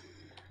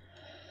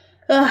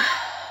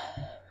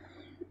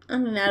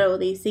 I'm gonna add all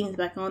these things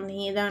back on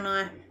here, don't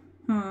I?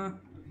 I'm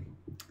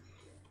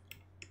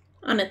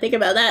gonna think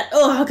about that.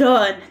 Oh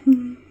god.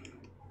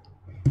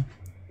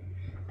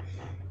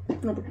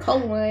 Look how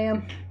cold I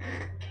am.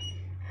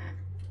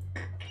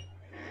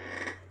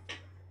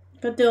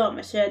 If I do it on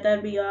my shirt,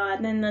 that'd be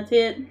alright, then that's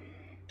it.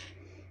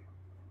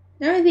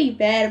 The only thing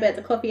bad about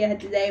the coffee I had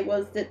today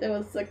was that there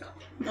was like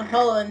a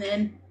hole in it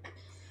and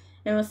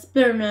it was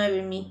spilling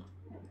over me.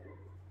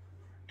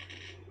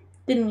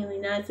 Didn't really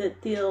notice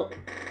it till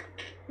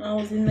I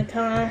was in the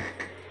car.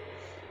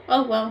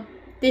 Oh well,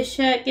 this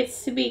shirt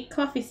gets to be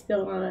coffee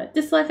spilled on it.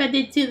 Just like I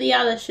did to the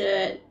other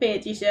shirt,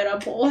 fancy shirt I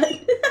bought.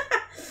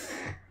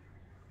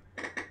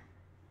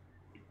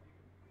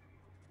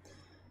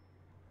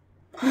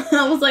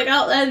 I was like,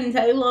 oh, that didn't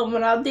take long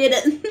when I did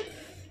it.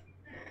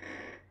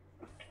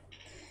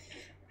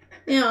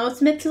 You know, I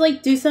was meant to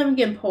like do something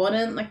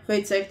important, like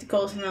food safety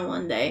course on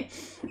one day.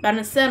 But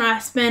instead I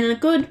spent a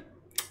good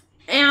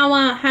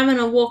hour having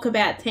a walk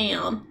about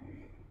town.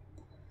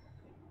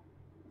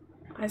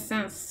 I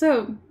sound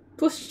so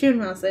pushed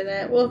when I say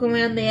that. Walking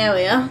around the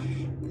area.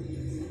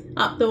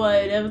 Up the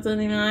road, it was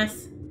really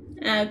nice.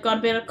 Got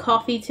a bit of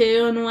coffee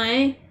too on the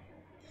way.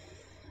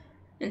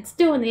 And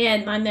still in the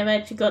end, I never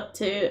actually got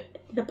to...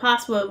 The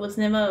password was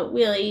never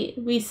really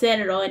reset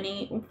it or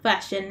any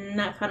fashion in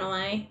that kind of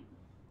way.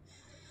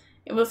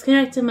 It was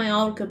connected to my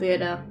old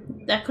computer.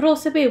 That could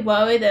also be a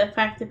worry. The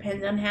fact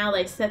depends on how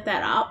they set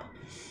that up.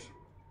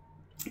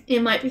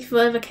 It might be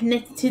forever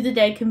connected to the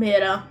dead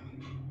computer.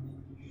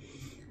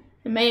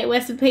 It made it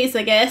rest in peace,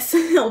 I guess.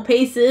 Or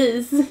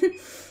pieces.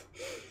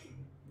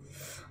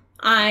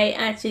 I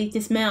actually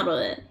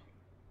dismantled it.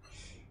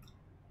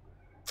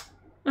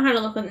 I had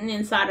a look at the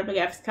inside of the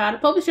graphics card. I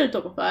probably should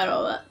have took a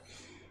photo of it.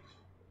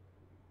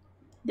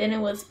 Then it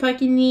was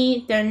poking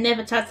you. Don't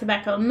never touch the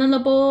back of another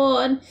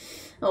board.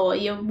 Or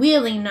you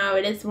really know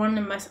it is one of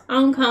the most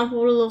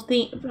uncomfortable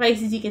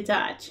places you can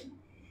touch.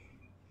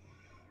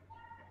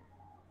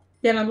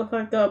 Then I look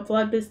like the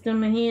blood blister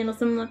on my hand or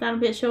something like that, I'm a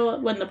bit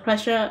short. When the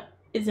pressure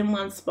is in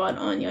one spot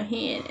on your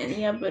hand and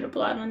you have a bit of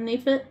blood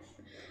underneath it.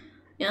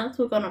 Yeah, that's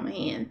what got on my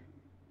hand.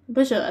 I'm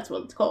pretty sure that's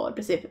what it's called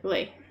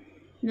specifically.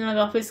 Then I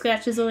got a few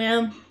scratches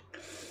around.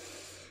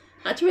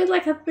 I just really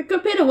like how the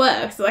computer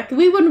works. Like,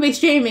 we wouldn't be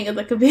streaming if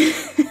the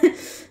computer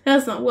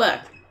does not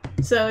work.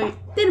 So,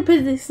 did a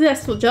pretty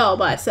successful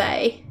job, I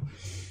say.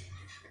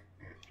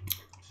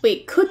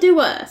 We could do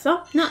worse.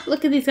 Oh, no,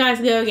 look at these guys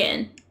go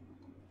again.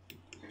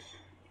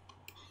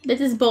 They're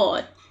just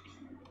bored.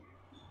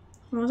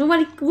 So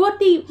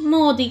what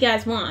more do you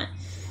guys want?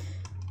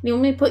 You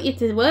want me to put you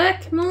to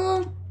work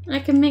more? I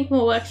can make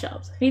more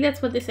workshops. I think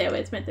that's what this area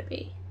is meant to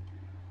be.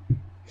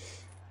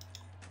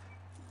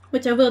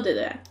 Which I will do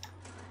that.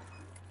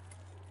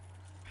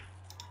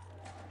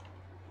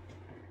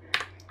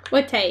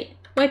 Rotate.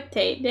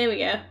 Rotate. There we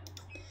go.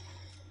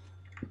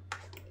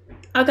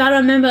 I gotta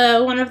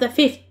remember one out of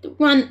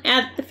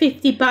the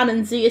 50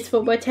 buttons used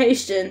for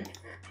rotation.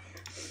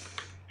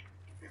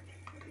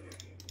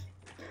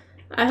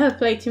 I have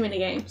played too many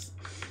games.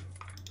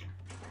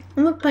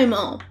 I'm gonna play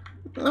more.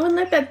 I would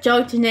like that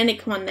Joe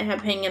Genetic one they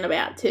have hanging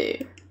about too.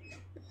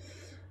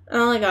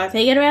 Oh my god,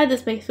 take it around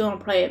this makes me want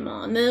to play it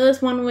more. And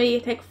there's one where you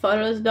take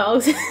photos of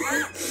dogs.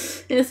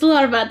 There's a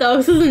lot about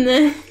dogs, isn't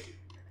there?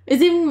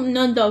 There's even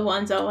non-dog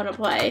ones I want to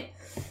play.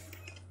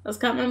 I just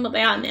can't remember what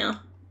they are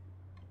now.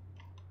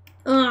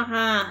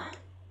 I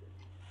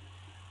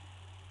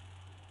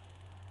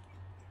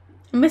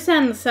missed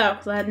out on the sale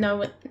because I had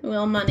no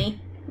real money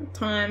at the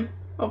time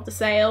of the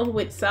sale,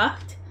 which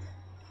sucked.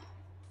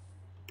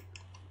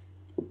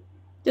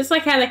 Just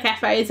like how the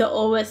cafes are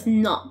always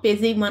not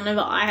busy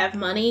whenever I have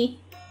money.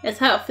 That's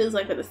how it feels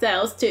like with the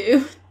sales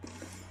too.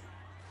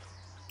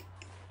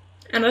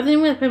 And I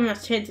didn't really pay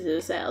much attention to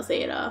the sales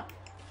either.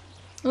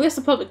 I guess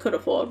I probably could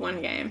afford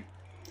one game.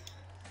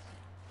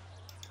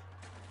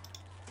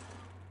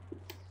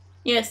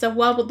 Yeah, it's the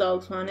Wobble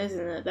Dogs one,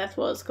 isn't it? That's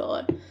what it's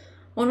called. I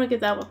want to get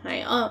that one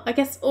playing. Oh, I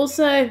guess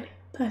also,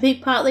 I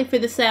think partly for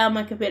the sale,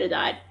 my computer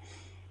died.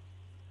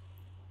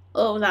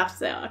 Or it was after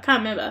sale. I can't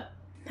remember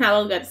how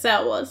long ago the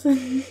sale was.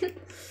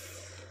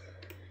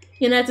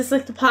 You know, just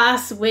like the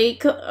past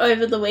week,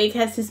 over the week,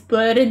 has this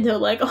burden to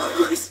like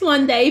almost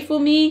one day for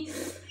me.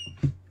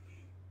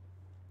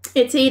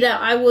 It's either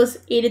I was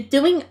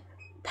doing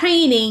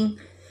painting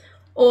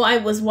or I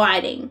was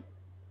writing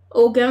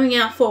or going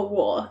out for a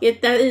walk.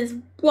 That is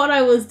what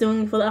I was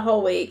doing for the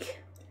whole week.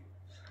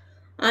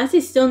 I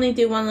actually still need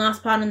to do one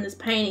last part on this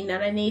painting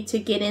that I need to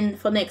get in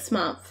for next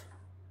month.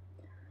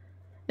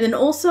 And then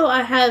also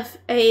I have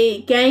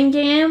a game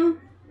jam,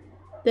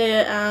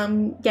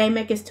 the Game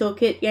Maker's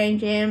Toolkit game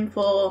jam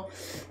for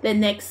the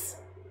next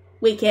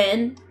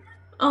weekend.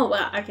 Oh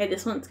wow, okay,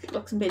 this one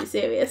looks a bit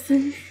serious.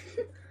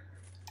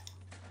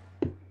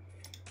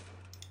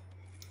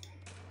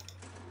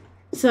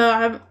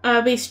 So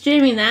I'll be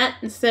streaming that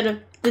instead of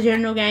the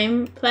general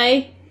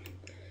gameplay.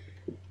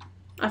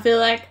 I feel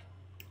like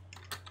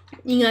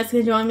you guys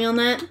can join me on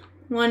that.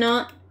 Why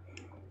not?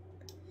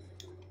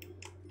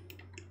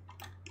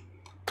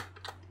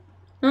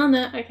 Oh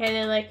no, okay,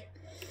 they're like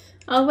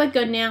Oh, we're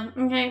good now.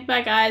 Okay,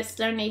 bye guys.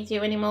 Don't need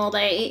you anymore.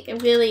 They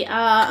really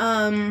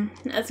are,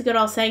 as the good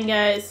old saying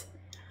goes,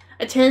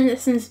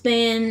 attention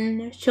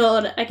span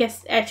short. I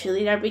guess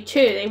actually that'd be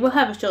true. They will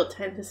have a short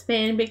attention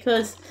span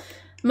because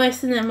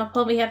most of them will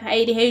probably have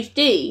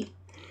ADHD.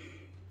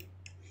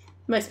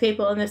 Most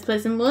people in this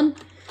prison would.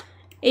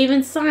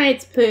 Even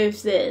science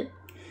proves it.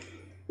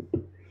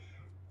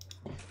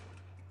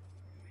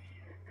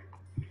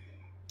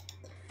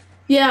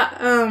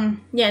 Yeah,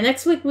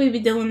 next week we'll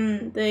be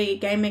doing the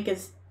Game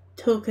Maker's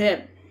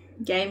Toolkit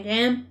Game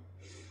Jam.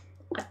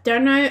 I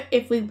don't know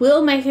if we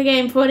will make a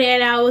game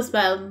 48 hours,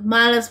 but I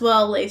might as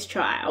well at least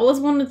try. I always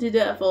wanted to do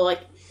it for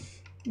like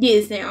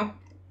years now.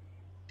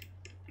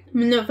 I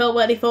never felt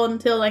ready for it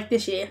until like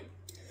this year.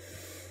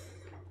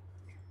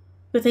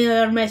 Good thing I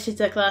got a message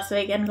like last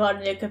week and got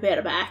a new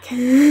computer back.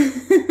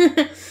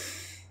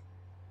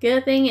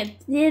 Good thing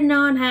it did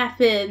not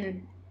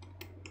happen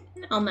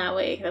on that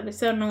week. That'd be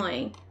so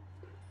annoying.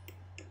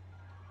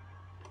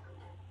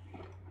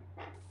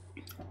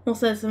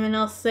 Also, something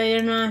else to say,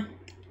 don't I?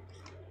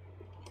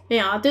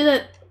 Yeah, I'll do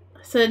that.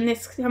 So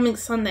next coming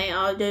Sunday,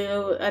 I'll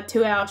do a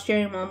 2-hour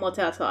stream on what's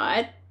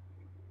outside.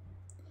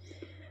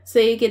 So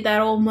you get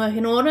that all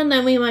working order, and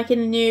then we might get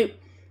a new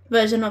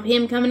version of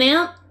him coming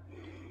out.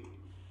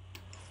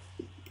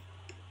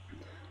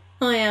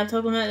 Oh yeah, I'm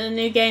talking about the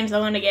new games I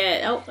want to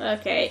get. Oh,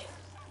 okay.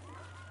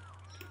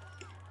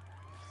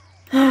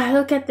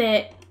 Look at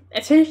that.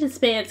 Attention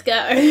spans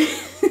go.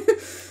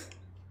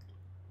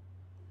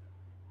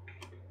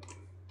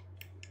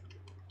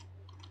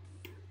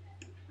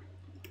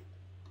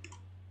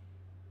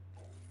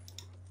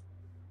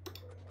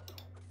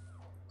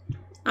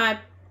 I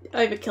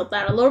overkilled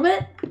that a little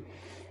bit.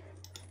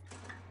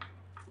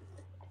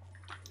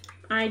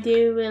 I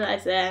do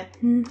realize that.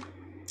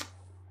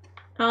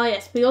 Oh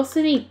yes, we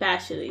also need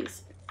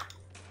batteries.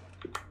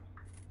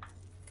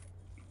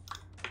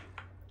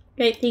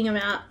 Great thing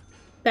about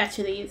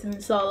batteries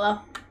and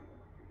solar.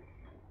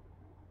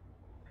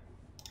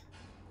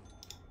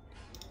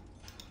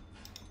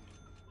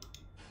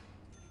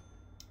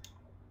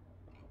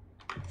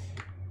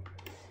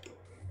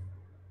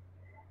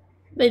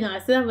 But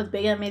nice, that was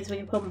bigger, that means we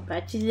can put more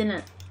batteries in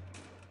it.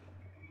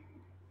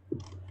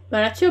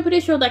 But actually I'm pretty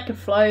sure that could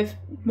flow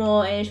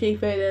more energy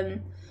through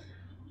than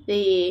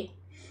the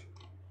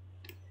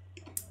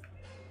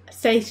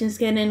stations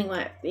can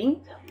anyway, I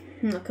think.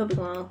 I could be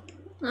wrong.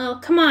 Oh,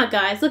 come on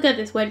guys, look at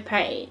this wet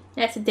paint.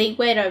 That's a deep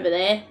wet over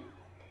there.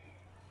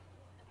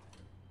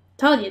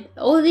 Told you,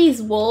 all these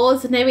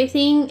walls and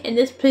everything in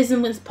this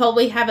prison would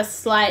probably have a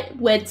slight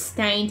wet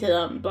stain to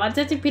them. Blood's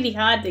actually pretty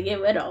hard to get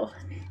rid of.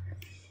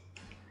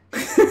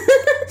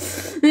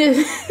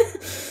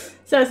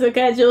 So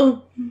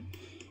casual.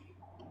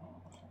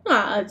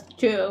 Ah, it's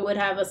true, it would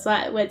have a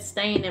slight wet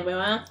stain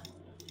everywhere.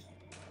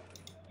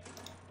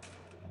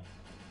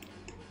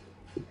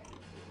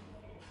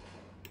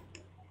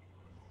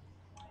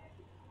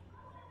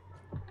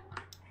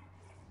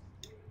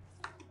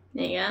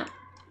 There you go.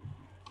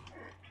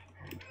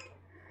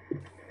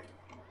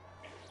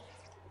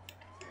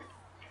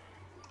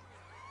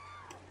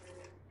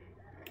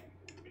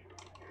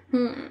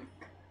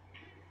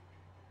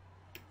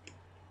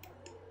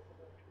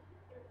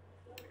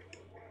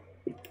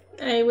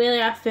 They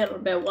really are feeling a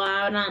bit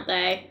wild, aren't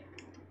they?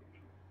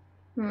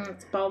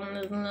 It's a problem,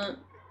 isn't it?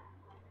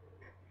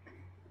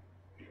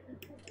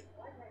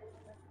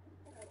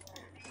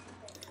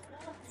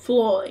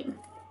 Flooring.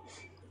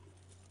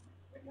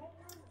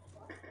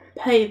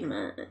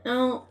 Pavement.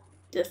 No,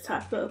 this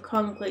type of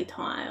concrete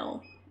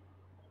tile.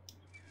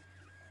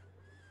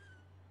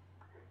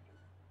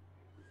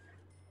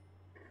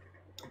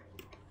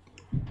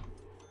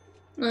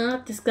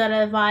 Just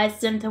gotta advise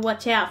them to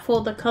watch out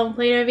for the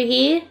concrete over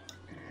here.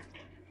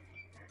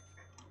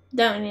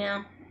 Don't you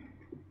know?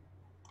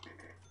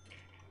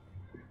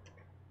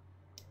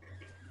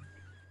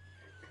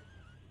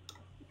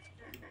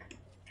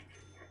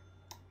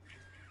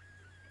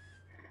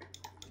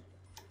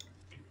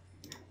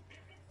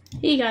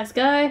 Here you guys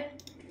go.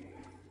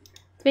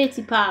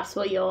 Fancy pass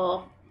for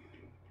your...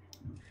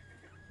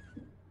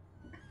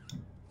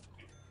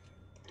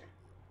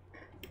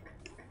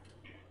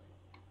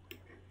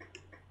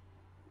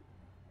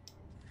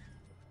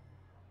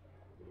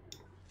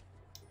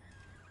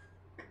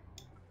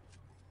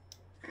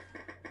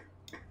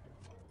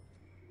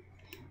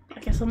 I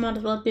guess I might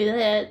as well do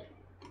that.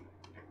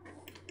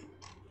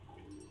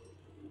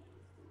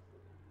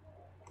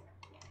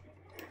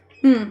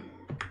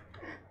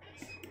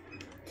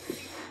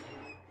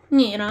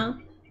 You know,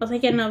 I was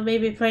thinking of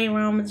maybe playing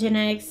around with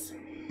genetics.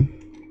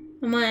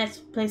 I might have to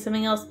play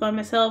something else by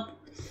myself.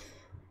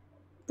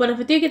 But if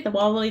I do get the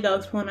wobbly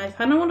dogs one, I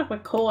kind of want to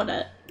record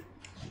it.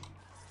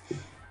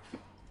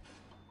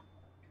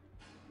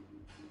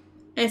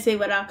 And see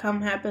what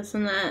outcome happens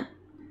from that.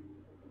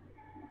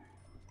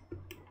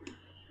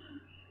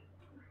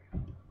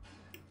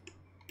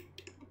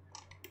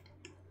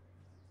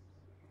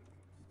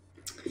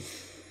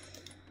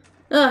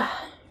 Ugh.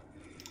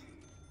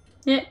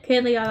 Yeah,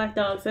 clearly I like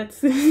dogs.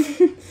 That's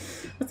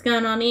what's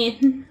going on here.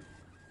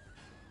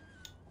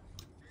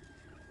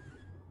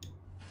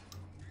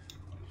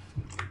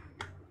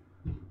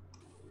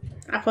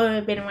 I've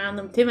probably been around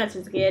them too much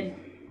as a kid.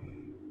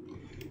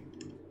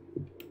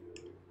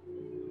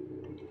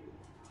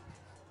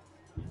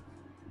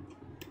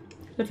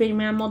 I've been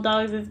around more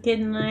dogs as a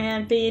kid than I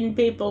have been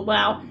people.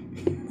 Wow.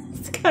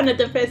 It's kind of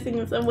depressing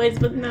in some ways,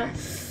 but no.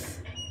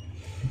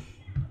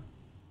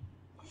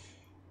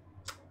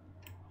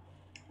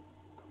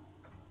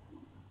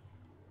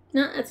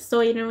 No, that's a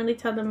story you don't really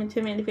tell them to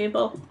too many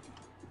people.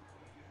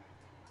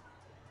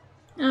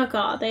 Oh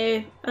god,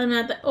 oh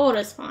no, the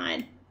order's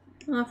fine.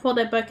 I thought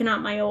they'd broken up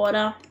my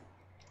order.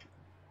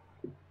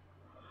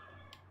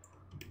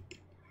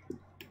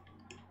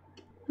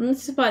 I'm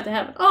surprised they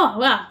haven't. Oh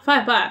wow,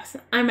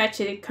 $5. I'm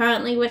actually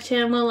currently which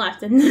animal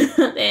left in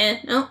there.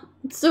 No,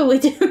 still we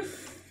do.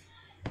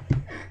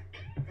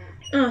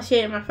 Oh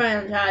shit, my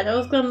phone charged. I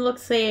was gonna look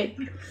to see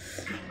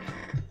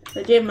if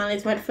the gym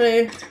monies went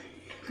through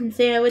and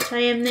see how which I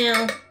am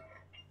now.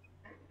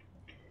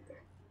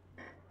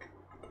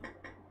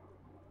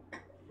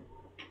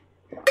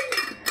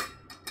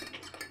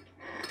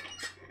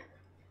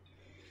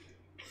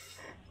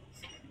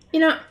 You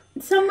know,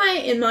 somewhere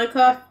in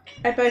Minecraft,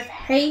 I both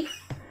hate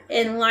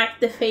and like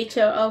the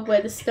feature of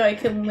where the story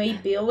can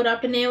rebuild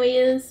up in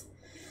areas.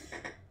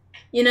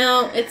 You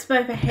know, it's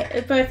both a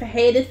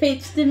hated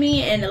feature to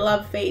me and a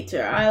love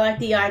feature. I like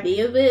the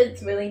idea of it,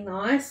 it's really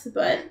nice,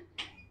 but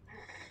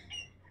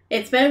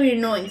it's very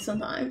annoying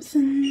sometimes.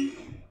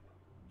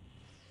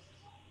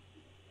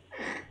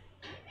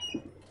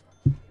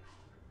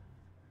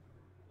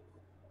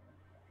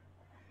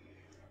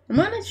 I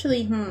might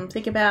actually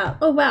think about,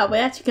 oh wow,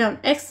 we're actually going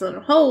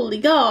excellent, holy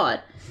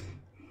god.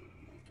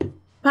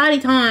 Party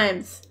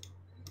times.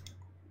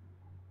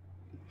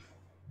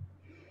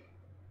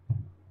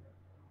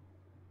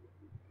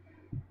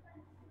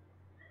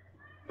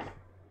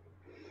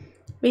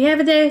 We have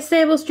a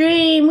stable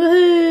stream,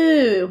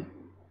 woohoo!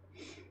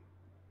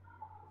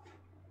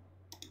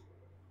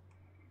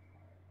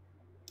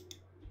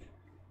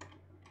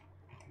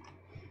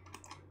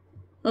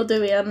 Or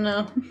do we? I don't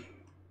know.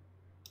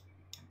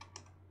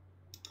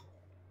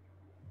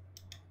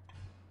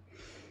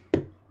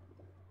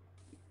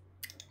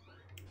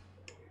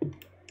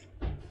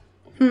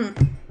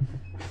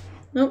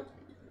 Nope.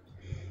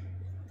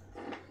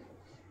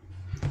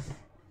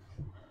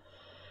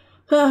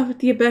 Oh, I have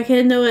to get back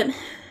into it.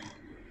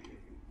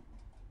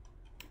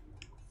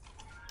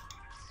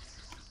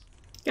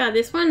 God,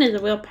 this one is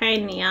a real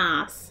pain in the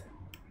ass.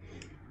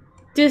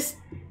 Just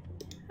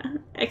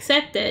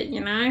accept it,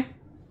 you know?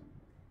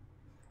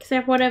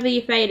 Accept whatever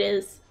your fate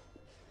is.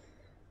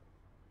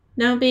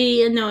 Don't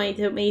be annoyed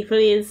at me,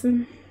 please.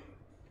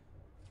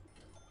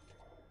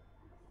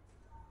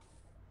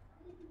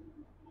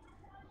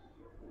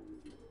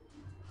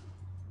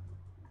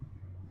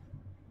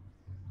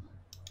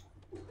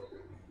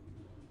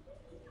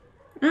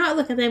 Oh,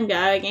 look at them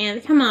go again.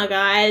 Come on,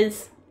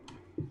 guys.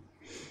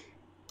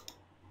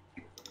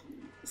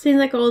 Seems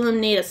like all of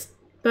them need a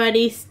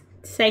buddy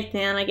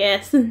shakedown, I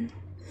guess.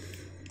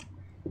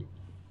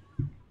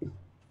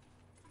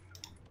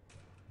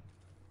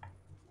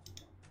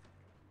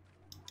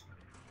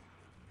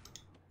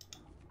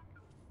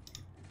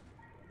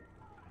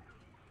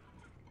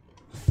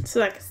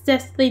 So I can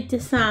successfully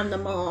disarm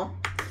them all.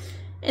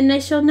 And they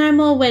shall no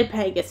more red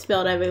paint get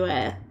spilled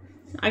everywhere.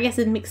 I guess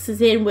it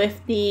mixes in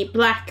with the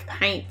black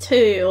paint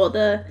too, or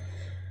the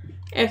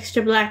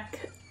extra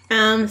black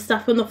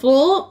stuff on the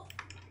floor.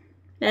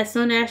 That's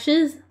not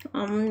ashes.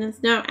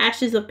 There's no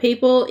ashes of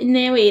people in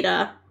there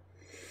either.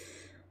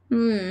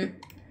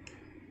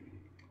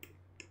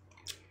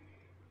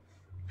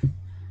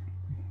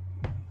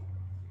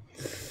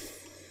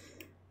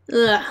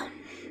 Ugh.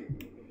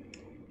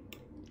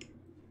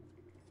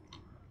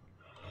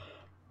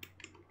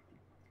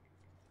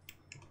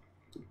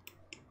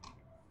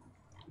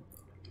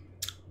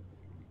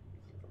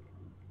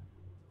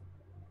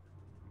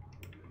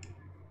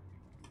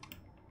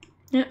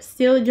 Yep,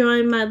 still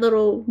enjoying my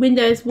little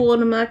Windows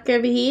watermark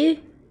over here.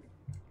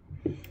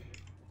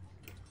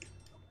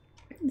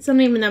 It's not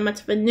even that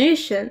much of a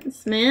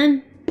nuisance,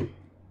 man.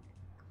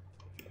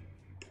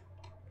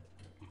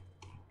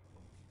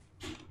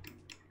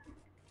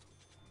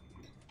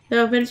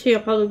 Though eventually I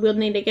probably will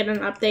need to get an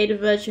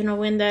updated version of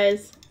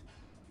Windows.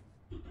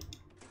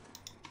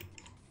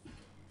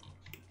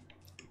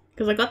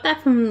 Because I got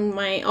that from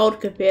my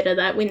old computer,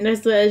 that Windows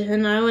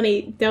version. I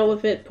already dealt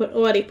with it,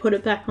 already put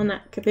it back on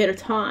that computer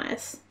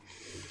twice.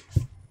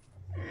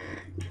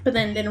 But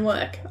then it didn't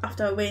work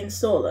after I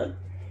reinstalled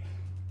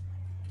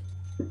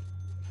it.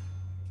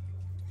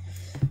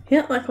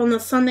 Yeah, like on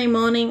the Sunday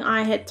morning,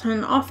 I had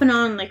turned off and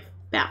on like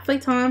about 3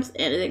 times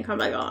and it didn't come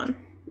back on.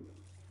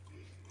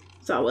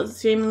 So I was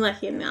extremely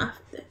lucky in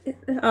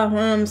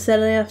the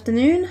Saturday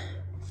afternoon.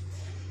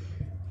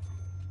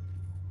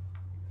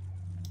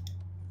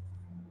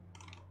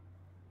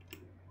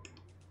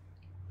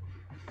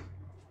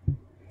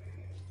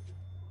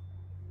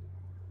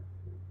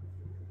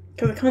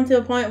 Because it come to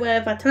a point where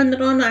if I turned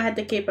it on, I had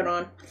to keep it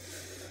on.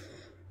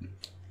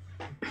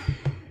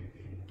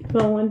 If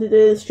I wanted to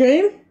do the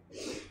stream.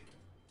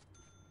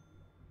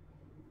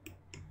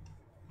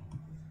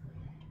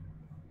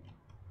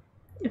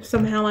 If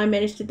somehow I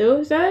manage to do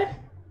it, so.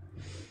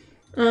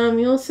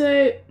 You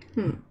also...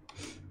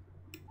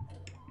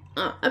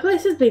 a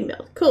place has been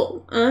built.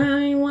 Cool.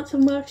 I want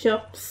some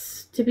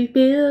workshops to be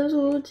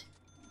built.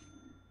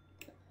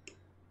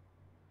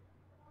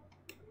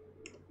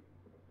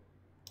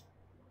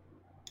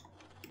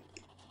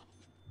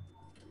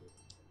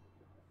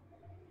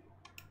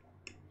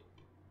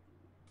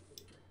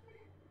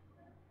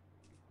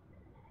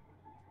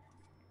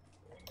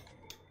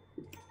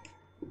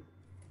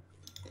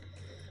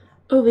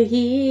 Over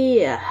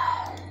here.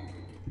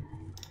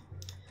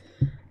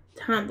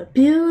 Time to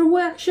build a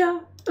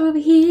workshop over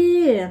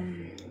here.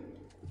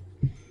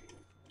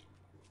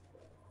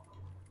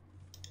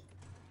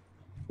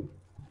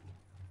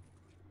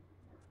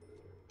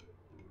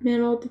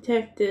 Metal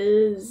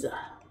detectors.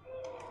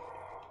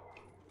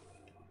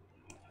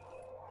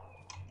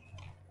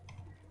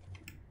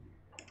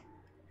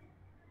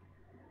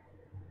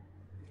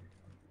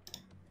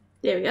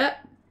 There we go.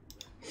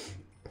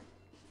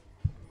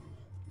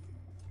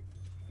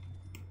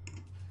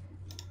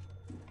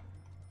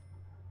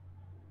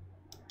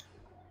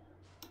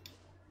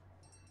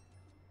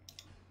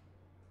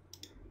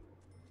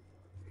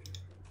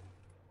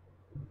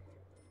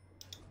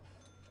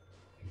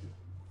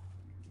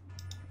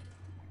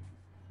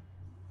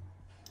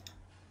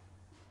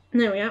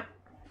 There we go.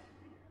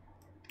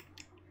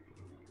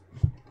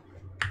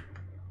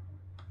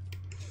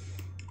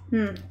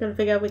 Gotta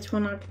figure out which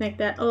one I'll connect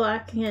that. Oh, I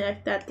can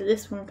connect that to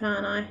this one,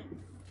 can't I?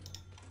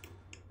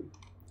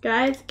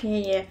 Guys, can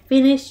you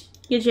finish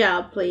your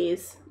job,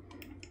 please?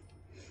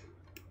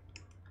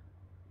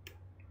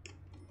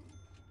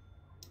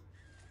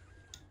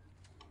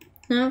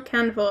 No,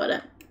 can't afford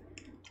it.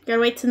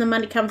 Gotta wait till the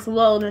money comes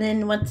rolling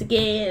in once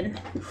again.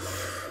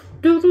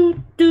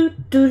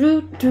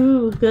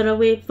 Gotta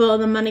wait for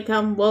the money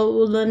come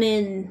rolling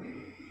in.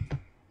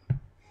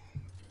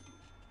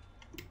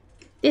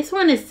 This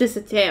one is just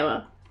a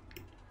terror.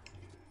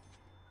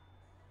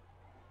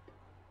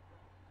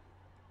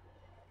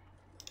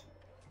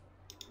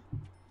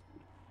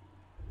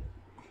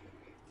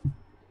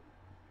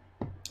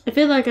 I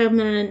feel like I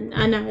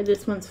know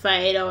this one's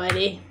fade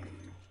already.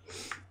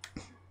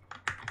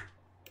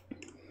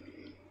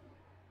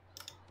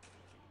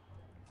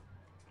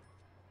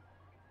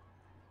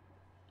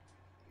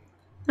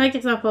 I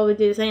guess I'll probably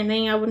do the same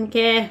thing, I wouldn't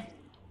care.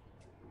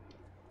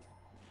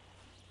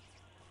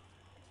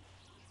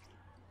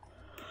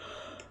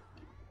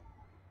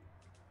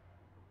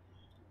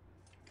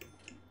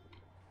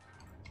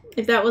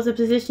 If that was a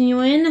position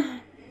you're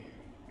in.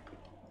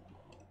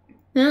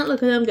 Now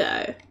look at them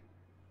go.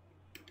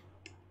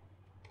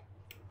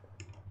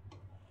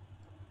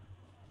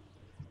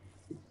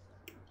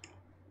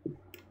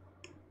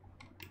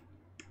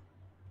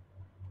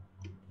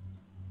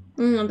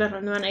 I'm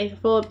definitely not able to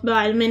afford to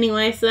buy them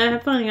anyway, so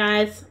have fun,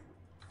 guys.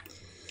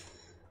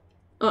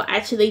 Or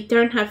actually,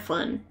 don't have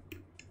fun.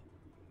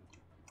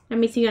 That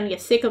means you're gonna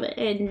get sick of it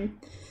and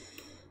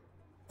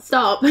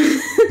stop.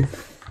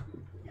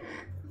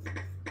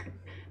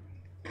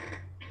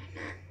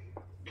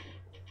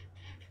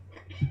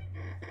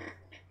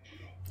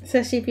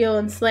 Especially if you're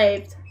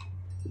enslaved.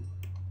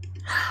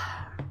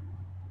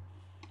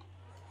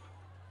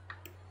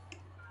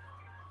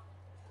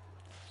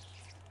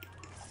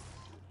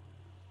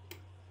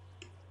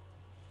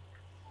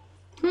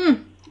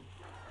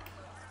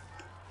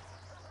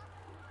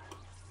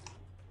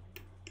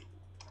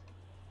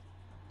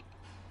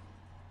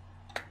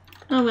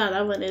 Oh wow,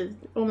 that one is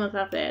almost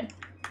half dead.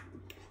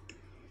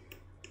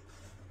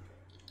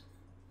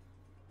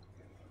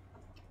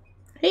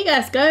 Here you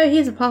guys go,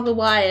 here's a pocket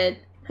wired.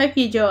 Hope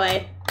you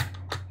enjoy.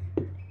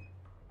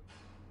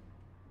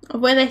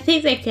 Where they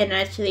think they can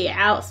actually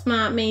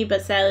outsmart me,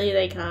 but sadly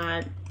they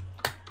can't.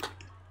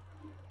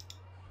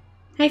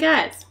 Hey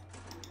guys.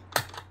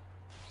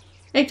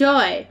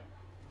 Enjoy.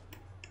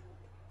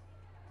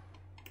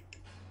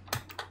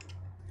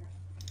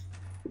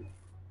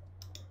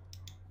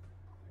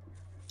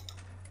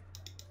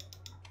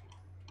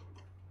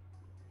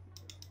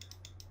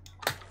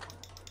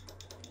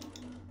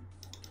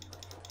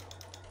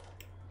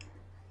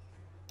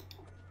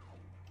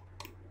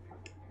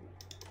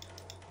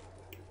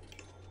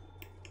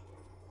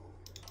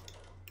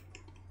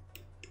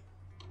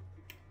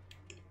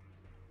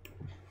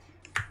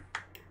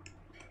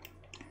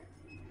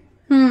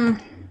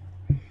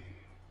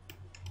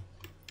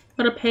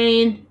 What a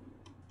pain.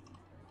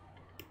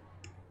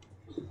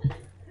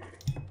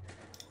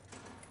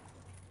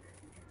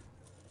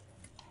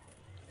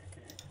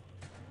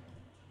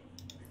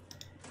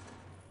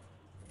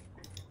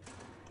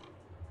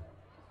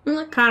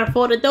 I can't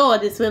afford a door, I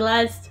just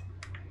realized.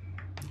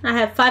 I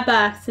have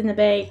 $5 in the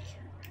bank.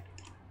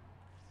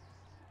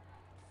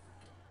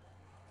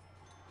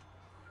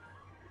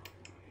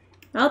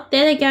 Oh,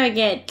 there they go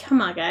again.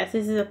 Come on guys,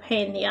 this is a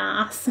pain in the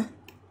ass.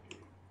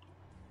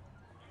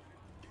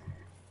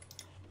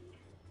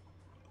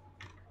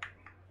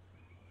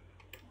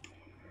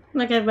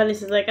 Like everybody's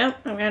just like, oh,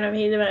 I'm gonna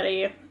hear about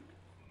you.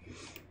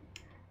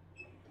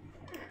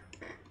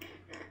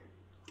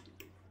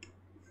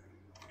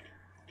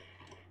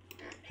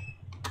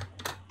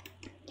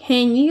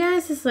 Can you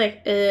guys just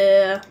like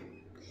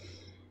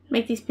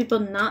make these people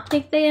not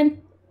think they're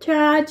in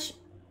charge?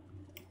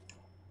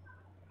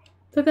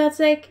 For God's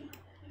sake.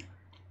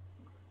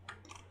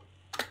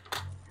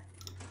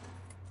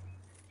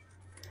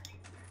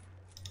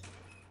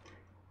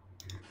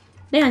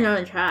 They are not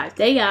in charge.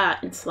 They are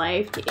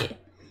enslaved here.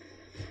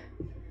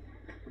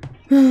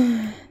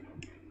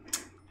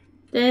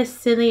 They're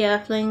silly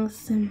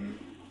earthlings. And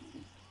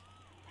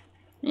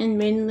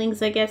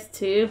moonlings, I guess,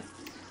 too.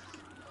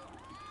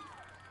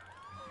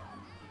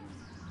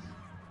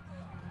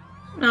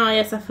 Oh,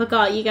 yes, I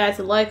forgot. You guys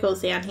are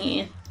locals down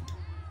here.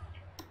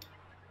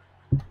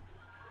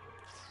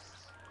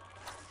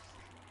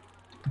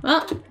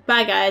 Well,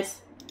 bye,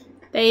 guys.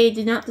 They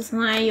did not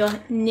desire your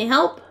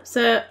help,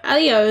 so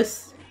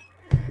adios.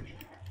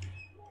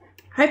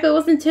 Hope it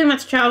wasn't too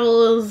much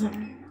trouble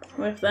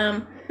with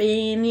them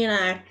being, you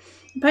know,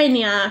 a pain in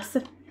the ass.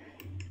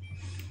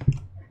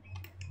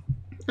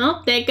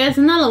 Oh, there goes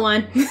another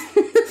one.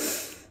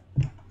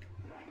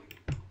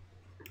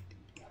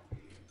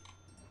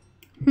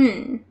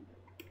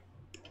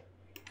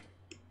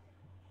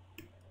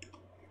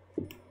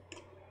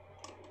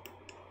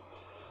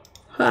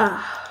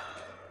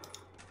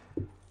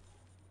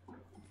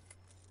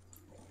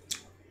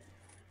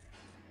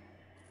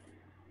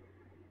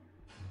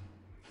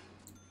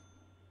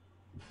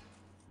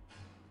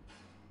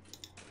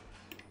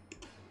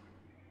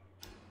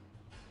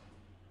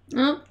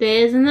 Oh,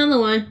 there's another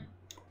one.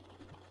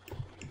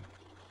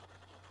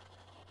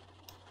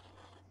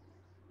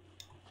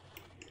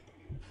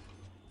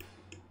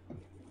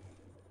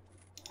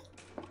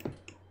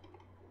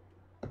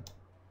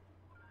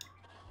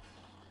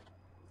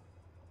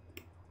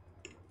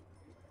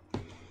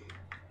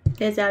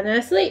 There's our no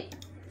sleep.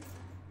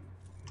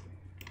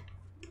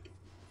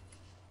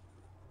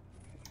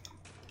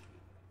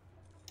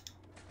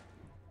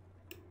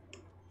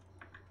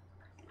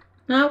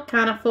 Oh,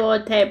 can't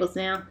afford tables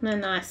now. They're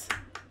nice.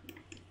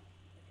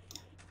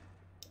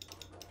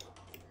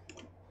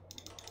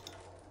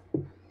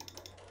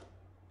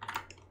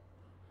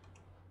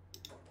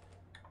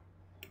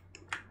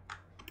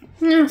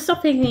 No,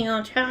 stop thinking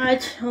on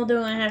charge, or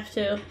do I have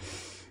to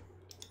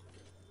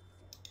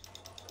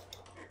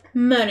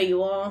murder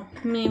you all?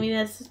 Maybe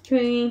that's the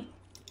tree.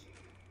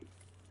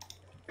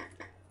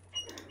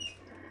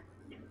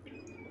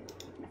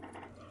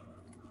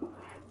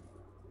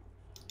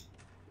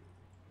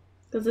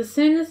 Because as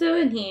soon as they're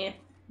in here,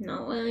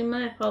 not really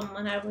my problem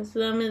what happens to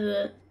them, is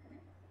it?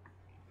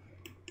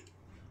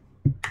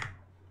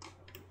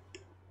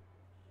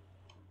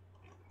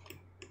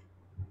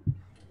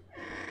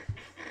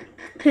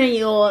 Hey,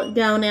 you all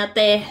down out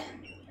there.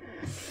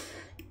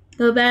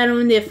 You're bad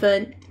or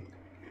indifferent.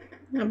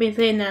 I've been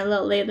saying that a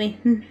lot lately.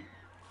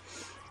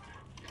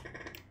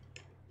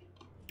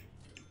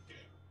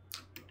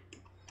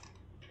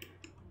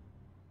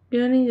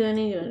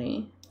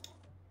 Goody.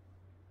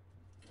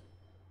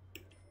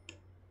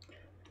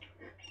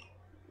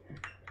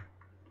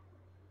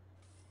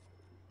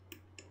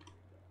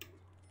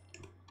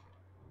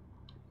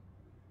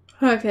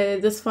 Okay,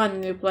 just find a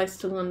new place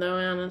to wander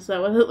around. Is that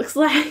what it looks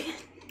like?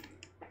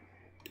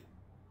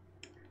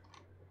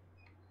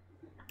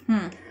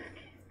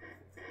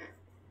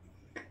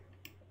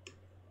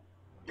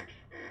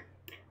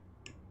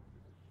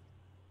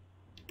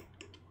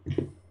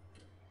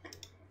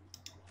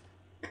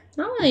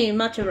 Not really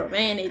much of an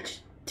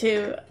advantage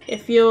to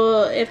if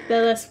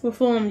they're less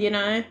reformed, you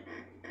know.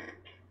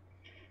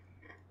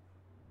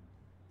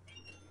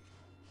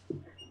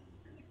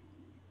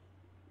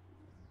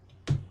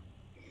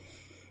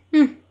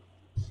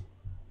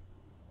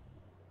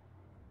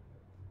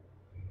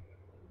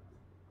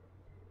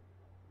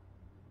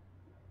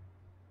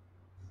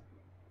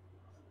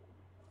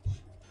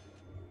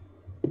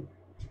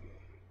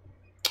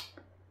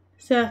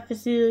 Staff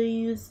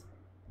facilities.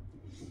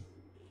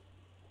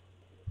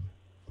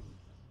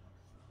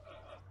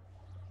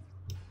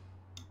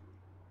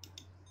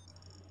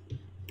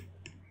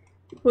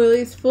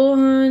 Release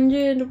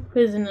 400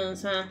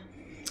 prisoners, huh?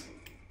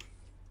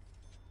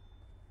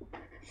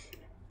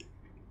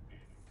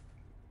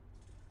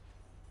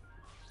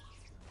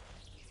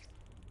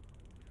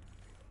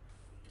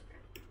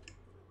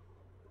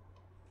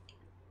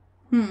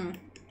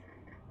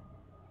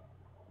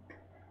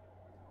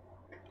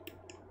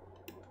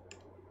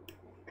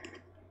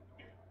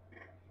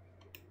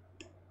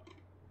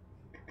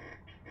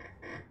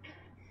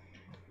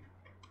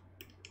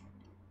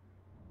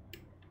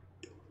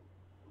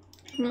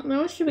 Well, no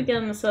one should be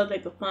getting the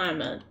subject of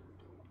climate.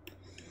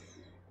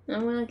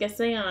 Oh, well, I guess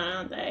they are,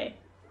 aren't they?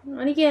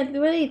 What are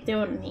you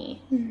doing here?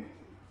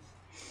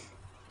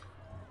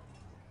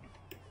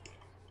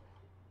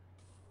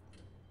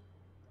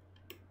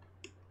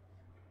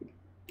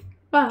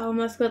 Wow,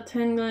 almost got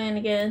 10 grand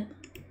again.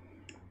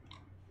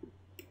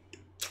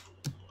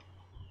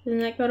 Isn't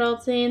that good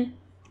old scene?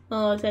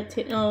 Oh, is that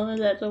is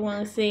that the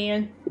one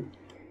scene?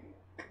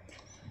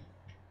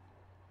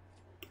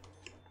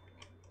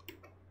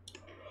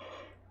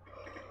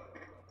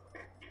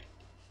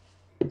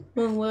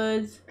 One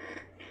words.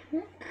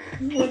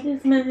 What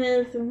is my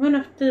hands? I'm going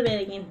off to the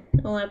bed again.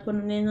 Oh, I put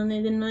them in on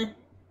there, didn't I?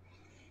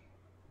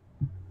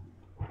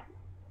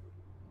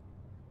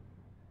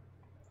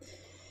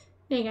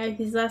 There you go,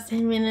 these last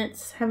 10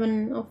 minutes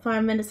having, or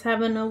 5 minutes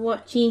having a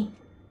watchy.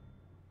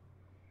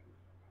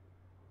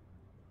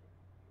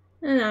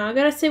 I don't know, I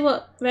gotta see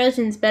what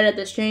version's better,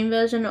 the stream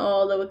version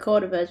or the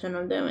recorded version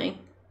I'm doing.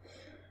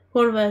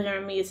 Recorded version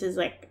I'm using is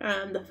like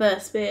the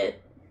first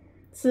bit.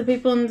 So the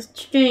people on the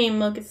stream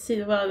will get to see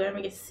the vlog and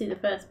we get to see the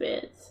first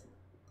bits.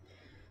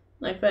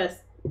 Like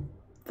first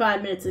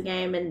 5 minutes of the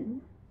game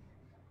and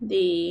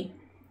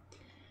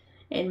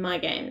in my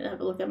game. Have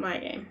a look at my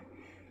game.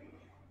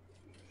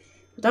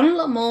 I've done a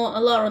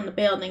lot on the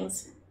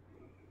buildings.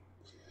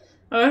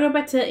 I gotta go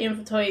back to the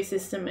inventory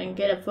system and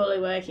get it fully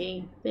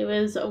working. There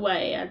was a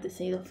way, I just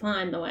need to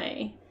find the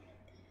way.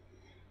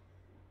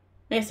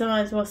 I guess I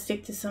might as well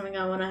stick to something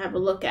I want to have a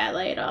look at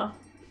later.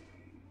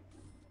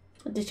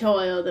 A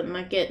tutorial that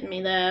might get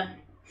me there.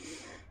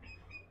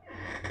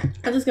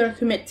 I'm just gonna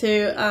commit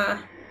to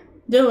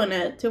doing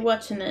it, to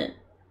watching it.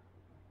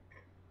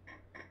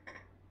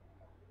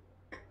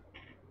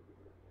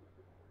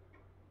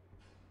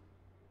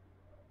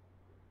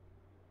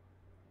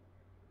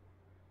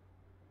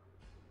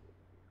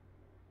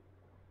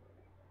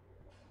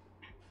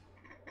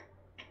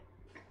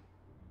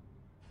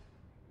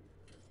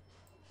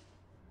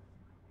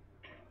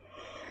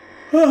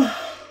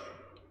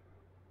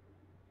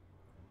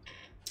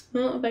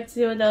 Oh, back to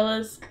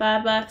 $0,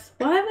 $5.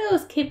 Why do we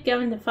always keep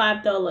going to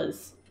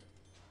 $5?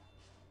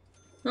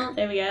 Oh,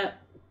 there we go.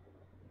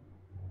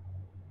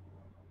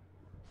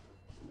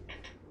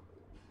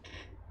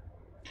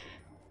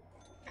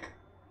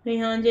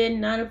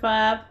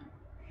 395.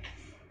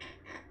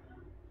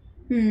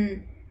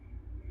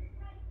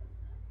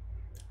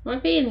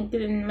 Might be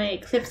getting my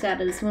clips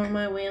out of this one of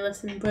my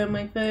wireless and put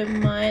my phone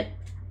might.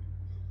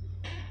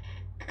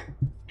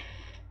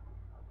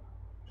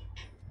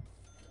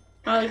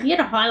 Oh, you can get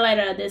a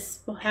highlighter of this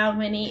for how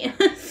many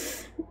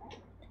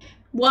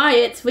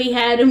Wyatts we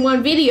had in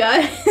one video.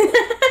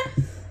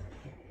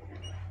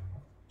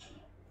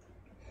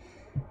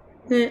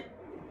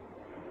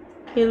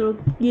 It'll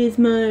use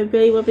my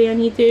belly wobbly on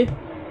YouTube.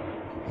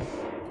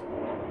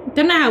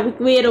 Don't know how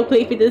weird or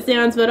creepy this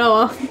sounds, but oh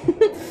well.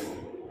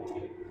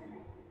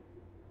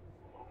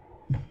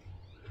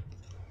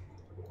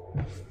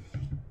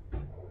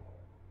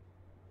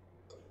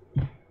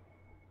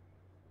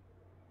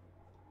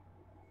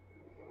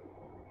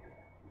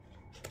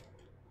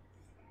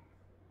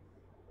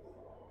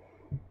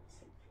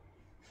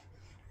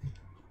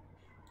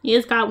 It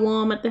just got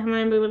warm at the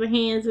time with the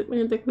hands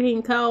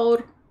being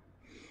cold.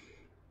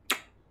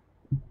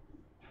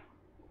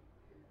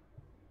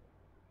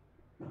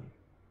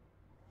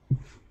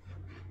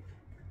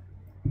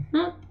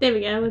 Oh, there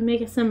we go. We're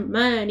making some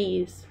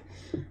monies.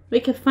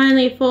 We can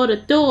finally afford a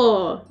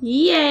door.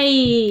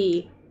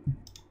 Yay!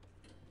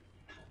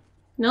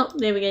 Nope,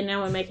 there we go.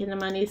 Now we're making the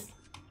monies.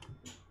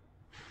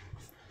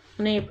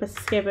 I need to press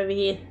escape over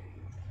here.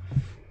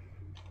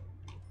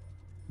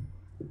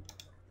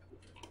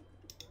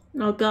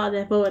 Oh god,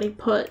 they've already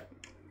put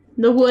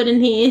the wood in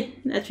here.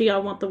 Actually, I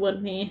want the wood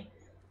in here.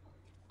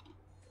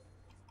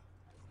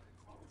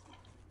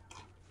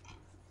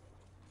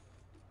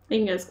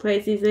 Dingo's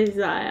crazy as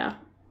desire.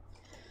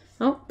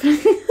 Oh.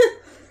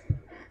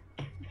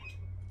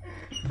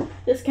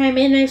 Just came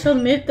in, I shall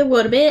move the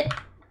wood a bit.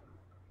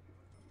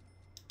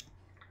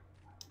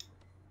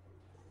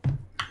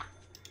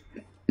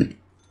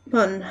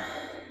 Fun.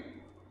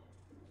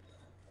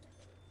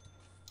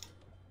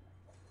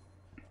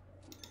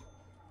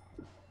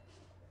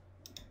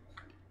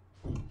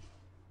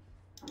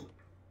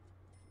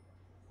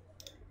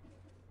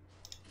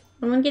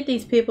 I want to get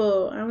these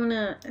people, I want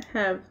to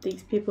have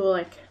these people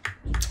like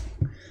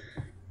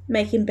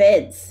making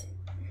beds.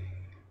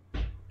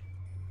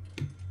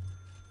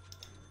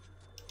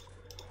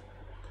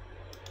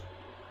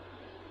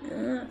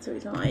 That's the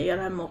reason why you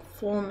gotta have more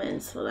foremen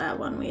for that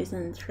one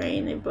reason,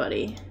 train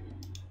everybody.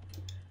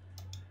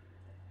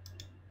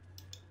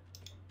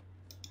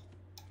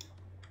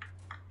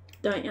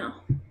 Don't ya?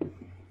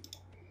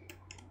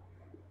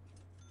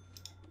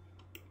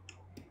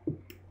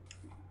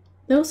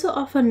 They also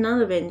offer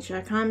another venture,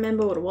 I can't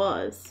remember what it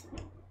was.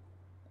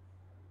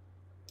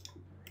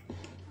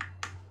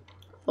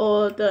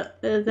 Or is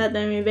that the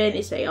only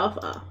advantage they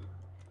offer?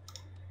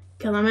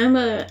 Because I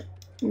remember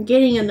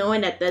getting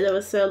annoyed at that there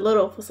was so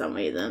little for some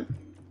reason.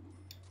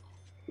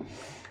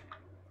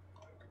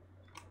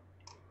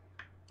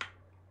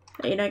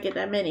 You don't get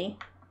that many.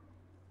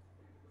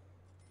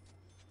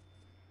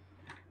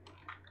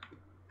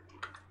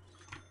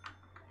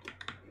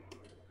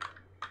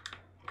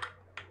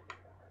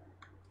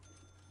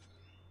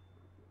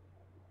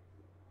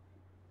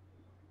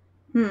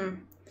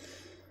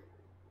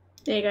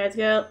 There you guys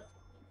go.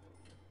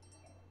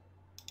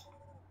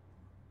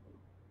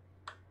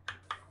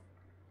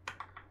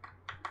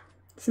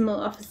 Some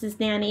more offices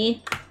down here.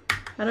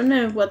 I don't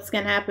know what's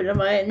gonna happen. I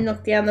might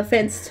knock down the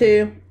fence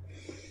too.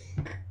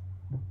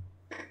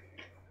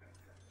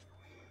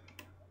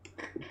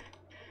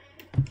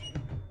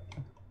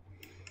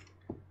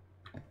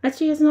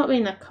 Actually, it's not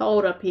been that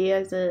cold up here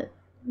as it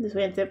this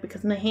winter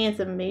because my hands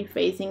haven't been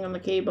freezing on the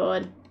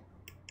keyboard.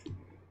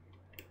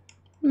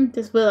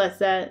 Just realised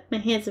that my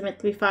hands are meant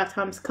to be 5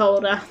 times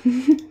colder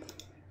than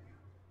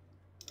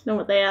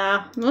what they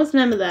are. I always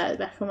remember that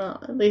back when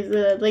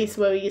at least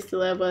where we used to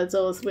live, where it's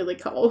always really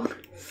cold.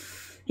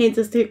 Hands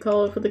is too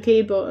cold for the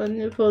keyboard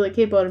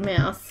and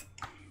mouse.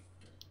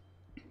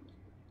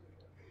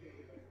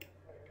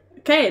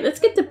 Okay, let's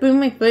get to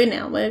booming food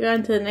now. We're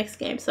going to the next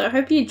game. So I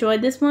hope you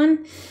enjoyed this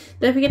one.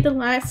 Don't forget to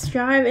like,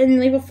 subscribe, and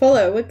leave a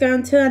follow. We're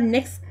going to our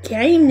next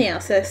game now,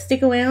 so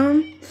stick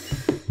around.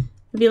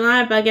 It'll be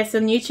live, I guess,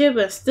 on YouTube,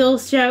 but still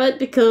show it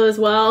because,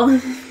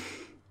 well,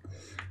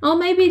 or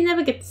maybe you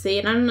never get to see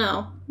it. I don't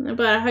know,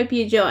 but I hope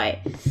you enjoy.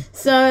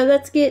 So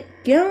let's get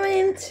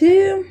going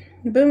to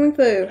booming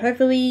food.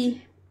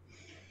 Hopefully,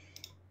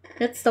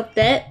 let's stop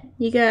that.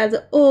 You guys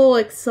are all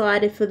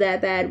excited for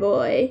that bad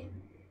boy.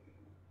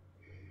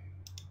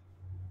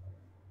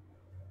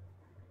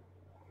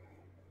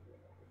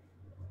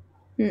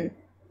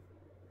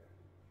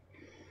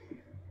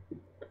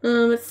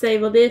 Let's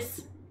save all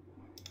this.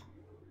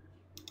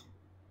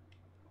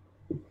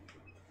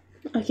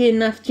 Okay,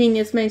 enough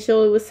genius made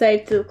sure it was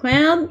saved to the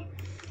cloud.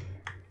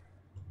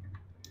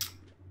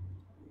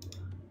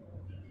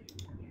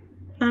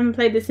 I haven't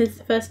played this since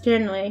the 1st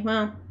January.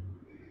 Wow.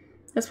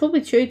 That's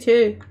probably true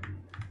too.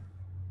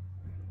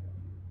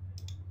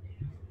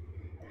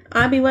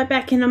 I'll be right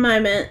back in a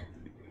moment.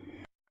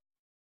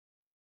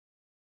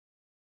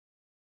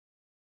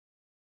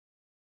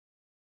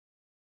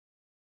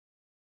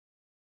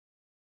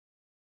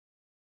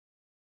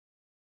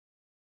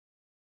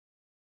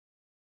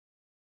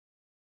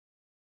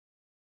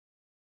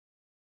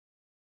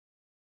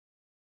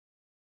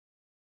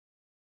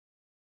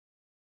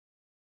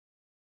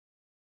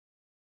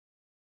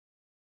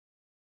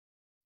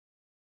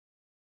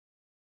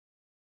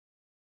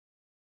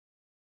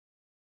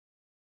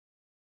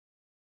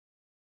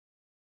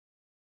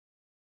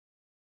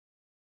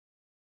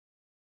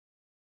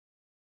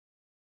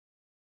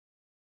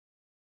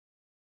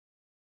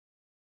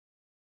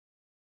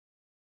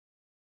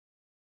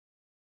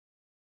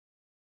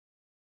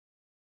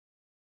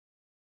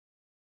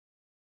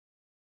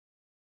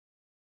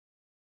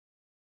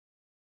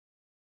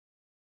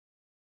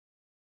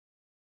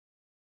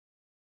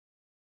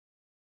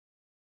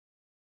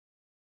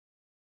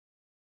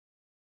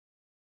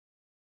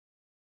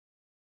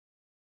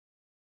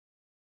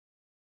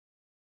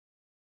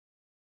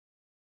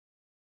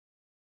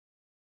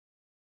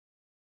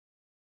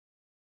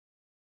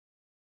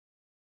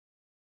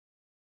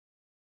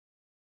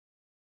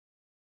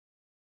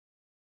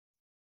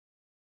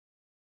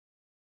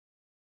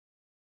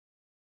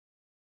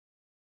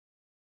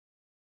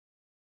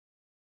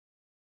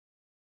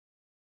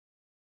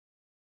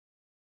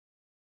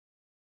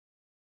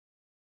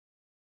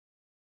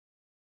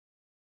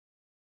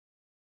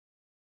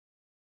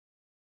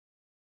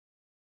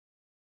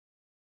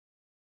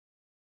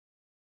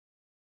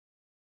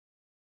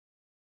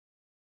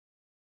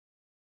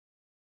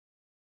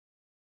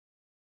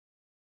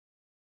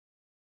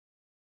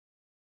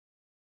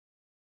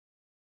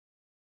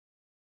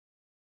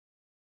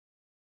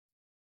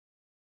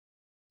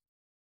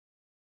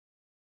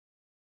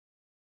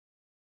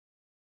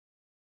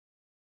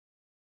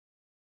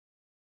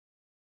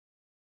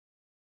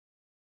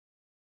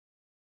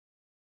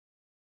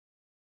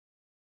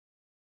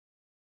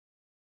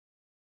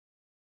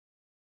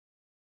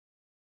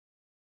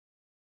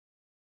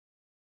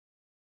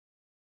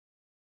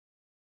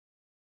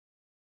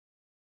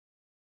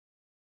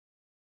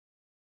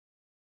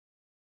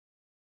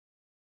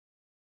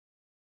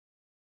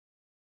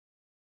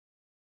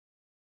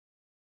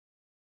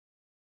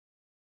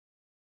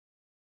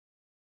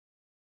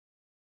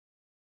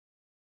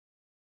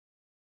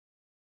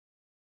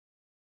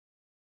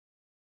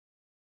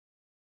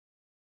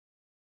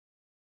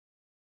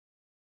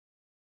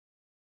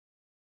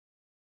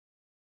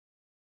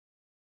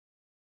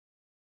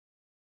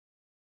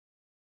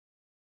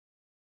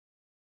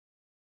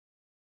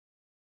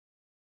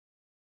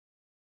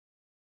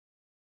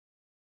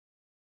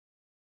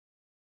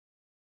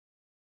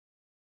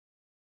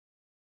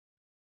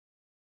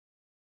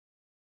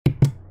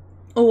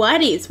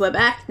 Alrighties, we're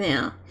back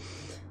now.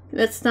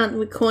 Let's start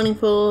recording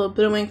for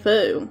booming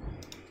food.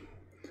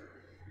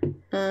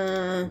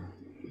 Edit.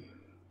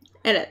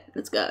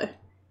 Let's go.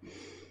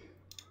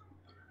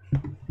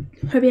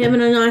 Hope you're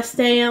having a nice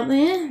day out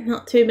there.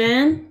 Not too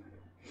bad.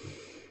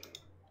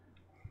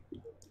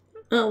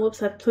 Oh,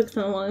 whoops! I clicked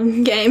on the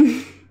wrong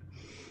game.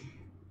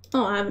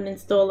 Oh, I haven't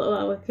installed it.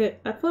 Oh,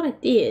 I thought I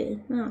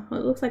did. Oh,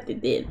 well, it looks like they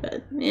did,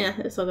 but yeah,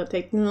 it's not gonna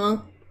take too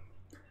long.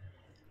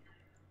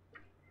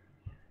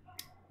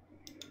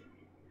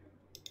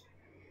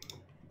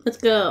 Let's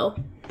go.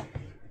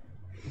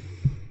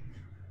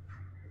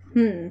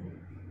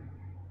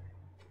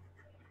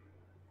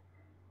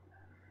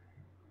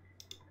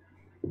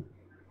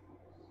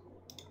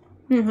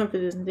 Hope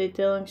it isn't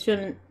detailing.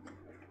 Shouldn't.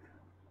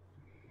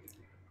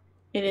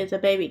 It is a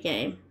baby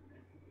game.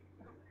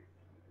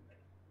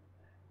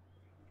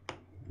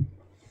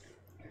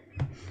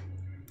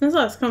 That's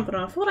why I was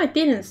confident. I thought I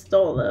did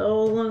install it,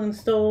 all along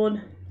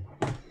installed.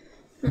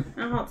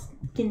 Oh, it's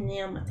getting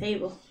near on my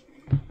table.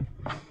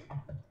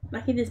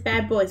 Lucky this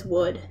bad boy's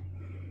wood.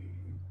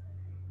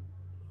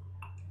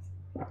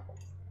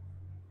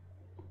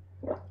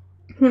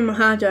 When my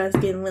hard drive's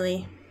getting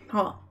really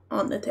hot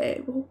on the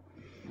table.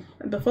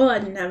 And before I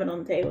didn't have it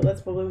on the table,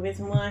 that's probably the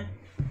reason why.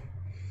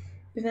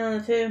 But now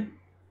the two.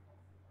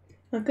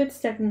 I could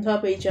stack on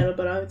top of each other,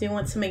 but I do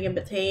want something in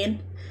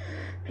between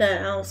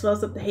that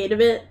swells up the heat a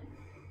bit.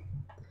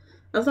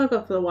 I was not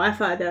going for the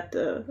Wi-Fi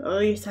adapter.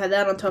 I used to have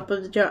that on top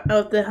of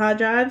the hard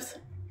drives,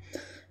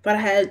 but I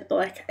had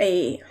like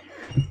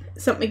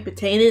something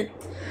between it,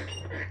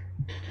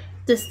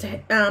 just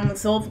to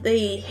absorb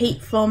the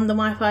heat from the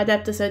Wi-Fi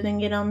adapter, so it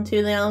didn't get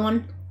onto the other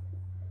one.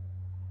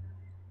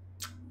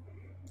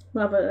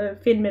 Rather a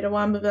thin bit of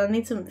one, but I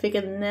need something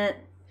thicker than that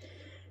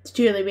to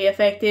truly be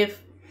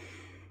effective.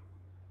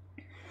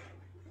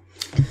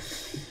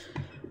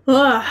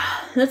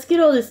 Oh, let's get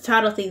all this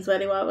title things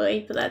ready while we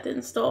wait for that to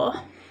install.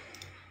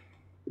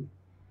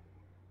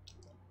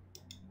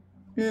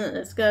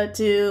 Let's go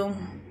to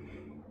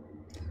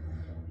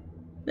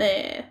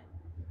there.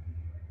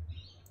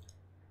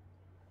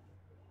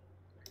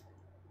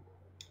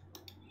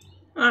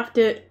 I have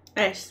to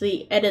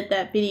actually edit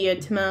that video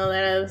tomorrow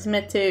that I was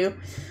meant to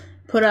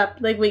put up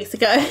like weeks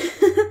ago.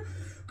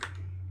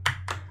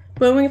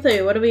 But we're gonna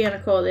do, what are we gonna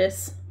call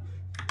this?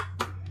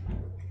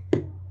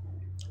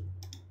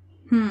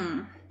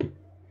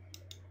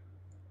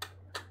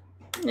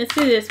 Let's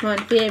do this one,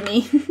 fear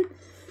me.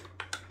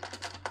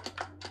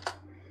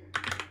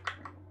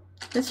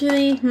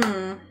 Actually,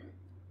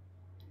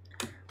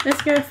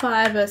 let's go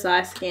 5 versus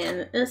ice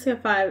again. Let's go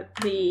 5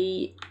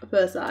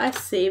 versus ice,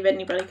 see if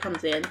anybody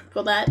comes in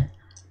for that.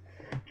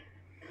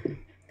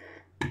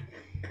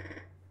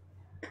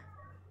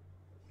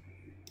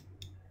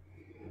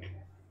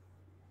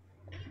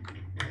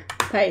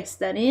 Paste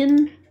that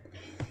in.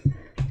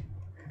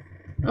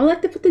 I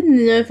like to put the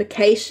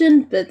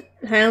notification, but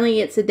apparently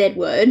it's a dead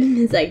word.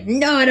 It's like,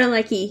 no, I don't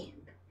like you.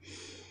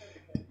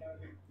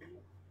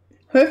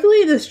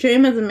 Hopefully the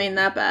stream hasn't been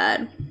that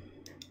bad.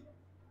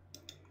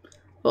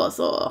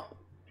 Also.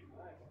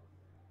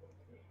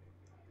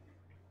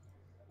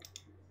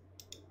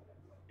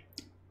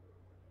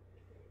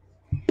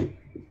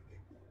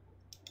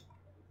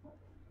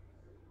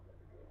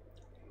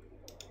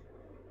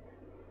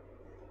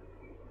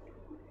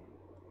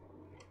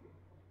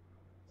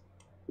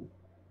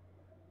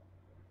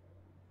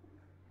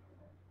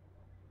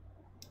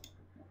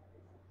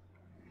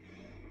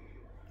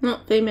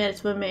 Not 3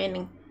 minutes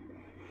remaining.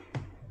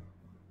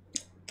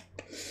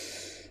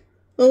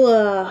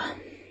 Oh,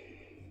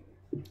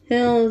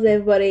 how's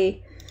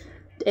everybody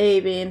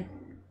day been?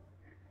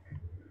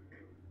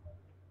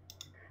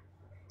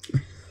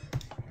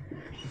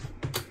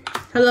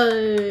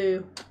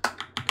 Hello.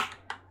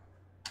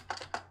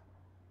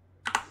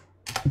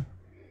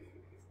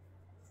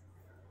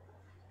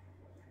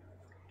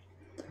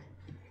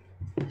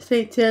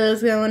 See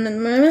Taylor's going at the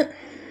moment.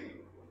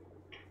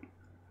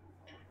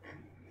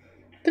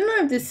 Don't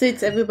know if this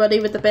suits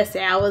everybody with the best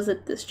hours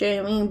at the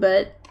streaming,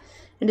 but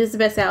it is the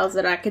best hours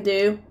that I could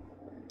do.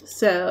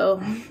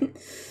 So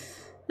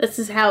this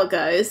is how it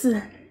goes.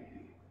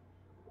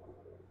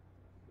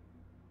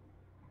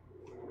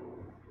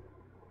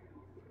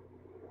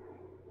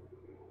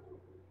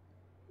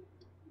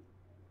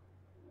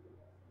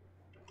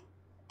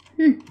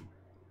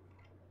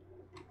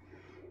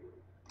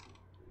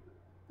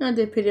 I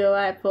did pretty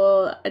alright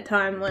for a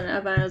time when I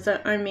was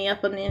only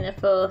up on the internet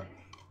for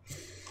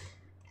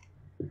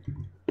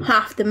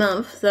half the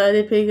month, so I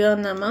did pretty good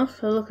on that month.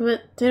 For the look of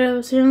it, did it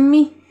assume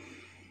me?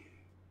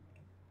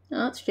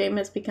 Oh, the stream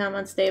has become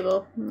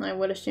unstable. I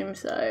would assume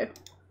so.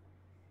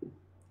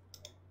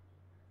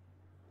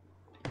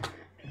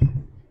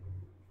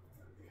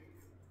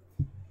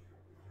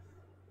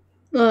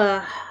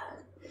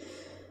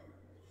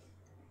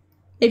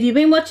 If you've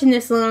been watching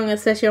this long,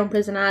 especially on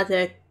Prison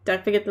Arctic,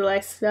 don't forget to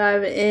like,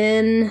 subscribe,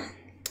 and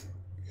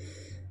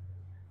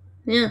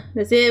yeah,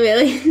 that's it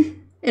really.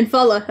 And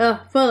follow.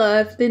 Oh, follow.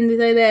 I didn't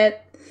say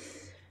that.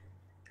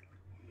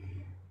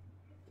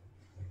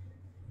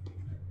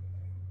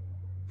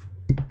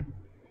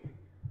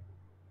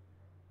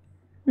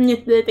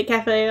 At the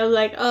cafe, I was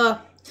like,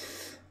 oh,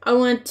 I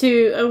want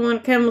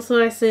caramel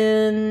slice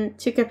and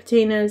 2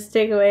 cappuccinos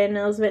takeaway, and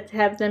I was about to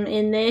have them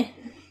in there.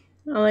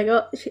 I'm like,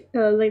 oh, shit. I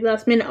was like,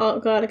 last minute, oh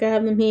god, I gotta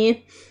have them here.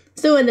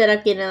 Still ended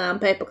up getting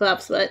paper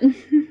cups, but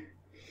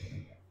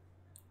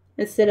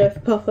instead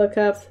of puffer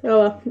cups. Oh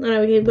well, I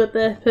know we can put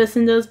the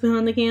person does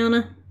behind the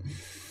counter.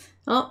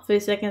 Oh, 3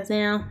 seconds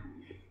now.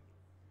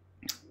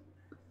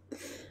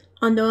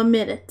 Under a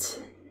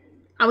minute.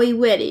 Are we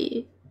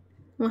ready?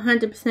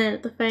 100%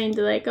 at the fame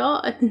delay.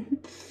 God.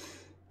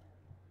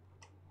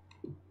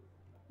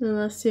 The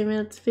last 2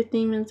 minutes,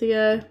 15 minutes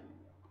ago.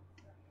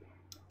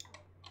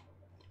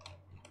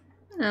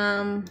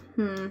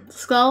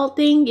 Skull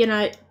thing, you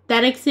know,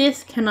 that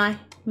exists. Can I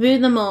view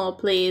them all,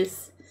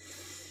 please?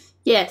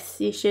 Yes,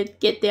 you should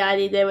get the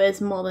idea there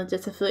was more than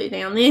just a flute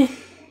down there.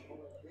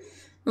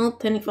 Oh,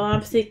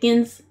 25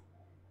 seconds.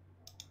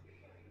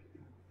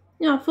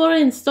 No, I thought I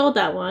installed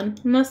that one.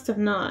 Must have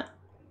not.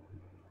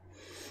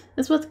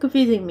 That's what's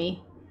confusing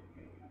me.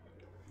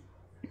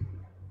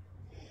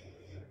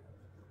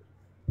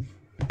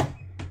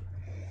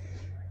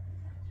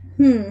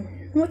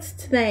 What's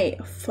today?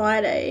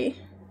 Friday.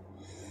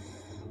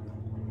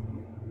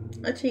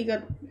 Actually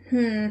got,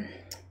 I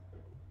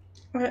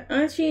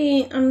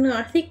don't know,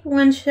 I think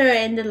one show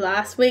ended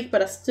last week,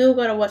 but I still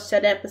gotta watch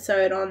that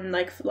episode on,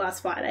 like,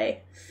 last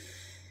Friday.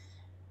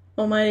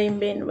 Or might even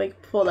been the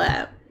week before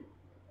that.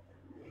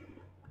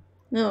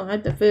 No, I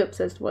had the few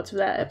episodes to watch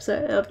that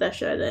episode of that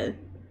show then.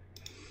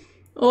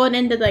 Or it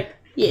ended, like,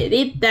 yeah, it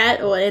did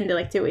that, or it ended,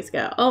 like, 2 weeks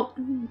ago. Oh,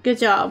 good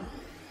job.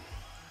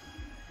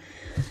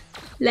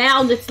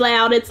 Loud, it's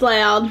loud, it's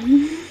loud.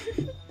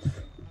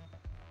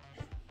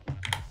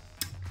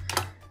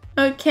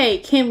 Okay,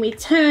 can we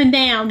turn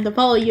down the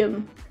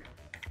volume?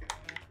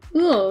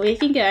 Ooh, we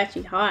can go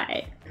actually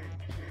high.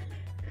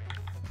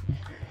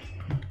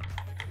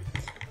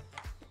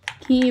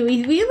 Can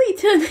we really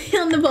turn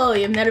down the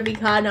volume? That'd be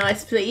kind of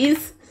nice,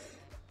 please.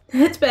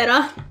 That's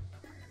better.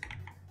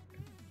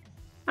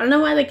 I don't know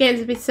why the games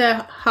would be so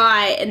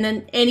high and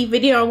then any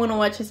video I want to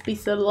watch just be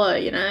so low,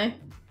 you know?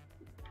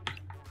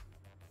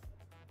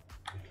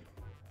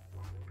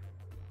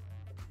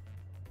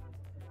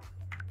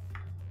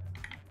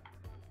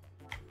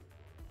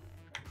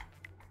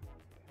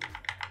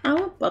 I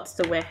want bots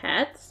to wear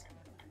hats.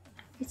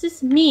 What's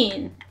this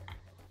mean?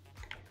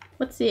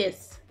 What's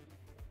this?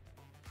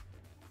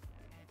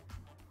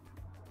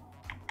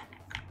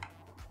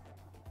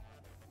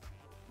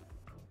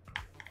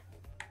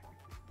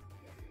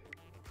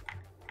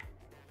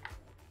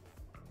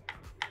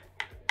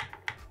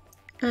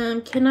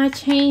 Can I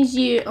change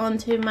you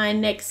onto my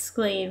next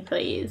screen,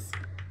 please?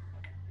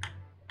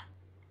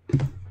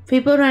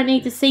 People don't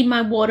need to see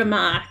my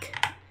watermark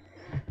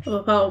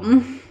of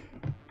home.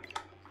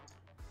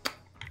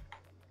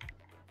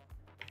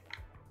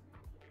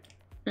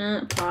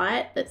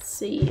 Right, let's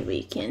see if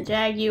we can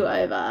drag you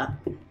over.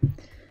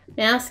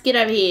 Now, get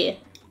over here.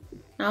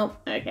 Oh,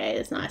 okay,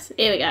 that's nice.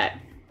 Here we go.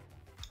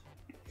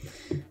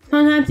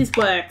 Sometimes this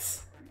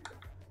works.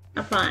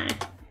 I'm fine.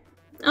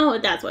 Oh,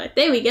 it does work.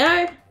 There we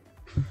go.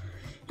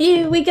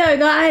 Here we go,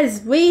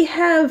 guys. We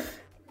have...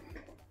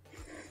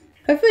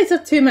 Hopefully it's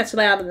not too much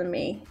louder than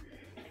me.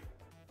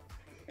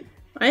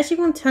 I actually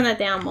want to turn it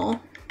down more.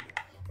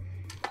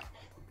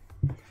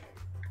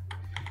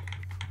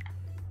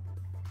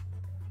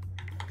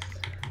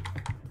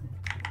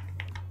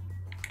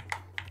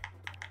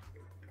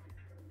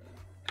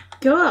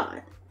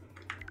 God.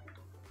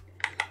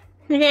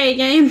 Okay,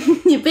 game.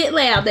 You're a bit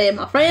loud there,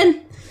 my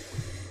friend.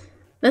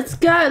 Let's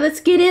go. Let's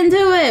get into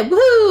it.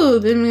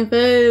 Woohoo!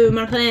 Boom,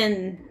 my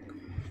friend.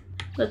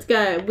 Let's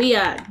go. We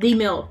are the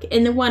milk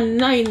and the one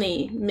and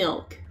only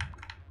milk.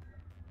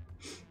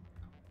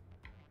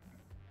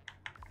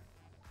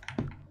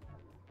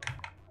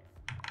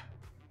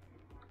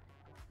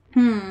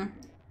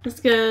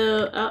 Let's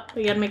go. Oh,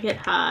 we gotta make it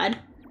hard.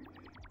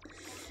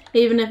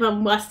 Even if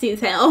I'm rusty as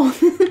hell.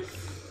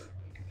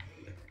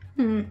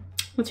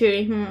 What's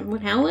really,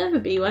 would hell ever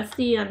be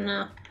rusty? I don't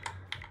know.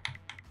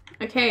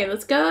 Okay,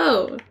 let's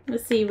go.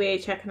 Let's see where you're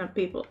checking up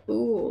people.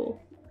 Ooh.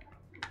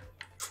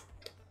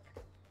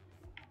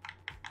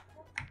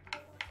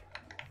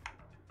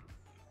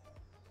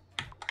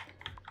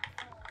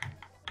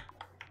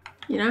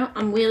 You know,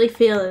 I'm really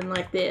feeling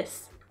like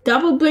this.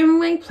 Double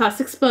boomerang plus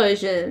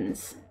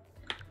explosions.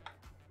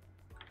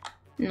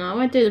 No,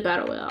 I do the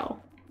battle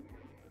well.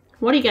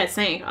 What are you guys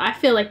saying? I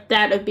feel like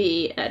that would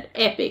be an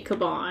epic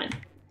combine.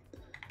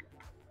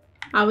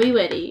 Are we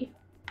ready?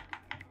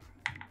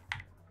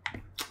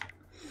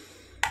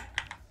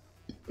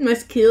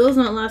 Most kills,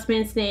 not last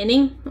man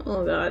standing.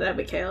 Oh god, that'd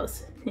be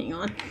chaos. Hang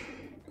on.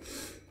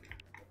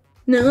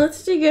 Now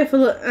let's just go for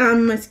the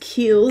most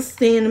kills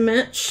stand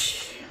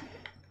match.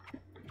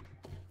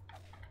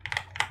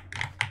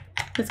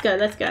 Let's go,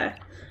 let's go.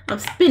 I'm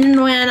spinning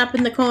around up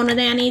in the corner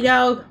down here,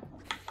 dog.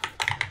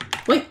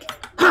 Wink.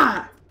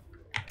 Ha!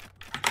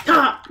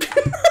 Ha!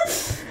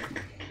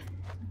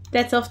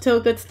 That's off to a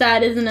good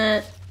start, isn't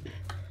it?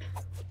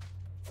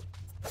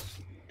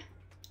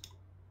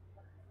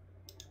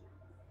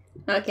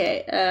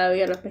 Okay,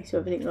 we gotta make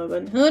sure everything's all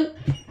good in the hood.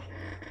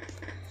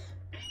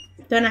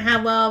 Don't know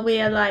how well we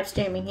are live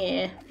streaming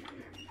here.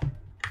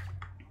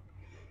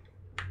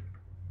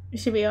 It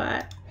should be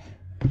alright.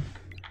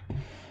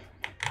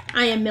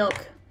 I am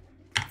milk.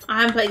 I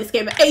haven't played this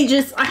game for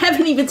ages. I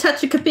haven't even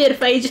touched a computer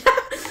for ages.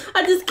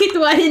 I just kicked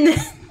right in there.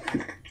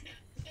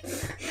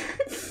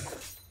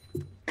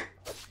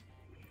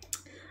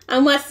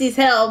 I'm rusty as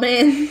hell,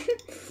 man.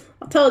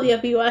 I told you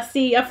I'd be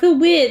rusty. I feel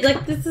weird.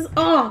 Like, this is...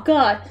 Oh,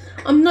 God.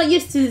 I'm not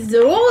used to this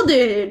at all,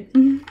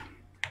 dude.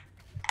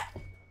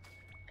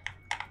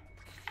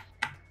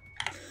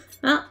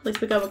 Ah, at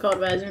least we got a cold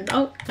version.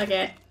 Oh,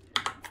 okay.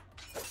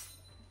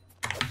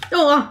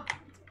 Oh!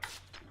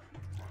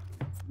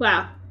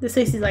 Wow. The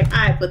CC's like,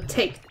 I will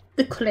take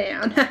the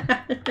clown.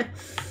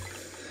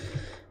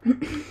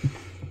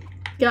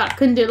 God,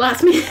 couldn't do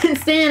last minute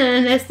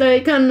standing there, so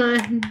it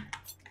couldn't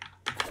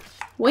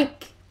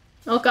wink.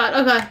 Oh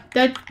god,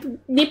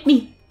 don't nip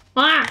me.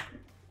 Ah!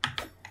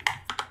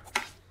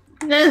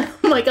 Oh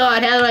my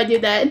god, how do I do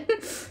that?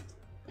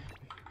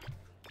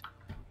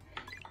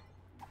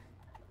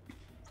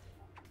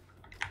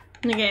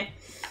 Okay.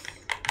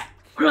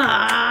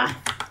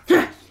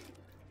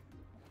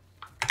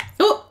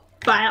 Oh,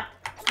 fire.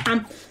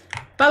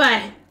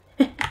 Bye-bye.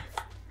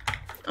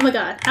 Oh my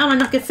god, how am I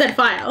not gonna set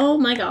fire? Oh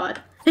my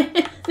god.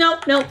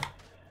 Nope.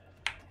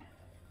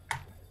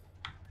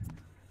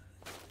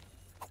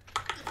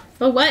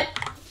 Oh, what?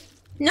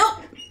 Nope.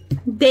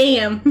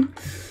 Damn.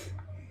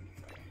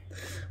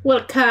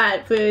 What a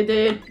card food,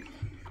 dude.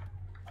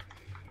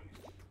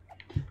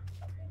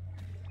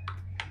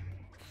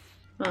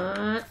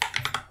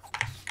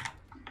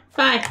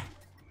 Bye.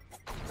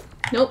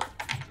 Nope.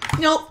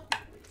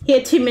 He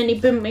had too many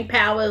booming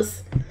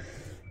powers.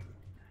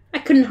 I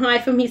couldn't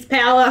hide from his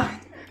power.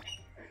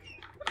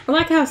 I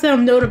like how I said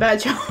I'm not about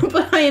job,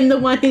 but I am the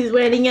one who's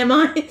winning, am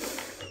I?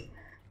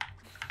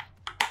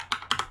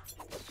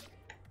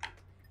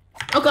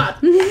 Oh god.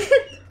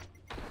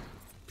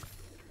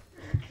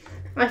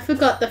 I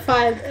forgot the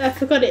fire. I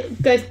forgot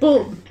it goes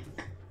boom.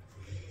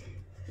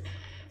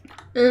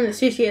 And the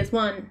sushi has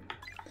won.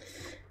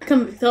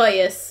 Become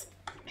victorious.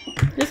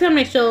 Just gotta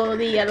make sure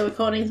the other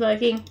recording's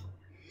working.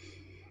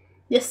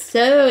 Yes,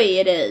 so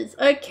it is.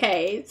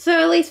 Okay, so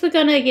at least we're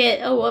gonna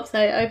get. Oh, whoops!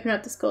 I open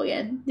up the score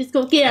again. Just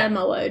go get out of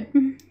my load.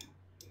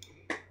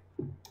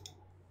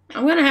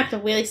 I'm gonna have to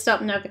really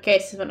stop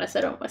notifications when I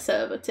set up my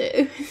server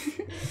too.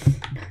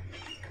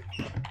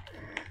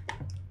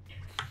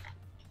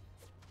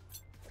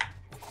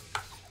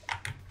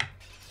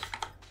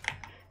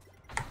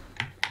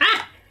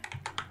 Ah!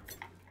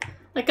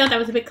 My god, that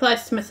was a bit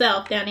close to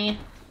myself down here.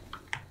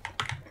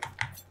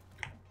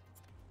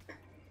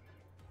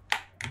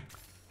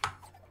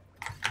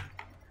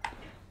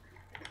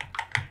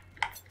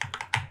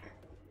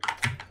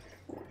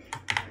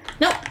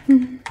 Nope.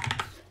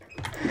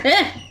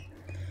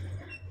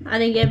 I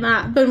didn't get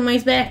my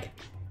boomerangs back.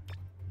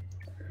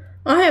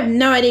 I have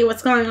no idea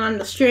what's going on in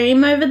the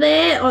stream over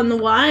there on the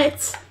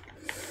white.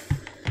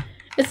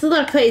 It's a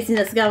lot of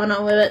craziness going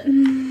on with it.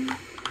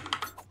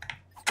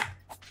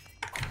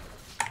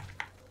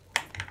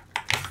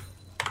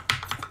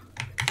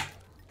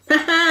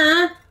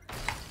 Haha.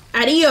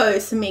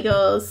 Adios,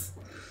 amigos.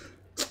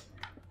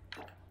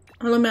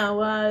 I don't know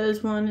why I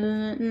was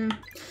one.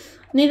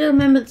 I need to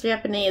remember the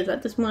Japanese. I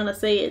just want to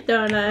see it,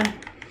 don't I?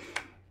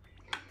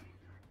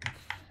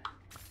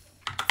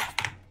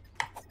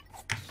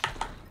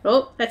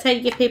 Oh, that's how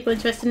you get people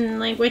interested in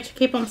language. You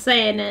keep on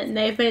saying it and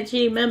they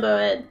eventually remember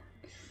it.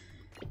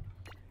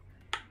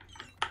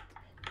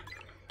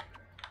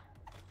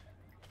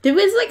 There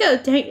was like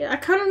a... I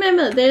can't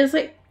remember. There's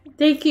like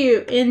thank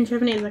you in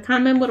Japanese. I can't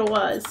remember what it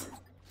was.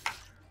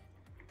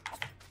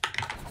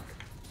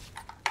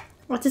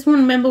 I just want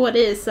to remember what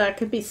it is so I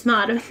could be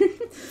smarter.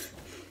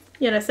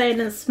 You know, saying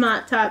in a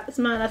smart type,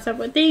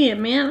 but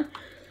damn, man.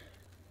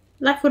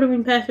 Life would have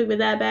been perfect with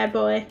that bad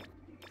boy.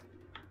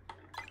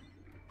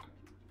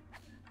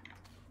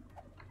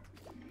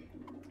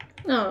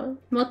 Oh,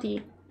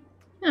 multi.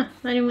 Oh,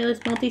 I didn't realize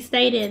multi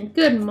stayed in.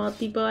 Good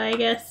multi boy, I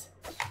guess.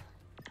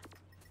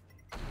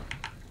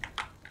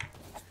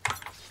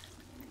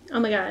 Oh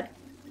my god.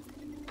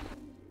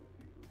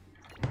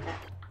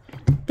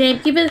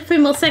 Damn, give it 3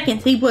 more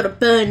seconds, he would have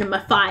burned in my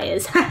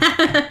fires.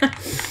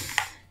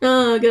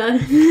 Oh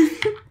god.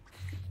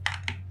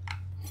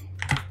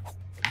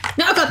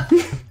 No, god.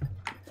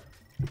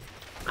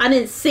 I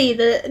didn't see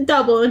the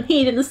double and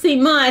he didn't see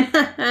mine.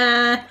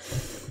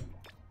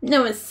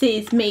 No one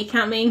sees me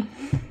coming.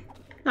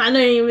 I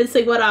don't even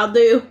see what I'll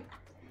do.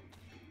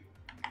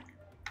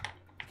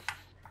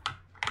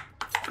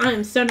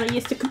 I'm so not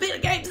used to computer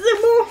games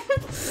anymore.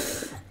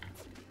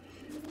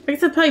 I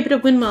guess I'll play a bit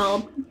of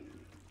Windmill.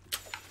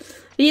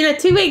 But you know,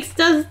 2 weeks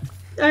does...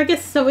 I guess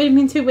it's already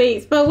been 2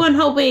 weeks, but 1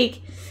 whole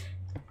week...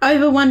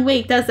 Over 1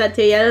 week does that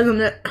to you,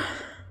 doesn't it?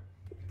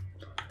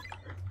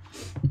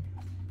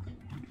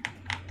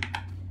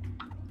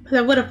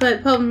 I would have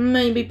probably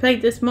maybe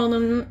played this more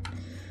than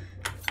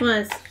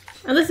once.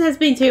 Unless it has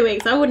been 2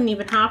 weeks, I wouldn't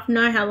even half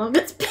know how long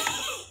it's been.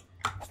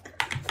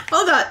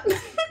 Oh god!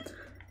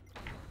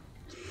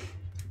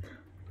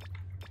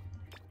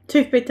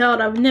 Truth be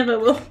told, I never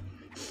will.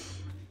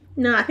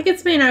 No, I think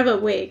it's been over a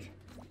week.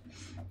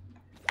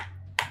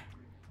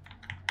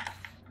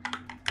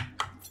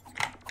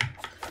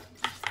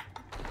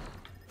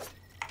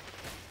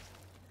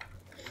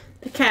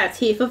 The cat's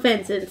here for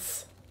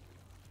vengeance.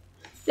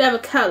 The other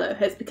color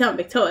has become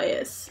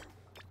victorious.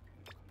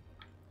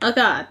 Oh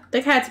god,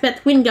 the cat's about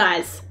to win,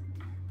 guys.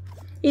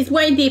 His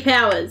reindeer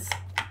powers.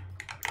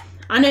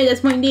 I know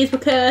those reindeers were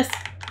cursed.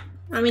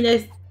 I mean,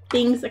 those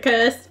things are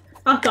cursed.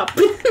 Oh god.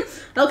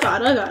 Oh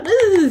god, oh god.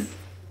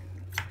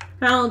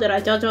 How did I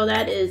dodge all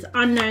that is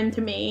unknown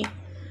to me.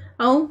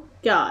 Oh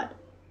god.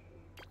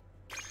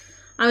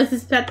 I was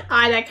just about to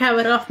eye that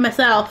coward off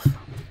myself.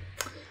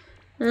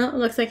 Oh,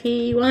 looks like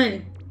he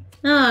won.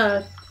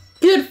 Oh,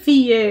 Good for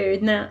you.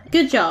 No,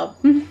 good job.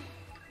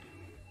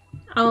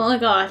 Oh my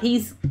god,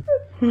 he's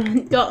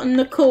gotten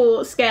the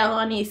cool scale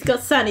on. He's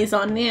got sunnies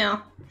on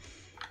now.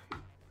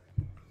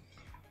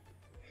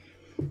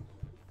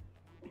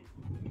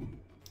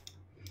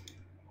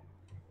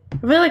 I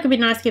feel like it'd be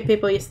nice to get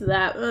people used to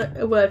that.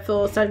 A word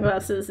for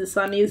sunglasses is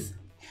sunnies.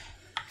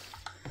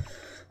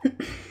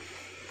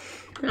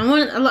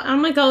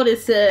 My goal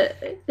is to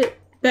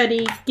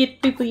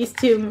get people used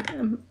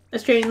to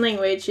Australian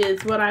language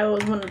is what I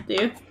always want to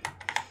do.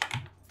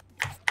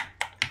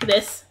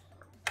 This.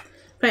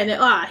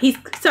 His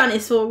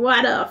sunnies fall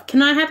right off.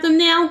 Can I have them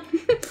now?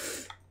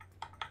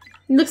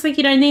 Looks like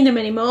you don't need them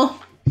anymore.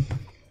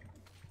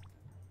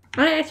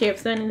 I actually have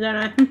sunnies, don't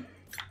I?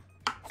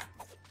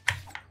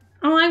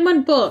 Oh, I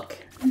want book.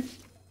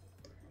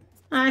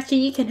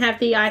 Actually, you can have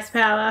the ice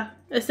power.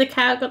 Has the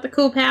cow got the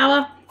cool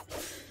power?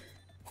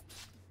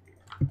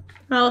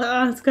 Oh,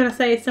 I was gonna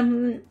say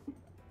something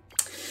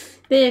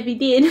there if he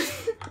did.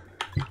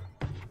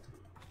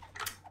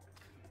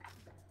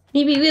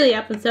 He'd be really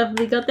up himself if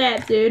he got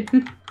that, dude.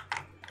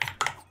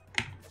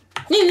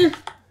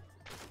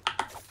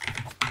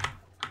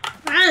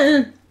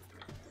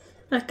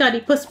 Oh god, he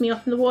pushed me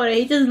off in the water.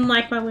 He doesn't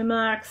like my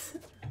remarks.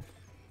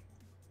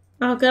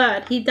 Oh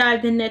god, he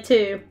dived in there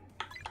too.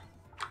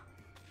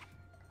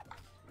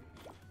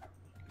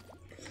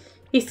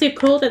 He's too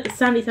cool that the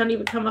sunnies don't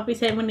even come off his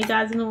head when he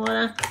dives in the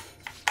water.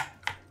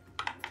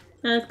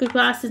 Good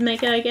glasses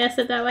maker, I guess,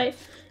 at that way.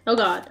 Oh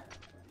god.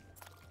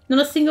 Not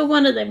a single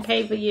one of them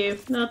came for you.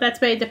 No, that's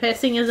very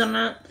depressing, isn't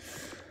it?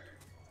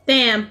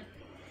 Damn.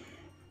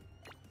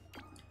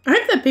 I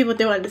hope that people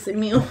do understand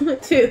me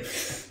too.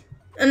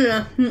 I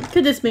don't know.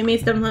 Could just be me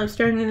sometimes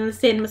struggling to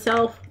understand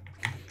myself.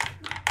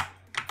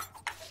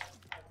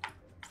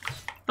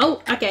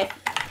 Oh, okay.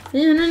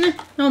 No.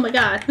 Oh my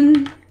god.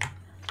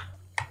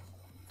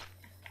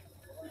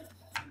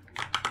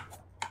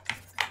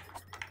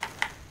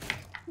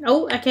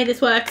 Oh, okay,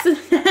 this works. You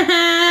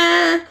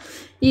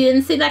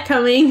didn't see that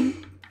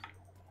coming.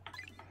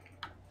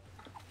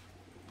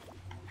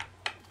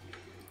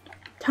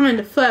 Time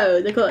to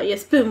throw. They got your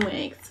spoon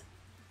wings.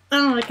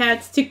 Oh, okay,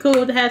 it's too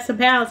cool to have some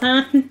powers,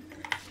 huh?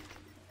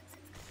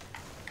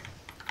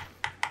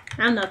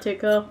 I'm not too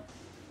cool.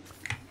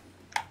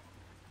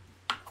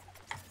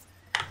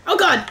 Oh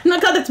god! No,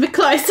 god, that's a bit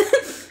close.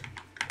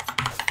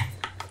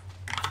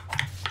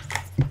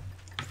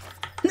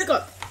 Oh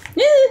god.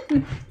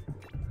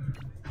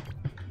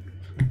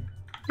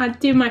 I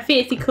do my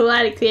fancy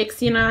karate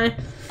kicks, you know.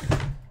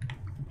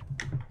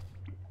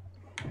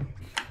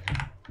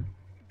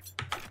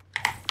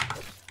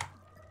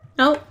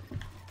 Oh.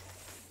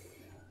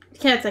 The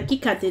cat's like, you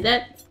can't do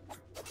that.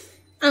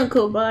 I'm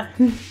cool, boy.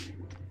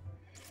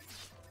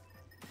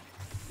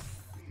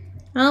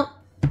 Oh.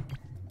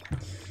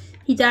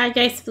 He died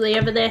gracefully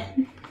over there.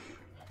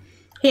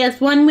 He has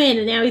one win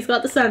and now he's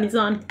got the sunnies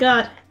on.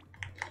 God.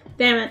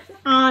 Damn it.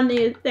 Oh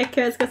no, that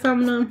cat's got some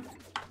of them.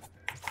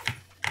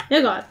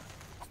 Oh god.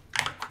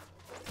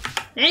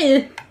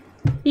 Hey,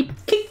 he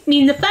kicked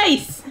me in the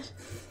face.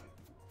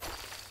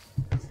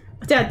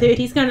 Watch out, dude.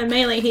 He's gonna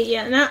melee hit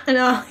you.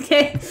 No,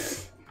 okay.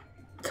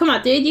 Come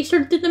on, dude. You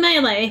should have did the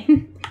melee.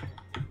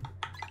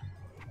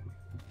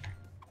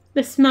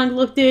 The smug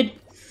look, dude.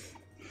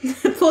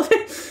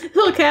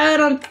 Look out,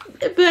 I'm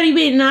Birdie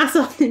being an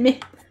asshole to me.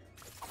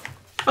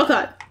 Oh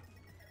god.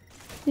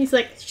 He's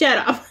like, shut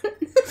up.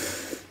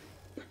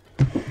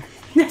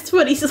 That's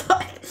what he's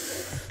like.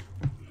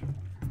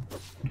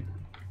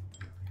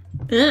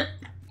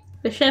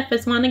 The chef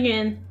has won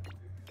again.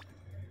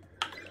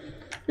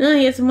 Oh,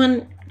 he has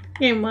won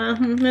again, well,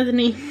 hasn't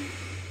he?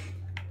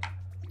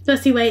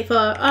 Does he wait for?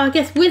 Oh, I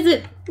guess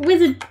wizard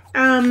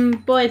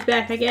boy's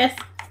back, I guess.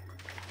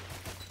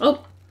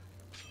 Oh.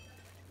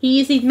 He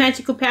used his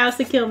magical powers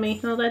to kill me.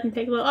 Oh, that didn't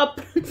take a lot.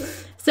 Oh.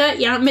 So,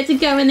 yeah, I'm meant to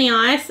go in the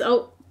ice.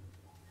 Oh.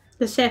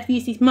 The chef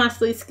used his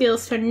masterly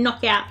skills to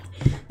knock out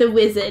the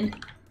wizard.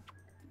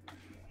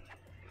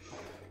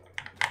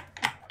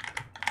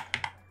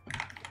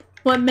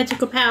 What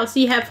magical powers do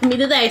you have for me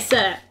today,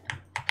 sir?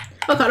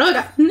 Oh god, oh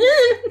god.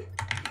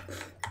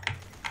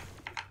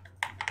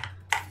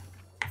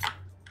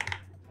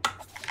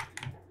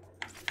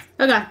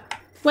 Oh god.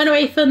 When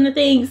away from the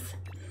things.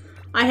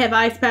 I have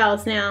ice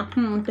powers now.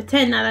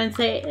 Pretend I don't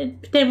say,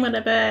 pretend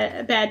whatever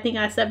a bad thing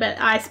I said about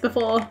ice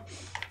before.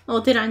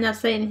 Or did I not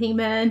say anything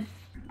bad?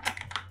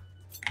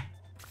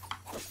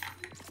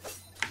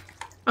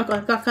 Oh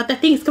god, god, god,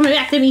 that thing's coming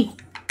back to me.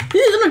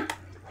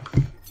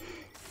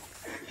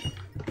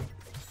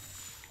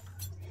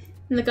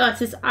 And the god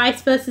says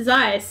ice versus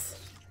ice.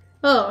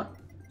 Oh.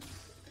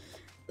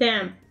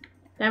 Damn.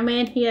 That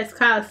man, he has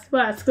skills.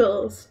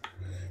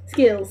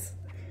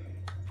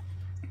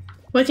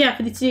 Watch out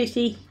for the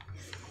sushi.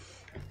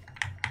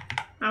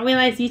 I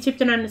realize YouTube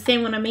don't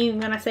understand what I mean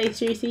when I say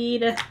sushi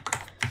either.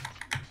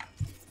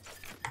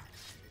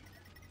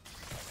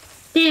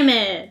 Damn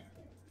it!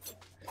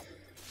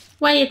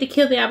 Why do you have to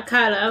kill the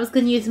avocado? I was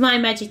gonna use my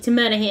magic to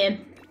murder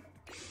him.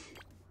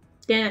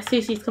 Then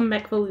Sushi's coming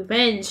back for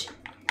revenge.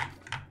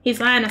 He's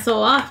lying us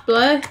all off,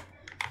 bro.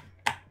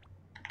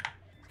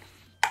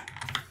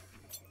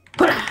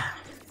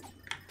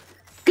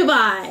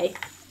 Goodbye!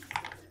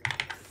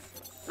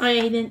 Oh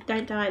yeah, he didn't.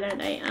 Don't die, don't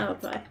die. Oh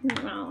boy.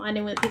 Oh, I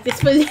didn't want to think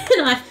this was.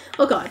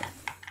 Oh god.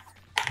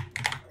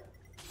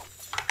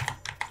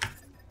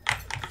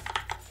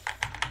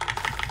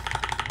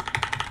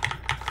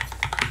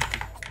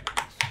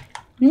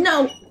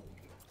 No!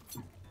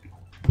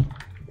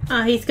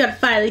 Oh, he's got a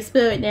fiery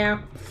spirit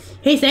now.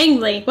 He's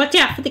angry. Watch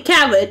out for the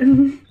coward.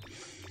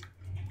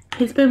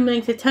 He's been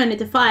willing to turn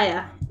into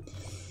fire.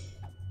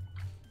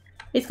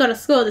 He's got a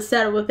score to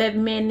settle with every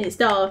man and his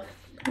dog.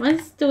 Why is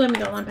he still only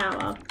got one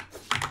power?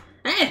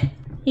 Eh!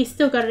 He's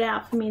still got it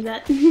out for me,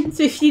 that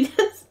Sushi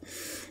does.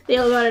 They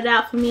all got it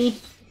out for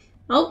me.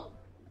 Oh!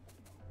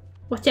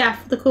 Watch out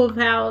for the cool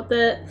power of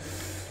the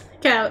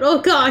coward. Oh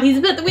god, he's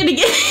about to win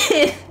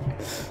again!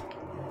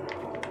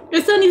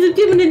 Your son is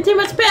giving him too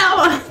much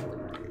power!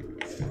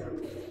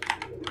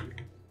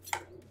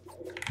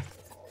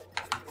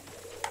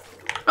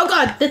 Oh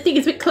god, the thing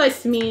is a bit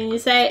close to me and you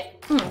say,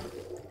 oh,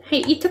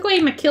 hey, you took away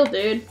my kill,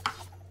 dude.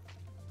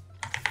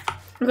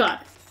 Oh god.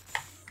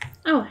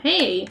 Oh,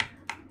 hey.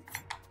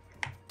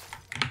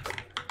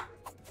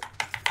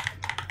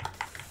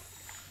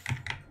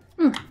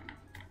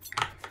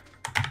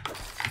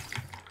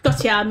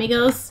 Gotcha,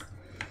 amigos.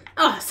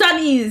 Oh,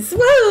 sunnies!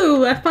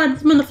 Woo! I found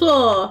them on the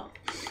floor.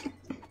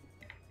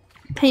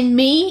 And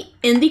me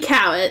and the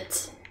coward.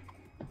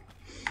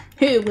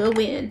 Who will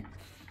win?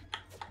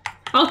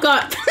 Oh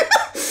god.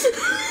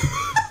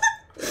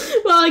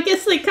 Well, I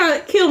guess they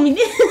can't kill me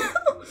now.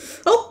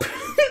 Oh,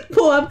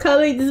 poor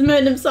upcolor just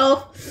murdered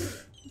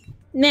himself.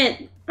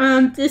 Man,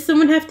 does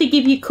someone have to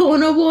give you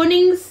corner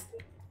warnings?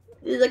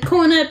 The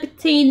corner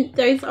between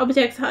those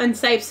objects are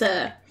unsafe,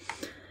 sir.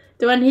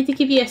 Do I need to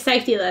give you a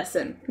safety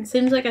lesson? It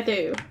seems like I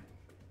do.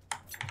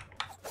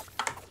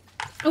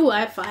 Oh,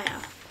 I have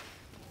fire.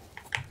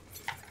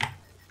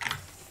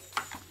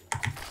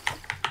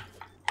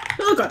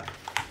 Oh god.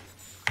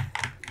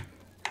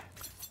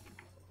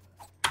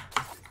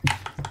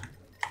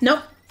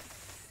 Nope.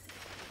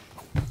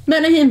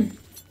 Murder him.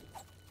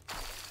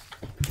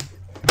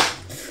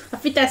 I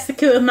think that's the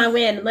coup of my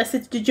win, unless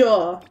it's the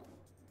jaw.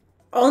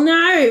 Oh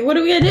no, what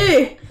are we gonna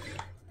do?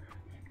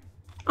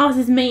 Oh,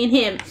 this is me and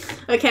him.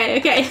 Okay,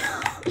 okay.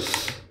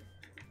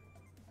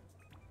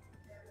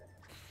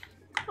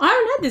 I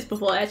haven't had this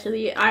before,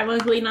 actually,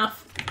 ironically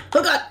enough.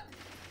 Oh god!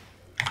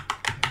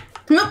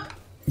 Nope.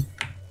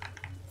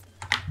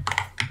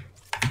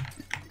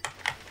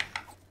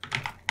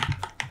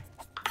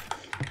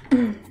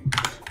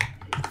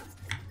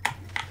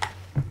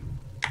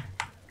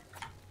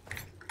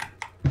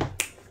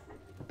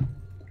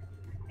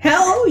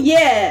 Hell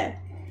yeah!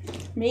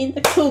 Me and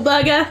the cool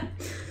bugger.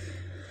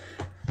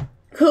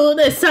 Cool,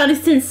 the sun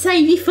is to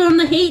save you from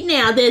the heat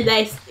now, did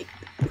they?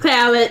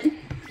 Cloud it.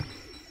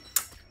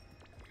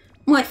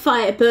 My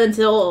fire burns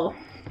it all.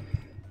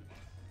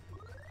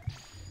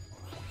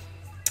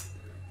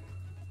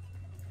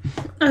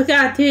 Oh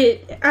god,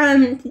 dude.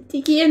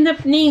 Did you end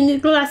up needing the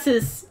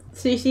glasses,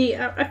 Sushi?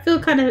 I feel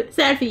kind of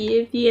sad for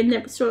you if you end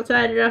up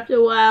short-sighted after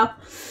a while.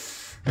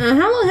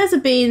 How long has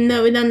it been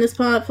that we've done this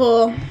part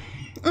for?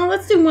 Oh,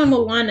 let's do one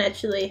more one,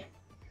 actually.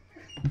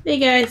 There you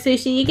go,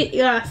 Sushi, you get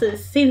your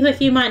glasses. Seems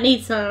like you might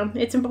need some.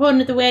 It's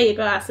important to wear your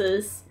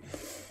glasses.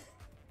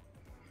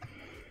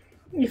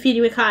 If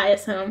you require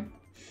some.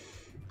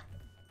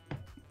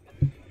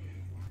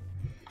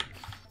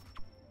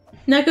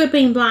 No good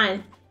being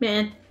blind,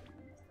 man.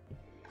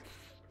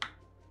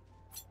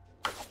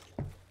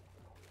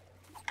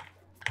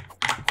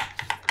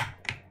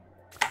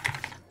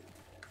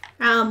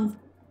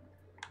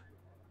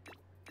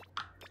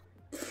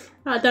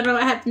 I don't know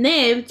what happened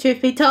there,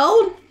 truth be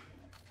told.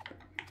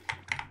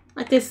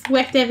 I just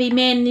whacked every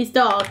man and his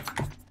dog.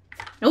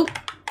 Nope.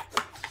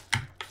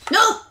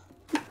 Nope!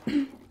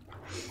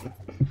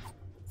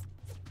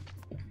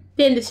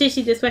 Then the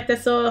Sushi just whacked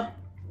us all.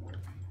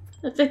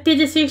 Did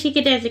the Sushi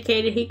get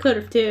educated? He could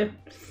have too.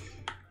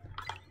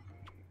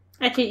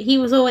 Actually, he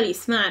was already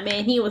smart,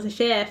 man. He was a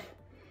chef.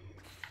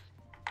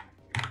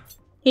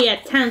 He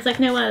had talents like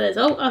no others.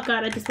 Oh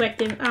god, I just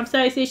whacked him. I'm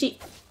sorry, Sushi.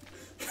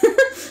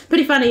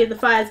 Pretty funny if the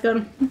fire's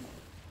gone.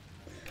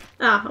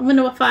 Ah, I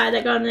wonder what fire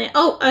that got in there.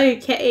 Oh,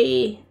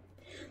 okay.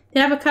 The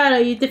avocado,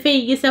 you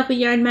defeated yourself with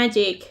your own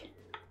magic.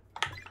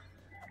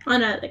 Oh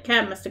no, the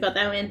cat must have got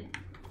that win.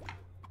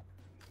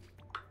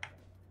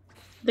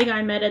 I think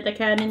I murdered the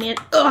cat in the end.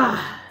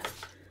 Ugh.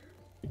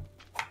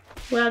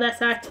 Well, that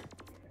sucked.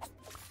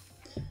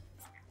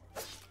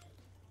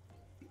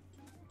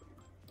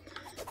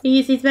 He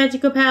used his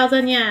magical powers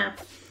on ya.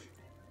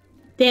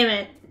 Damn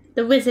it.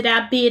 The wizard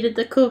outbearded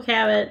the cool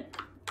coward.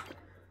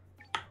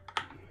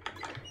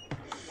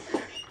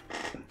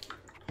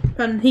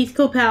 But his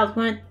cool powers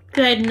weren't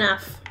great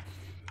enough.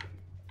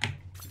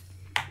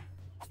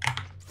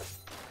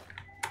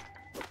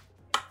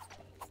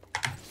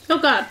 Oh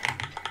god.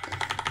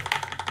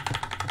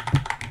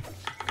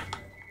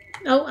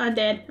 Oh, I'm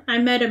dead. I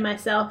murdered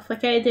myself.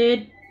 Okay,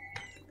 dude?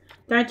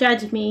 Don't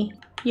judge me.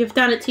 You've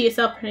done it to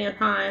yourself plenty of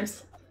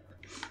times.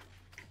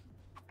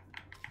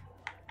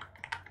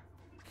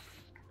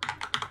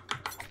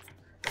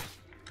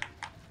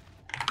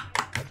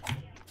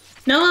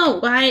 No,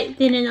 why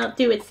did it not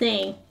do its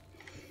thing?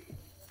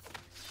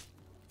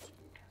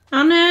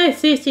 Oh no,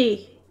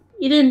 Susie.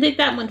 You didn't think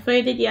that one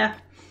through, did ya?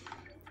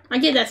 I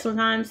get that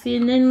sometimes. You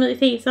didn't really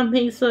think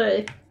something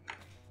through.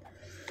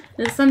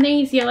 There's some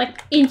things you're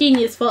like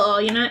ingenious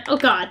for, you know? Oh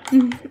god,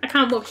 I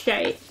can't walk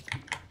straight.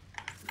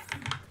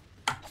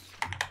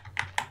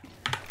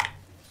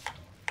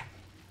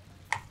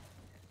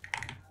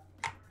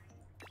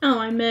 Oh,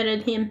 I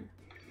murdered him.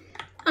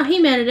 Oh,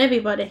 he murdered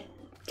everybody.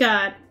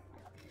 God.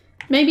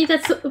 Maybe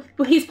that's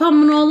his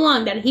problem all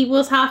along, that he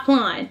was half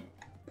blind.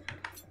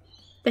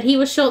 That he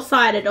was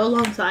short-sighted or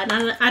long-sighted.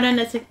 I don't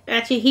know.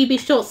 Actually, he'd be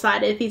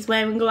short-sighted if he's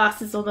wearing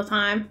glasses all the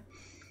time.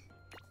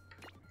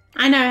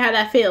 I know how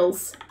that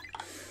feels.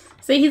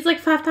 So he's like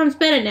 5 times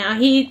better now.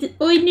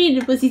 All he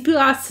needed was his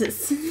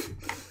glasses.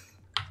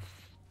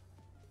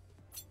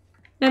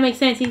 That makes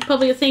sense. He's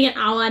probably thinking,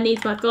 oh, I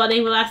need my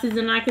goddamn glasses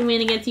and I can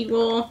win against you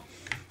all.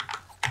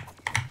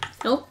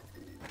 Nope.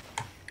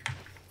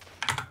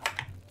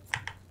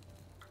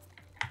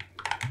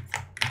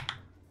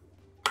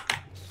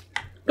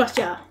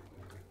 Gotcha.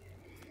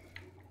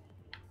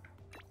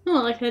 Oh,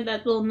 I like how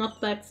that little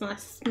knockback's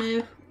nice and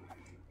smooth.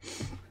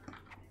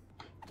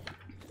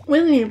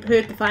 Really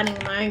improved the fighting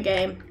in my own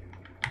game.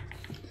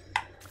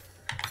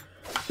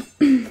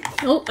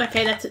 Oh,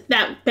 okay,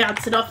 that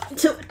bounced it off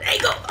to a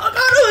Dingo.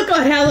 Oh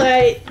god, how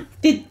I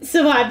did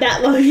survive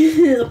that long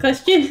is a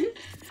question.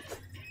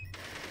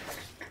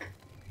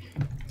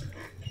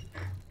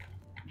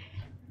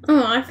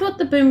 Oh, I thought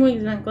the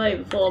boomwings went glow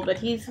before, but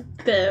he's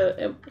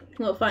the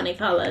more funny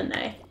colour, isn't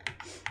they?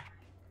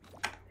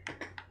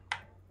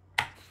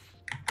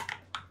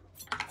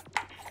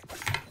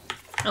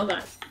 Oh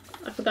god,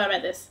 I forgot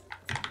about this.